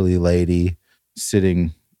elderly lady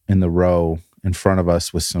sitting in the row in front of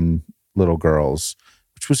us with some little girls,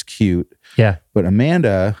 which was cute. Yeah. But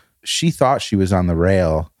Amanda, she thought she was on the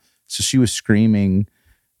rail. So she was screaming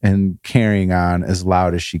and carrying on as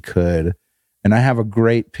loud as she could. And I have a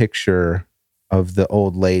great picture of the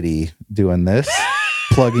old lady doing this,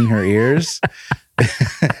 plugging her ears.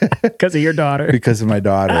 Because of your daughter. Because of my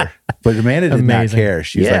daughter. But Amanda did not care.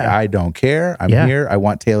 She was like, I don't care. I'm here. I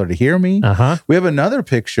want Taylor to hear me. We have another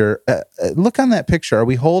picture. Look on that picture. Are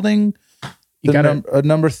we holding a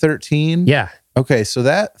number 13? Yeah. Okay, so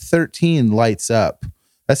that 13 lights up.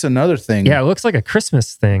 That's another thing. Yeah, it looks like a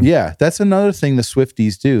Christmas thing. Yeah, that's another thing the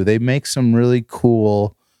Swifties do. They make some really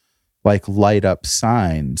cool, like, light up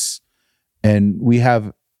signs. And we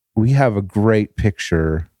have a great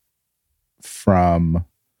picture from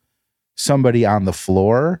somebody on the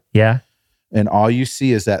floor. Yeah. And all you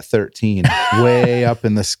see is that 13 way up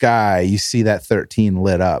in the sky. You see that 13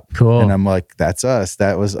 lit up. Cool. And I'm like, that's us.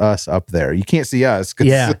 That was us up there. You can't see us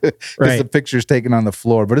because the picture's taken on the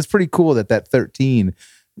floor. But it's pretty cool that 13,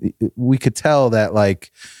 we could tell that,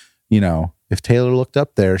 like, if Taylor looked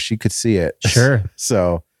up there, she could see it. Sure.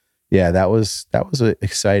 So yeah, it was an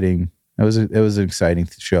exciting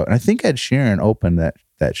show. And I think Ed Sheeran opened that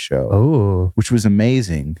show. Oh. Which was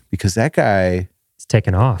amazing because that guy is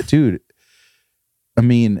taking off. Dude, I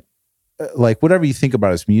mean, like, whatever you think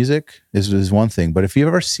about his music is one thing, but if you've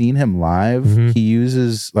ever seen him live, he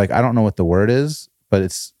uses, like, I don't know what the word is, but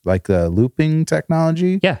it's like the looping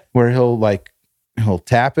technology. Yeah. Where he'll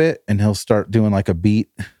tap it and he'll start doing like a beat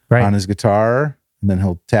on his guitar, and then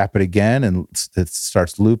he'll tap it again and it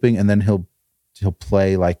starts looping, and then he'll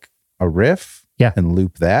play like a riff and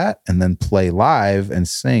loop that, and then play live and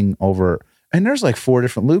sing over. And there's like 4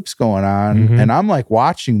 different loops going on. And I'm like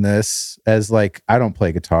watching this as, like, I don't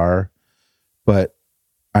play guitar, but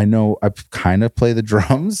I know I kind of play the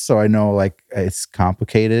drums. So I know, like, it's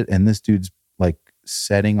complicated. And this dude's like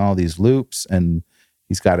setting all these loops, and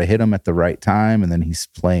he's got to hit them at the right time. And then he's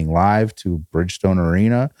playing live to Bridgestone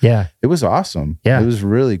Arena. Yeah. It was awesome. Yeah. It was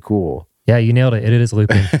really cool. Yeah, you nailed it. It is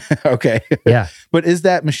looping. Okay. Yeah. But is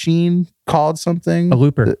that machine called something? A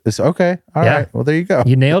looper. It's okay. All right. Well, there you go.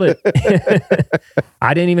 You nailed it.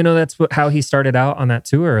 I didn't even know that's how he started out on that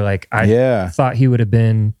tour. Like I thought he would have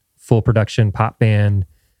been full production pop band,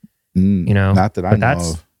 you know. Not that I know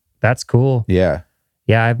of. That's cool. Yeah.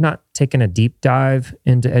 Yeah, I've not taken a deep dive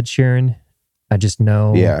into Ed Sheeran. I just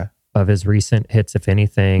know of his recent hits, if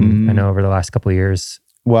anything. I know over the last couple of years.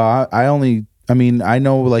 Well, I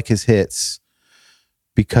know like his hits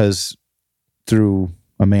because through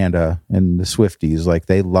Amanda and the Swifties, like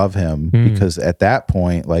they love him because at that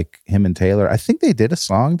point, like him and Taylor, I think they did a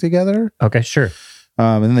song together. Okay, sure.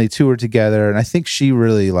 And then they toured together, and I think she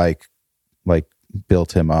really like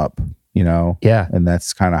built him up, you know? Yeah. And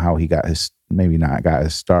that's kind of how he got his, maybe not got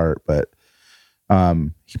his start, but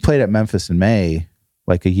he played at Memphis in May,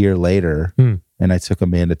 like a year later, and I took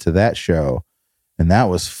Amanda to that show, and that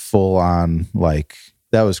was full on, like,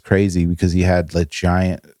 that was crazy because he had like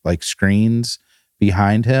giant like screens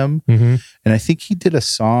behind him. And I think he did a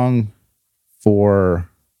song for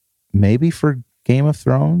Game of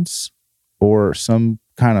Thrones or some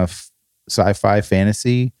kind of sci-fi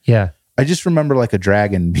fantasy. Yeah. I just remember like a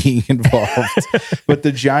dragon being involved, but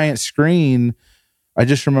the giant screen, I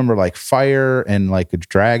just remember like fire and like a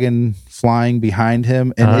dragon flying behind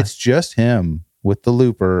him. And it's just him with the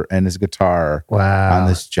looper and his guitar on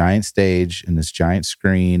this giant stage and this giant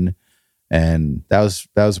screen. And that was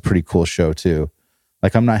a pretty cool show too.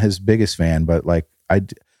 Like, I'm not his biggest fan, but like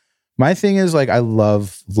my thing is like, I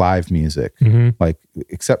love live music, like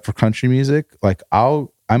except for country music. Like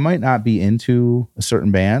I might not be into a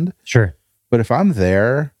certain band. Sure. But if I'm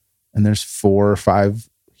there and there's 4 or 5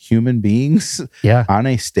 human beings on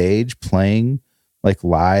a stage playing like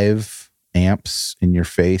live amps in your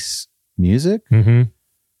face music,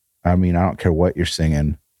 I mean, I don't care what you're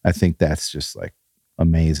singing. I think that's just like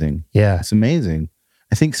amazing. Yeah. It's amazing.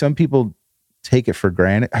 I think some people take it for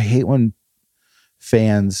granted. I hate when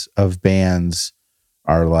fans of bands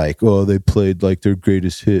are like, oh, they played like their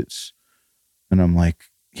greatest hits. And I'm like,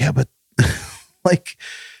 yeah, but like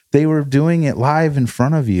they were doing it live in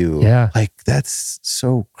front of you. Yeah. Like that's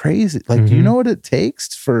so crazy. Like, do you know what it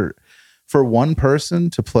takes for one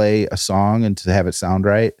person to play a song and to have it sound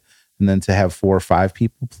right? And then to have 4 or 5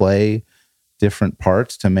 people play different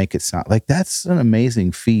parts to make it sound like that's an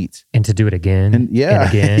amazing feat. And to do it again. And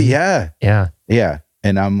again. Yeah.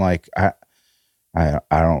 And I'm like, I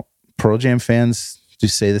don't, Pearl Jam fans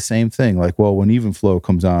just say the same thing. Like, well, when Even Flow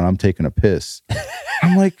comes on, I'm taking a piss.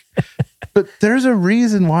 I'm like, but there's a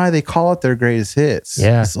reason why they call it their greatest hits.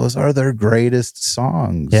 Yeah. Those are their greatest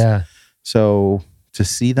songs. Yeah. So to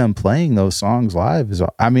see them playing those songs live is,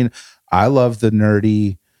 I mean, I love the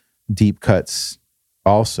nerdy deep cuts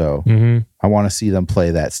also. I want to see them play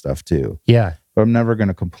that stuff too. Yeah. But I'm never going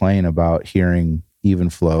to complain about hearing Even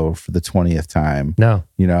Flow for the 20th time. No.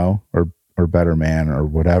 You know, or Better Man or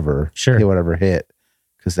whatever. Sure. Hit whatever hit.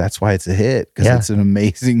 Because that's why it's a hit. Because it's an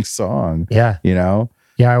amazing song. Yeah. You know?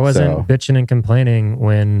 Yeah, I wasn't bitching and complaining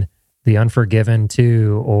when The Unforgiven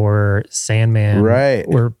 2 or Sandman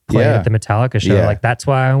were played at the Metallica show. Like, that's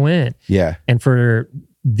why I went. Yeah. And for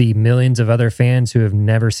the millions of other fans who have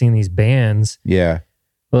never seen these bands,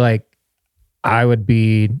 like, I would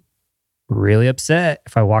be really upset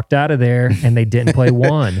if I walked out of there and they didn't play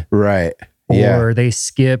one. Right. Or they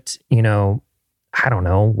skipped, you know, I don't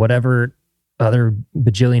know, whatever other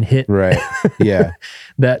bajillion hit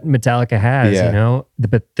that Metallica has, you know,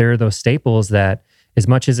 but there are those staples that, as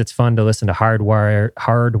much as it's fun to listen to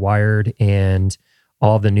Hardwired and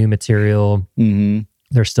all the new material,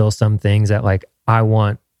 there's still some things that like I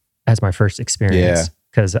want as my first experience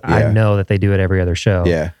because I know that they do it every other show.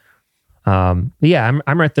 I'm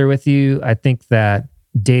right there with you. I think that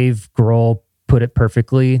Dave Grohl put it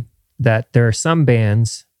perfectly that there are some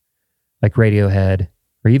bands like Radiohead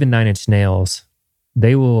or even 9 Inch Nails,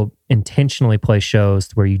 they will intentionally play shows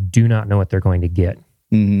where you do not know what they're going to get.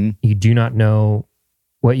 You do not know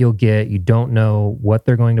what you'll get. You don't know what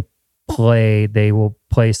they're going to play. They will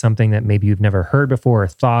play something that maybe you've never heard before or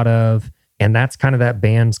thought of. And that's kind of that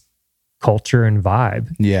band's culture and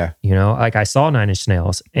vibe. Yeah. You know, like I saw 9 Inch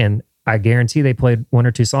Nails and I guarantee they played 1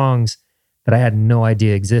 or 2 songs that I had no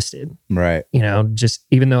idea existed. Right. You know, just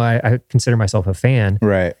even though I consider myself a fan.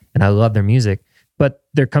 Right. And I love their music. But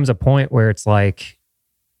there comes a point where it's like,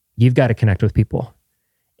 you've got to connect with people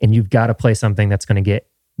and you've got to play something that's going to get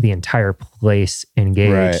the entire place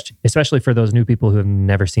engaged, especially for those new people who have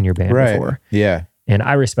never seen your band before. Yeah. And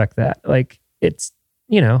I respect that. Like it's,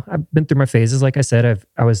 you know, I've been through my phases. Like I said,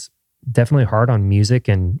 I was definitely hard on music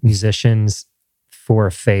and musicians for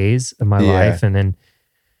a phase of my life. And then,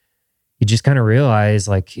 you just kind of realize,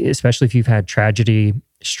 like, especially if you've had tragedy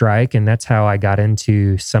strike, and that's how I got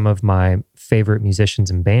into some of my favorite musicians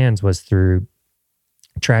and bands was through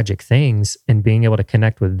tragic things, and being able to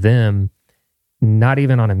connect with them, not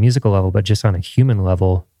even on a musical level, but just on a human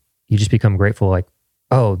level. You just become grateful, like,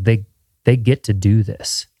 oh, they get to do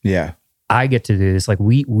this. Yeah. I get to do this. Like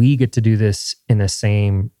we get to do this in the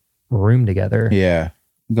same room together. Yeah.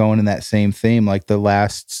 Going in that same theme, like the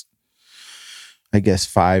last, I guess,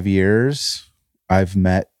 5 years, I've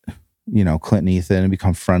met, Clint and Ethan and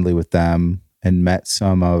become friendly with them and met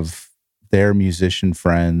some of their musician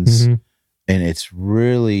friends. Mm-hmm. And it's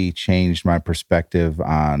really changed my perspective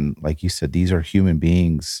on, like you said, these are human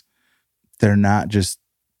beings. They're not just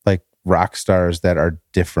like rock stars that are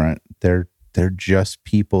different. They're just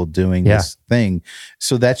people doing this thing.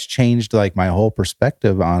 So that's changed like my whole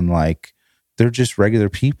perspective on like, they're just regular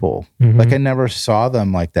people. Mm-hmm. Like I never saw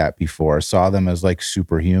them like that before. I saw them as like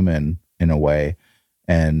superhuman in a way.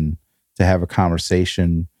 And to have a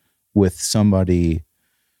conversation with somebody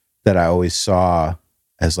that I always saw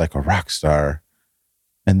as like a rock star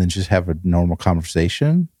and then just have a normal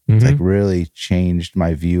conversation, Mm-hmm. like really changed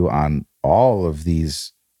my view on all of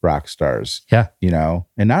these rock stars. Yeah.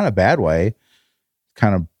 And not in a bad way,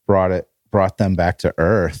 kind of brought them back to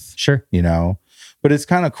earth. Sure. But it's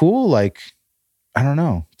kind of cool, like, I don't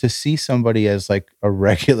know, to see somebody as like a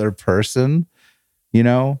regular person,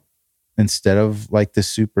 instead of like this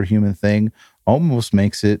superhuman thing, almost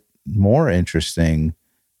makes it more interesting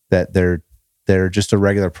that they're just a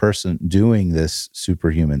regular person doing this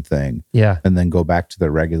superhuman thing. Yeah. And then go back to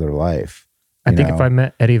their regular life. I think if I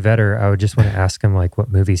met Eddie Vedder, I would just want to ask him like what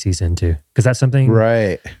movies he's into. Because that's something,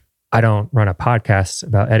 right? I don't run a podcast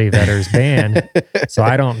about Eddie Vedder's band. So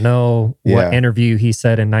I don't know what interview he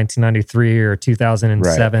said in 1993 or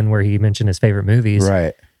 2007 where he mentioned his favorite movies.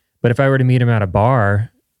 Right. But if I were to meet him at a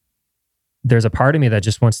bar, there's a part of me that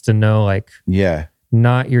just wants to know, like,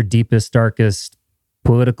 not your deepest, darkest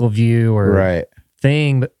political view or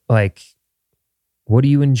thing, but like, what do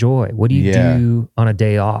you enjoy? What do you do on a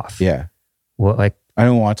day off? Yeah. Well, like, I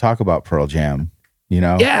don't want to talk about Pearl Jam,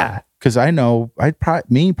 Yeah. Because I know,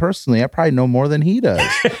 me personally, I probably know more than he does.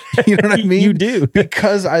 You know what I mean? You do.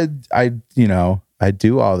 Because I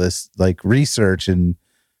do all this like research and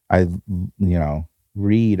I,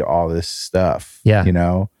 read all this stuff. Yeah.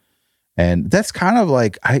 And that's kind of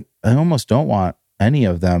like, I almost don't want any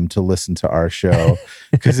of them to listen to our show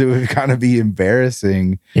because it would kind of be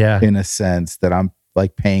embarrassing in a sense that I'm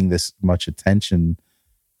like paying this much attention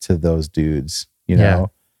to those dudes, I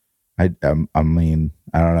mean,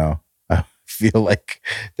 I don't know. I feel like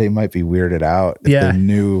they might be weirded out if they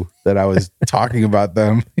knew that I was talking about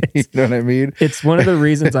them. You know what I mean? It's one of the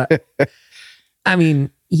reasons I mean,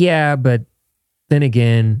 yeah, but then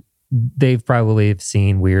again, they've probably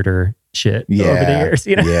seen weirder shit over the years,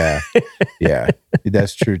 Yeah.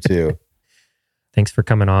 That's true too. Thanks for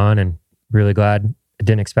coming on, and really glad. I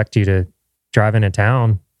didn't expect you to drive into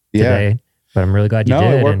town today, but I'm really glad you did.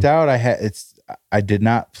 No, it worked out. I did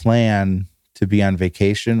not plan to be on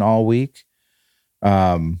vacation all week.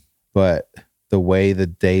 But the way the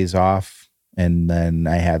days off, and then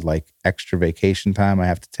I had like extra vacation time I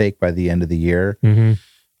have to take by the end of the year. Mm-hmm.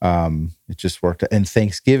 It just worked. And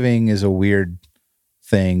Thanksgiving is a weird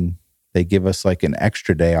thing. They give us like an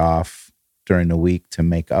extra day off during the week to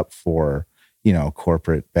make up for,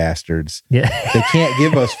 corporate bastards. Yeah. They can't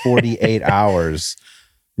give us 48 hours.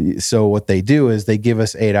 So what they do is they give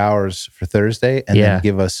us 8 hours for Thursday and then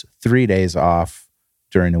give us 3 days off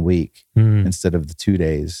during the week instead of the 2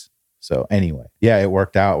 days. So anyway, it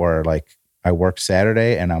worked out where like I worked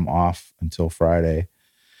Saturday and I'm off until Friday,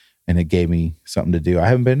 and it gave me something to do. I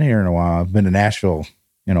haven't been here in a while. I've been to Nashville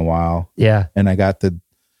in a while. Yeah. And I got the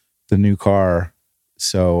new car.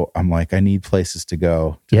 So I'm like, I need places to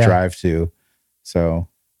go to drive to. So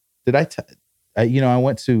did I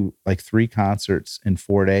went to like 3 concerts in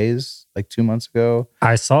 4 days, like 2 months ago.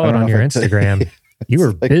 I saw it on your Instagram. You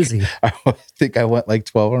were like, busy. I think I went like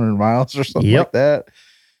 1,200 miles or something like that.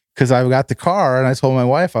 Because I've got the car, and I told my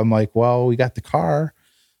wife, I'm like, well, we got the car.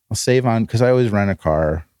 I'll save on, because I always rent a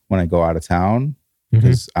car when I go out of town,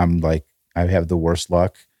 because I'm like, I have the worst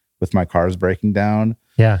luck with my cars breaking down.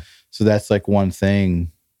 Yeah. So that's like one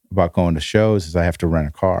thing about going to shows is I have to rent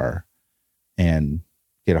a car and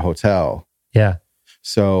get a hotel. Yeah.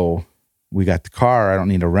 So we got the car. I don't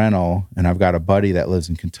need a rental. And I've got a buddy that lives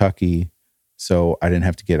in Kentucky. So I didn't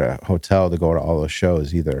have to get a hotel to go to all those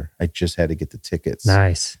shows either. I just had to get the tickets.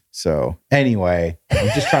 Nice. So anyway, I'm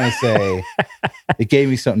just trying to say it gave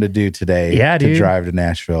me something to do today to drive to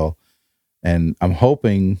Nashville. And I'm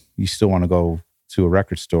hoping you still want to go to a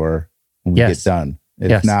record store when we get done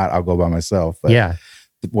If not, I'll go by myself. But yeah.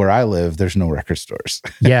 where I live, there's no record stores.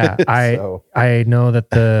 Yeah. I know that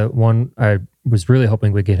the one I was really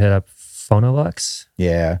hoping we could hit up, Phonolux.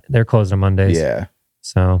 Yeah. They're closed on Mondays. Yeah.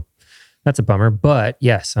 So that's a bummer. But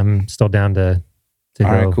yes, I'm still down to All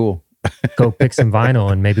go, right, cool. go pick some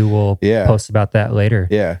vinyl, and maybe we'll post about that later.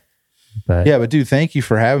 Yeah. But dude, thank you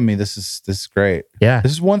for having me. This is great. Yeah.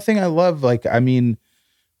 This is one thing I love. Like, I mean,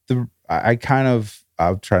 I'll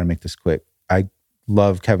try to make this quick. I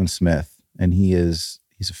love Kevin Smith, and he's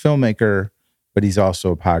a filmmaker, but he's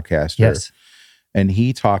also a podcaster. Yes. And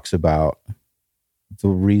he talks about the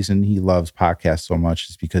reason he loves podcasts so much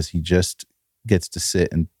is because he just gets to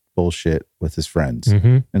sit and bullshit with his friends. Mm-hmm.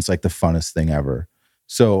 And it's like the funnest thing ever.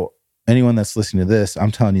 So anyone that's listening to this,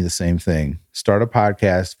 I'm telling you the same thing. Start a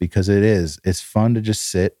podcast because it's fun to just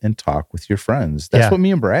sit and talk with your friends. That's what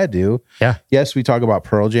me and Brad do. Yeah. Yes, we talk about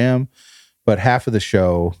Pearl Jam, but half of the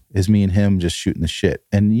show is me and him just shooting the shit.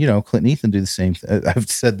 And, Clint and Ethan do the same thing. I've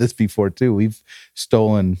said this before too. We've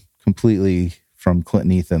stolen completely from Clint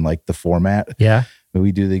and Ethan, like the format. Yeah.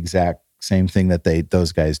 We do the exact same thing that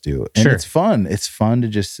those guys do. And it's fun. It's fun to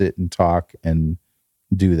just sit and talk and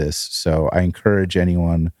do this. So I encourage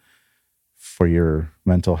anyone, for your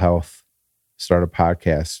mental health, start a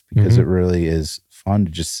podcast, because it really is fun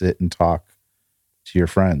to just sit and talk to your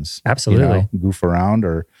friends. Absolutely. Goof around,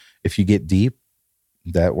 or if you get deep,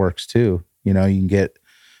 that works too. You can get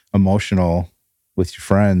emotional with your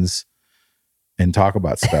friends and talk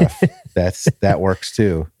about stuff. That works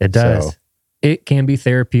too. It does. So, it can be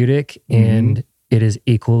therapeutic, and it is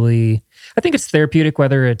equally, I think it's therapeutic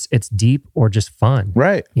whether it's deep or just fun.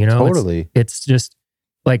 Right. Totally. It's just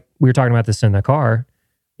like we were talking about this in the car.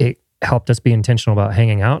 It helped us be intentional about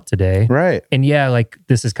hanging out today. Right. And like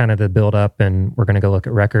this is kind of the build up, and we're going to go look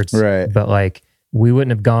at records. Right. But like we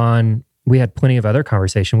wouldn't have gone, we had plenty of other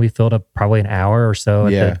conversation. We filled up probably an hour or so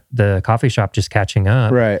at the coffee shop just catching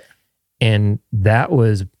up. Right. And that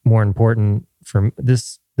was more important for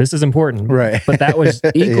this. This is important. Right. But that was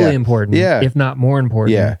equally important, if not more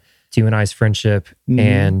important, to you and I's friendship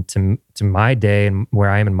and to my day and where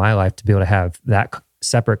I am in my life, to be able to have that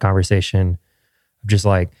separate conversation of just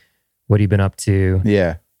like, what have you been up to?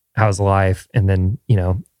 Yeah. How's life? And then,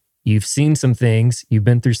 you've seen some things, you've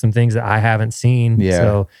been through some things that I haven't seen. Yeah.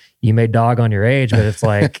 So you may dog on your age, but it's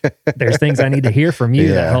like, there's things I need to hear from you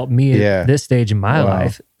that help me at this stage in my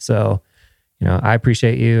life. So, I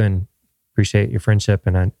appreciate you and appreciate your friendship.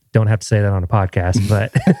 And I don't have to say that on a podcast,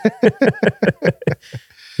 but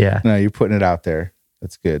yeah. No, you're putting it out there.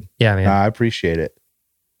 That's good. Yeah, man. I appreciate it.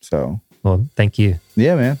 So, well, thank you.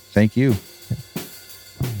 Yeah, man. Thank you.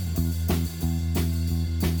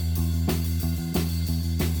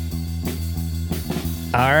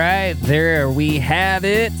 All right, there we have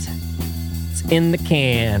it. It's in the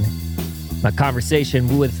can. My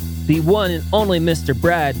conversation with the one and only Mr.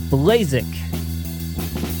 Brad Blazek.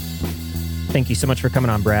 Thank you so much for coming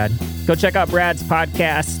on, Brad. Go check out Brad's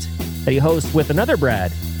podcast that he hosts with another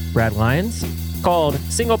Brad Lyons, called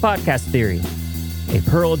Single Podcast Theory, a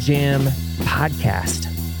Pearl Jam podcast.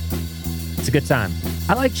 It's a good time.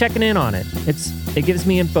 I like checking in on it. It gives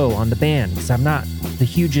me info on the band, because I'm not the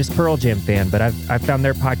hugest Pearl Jam fan, but I've found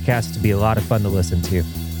their podcast to be a lot of fun to listen to.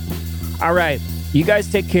 All right, you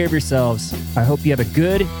guys take care of yourselves. I hope you have a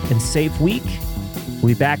good and safe week.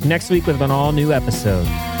 We'll be back next week with an all-new episode.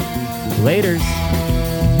 Laters.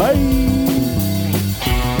 Bye.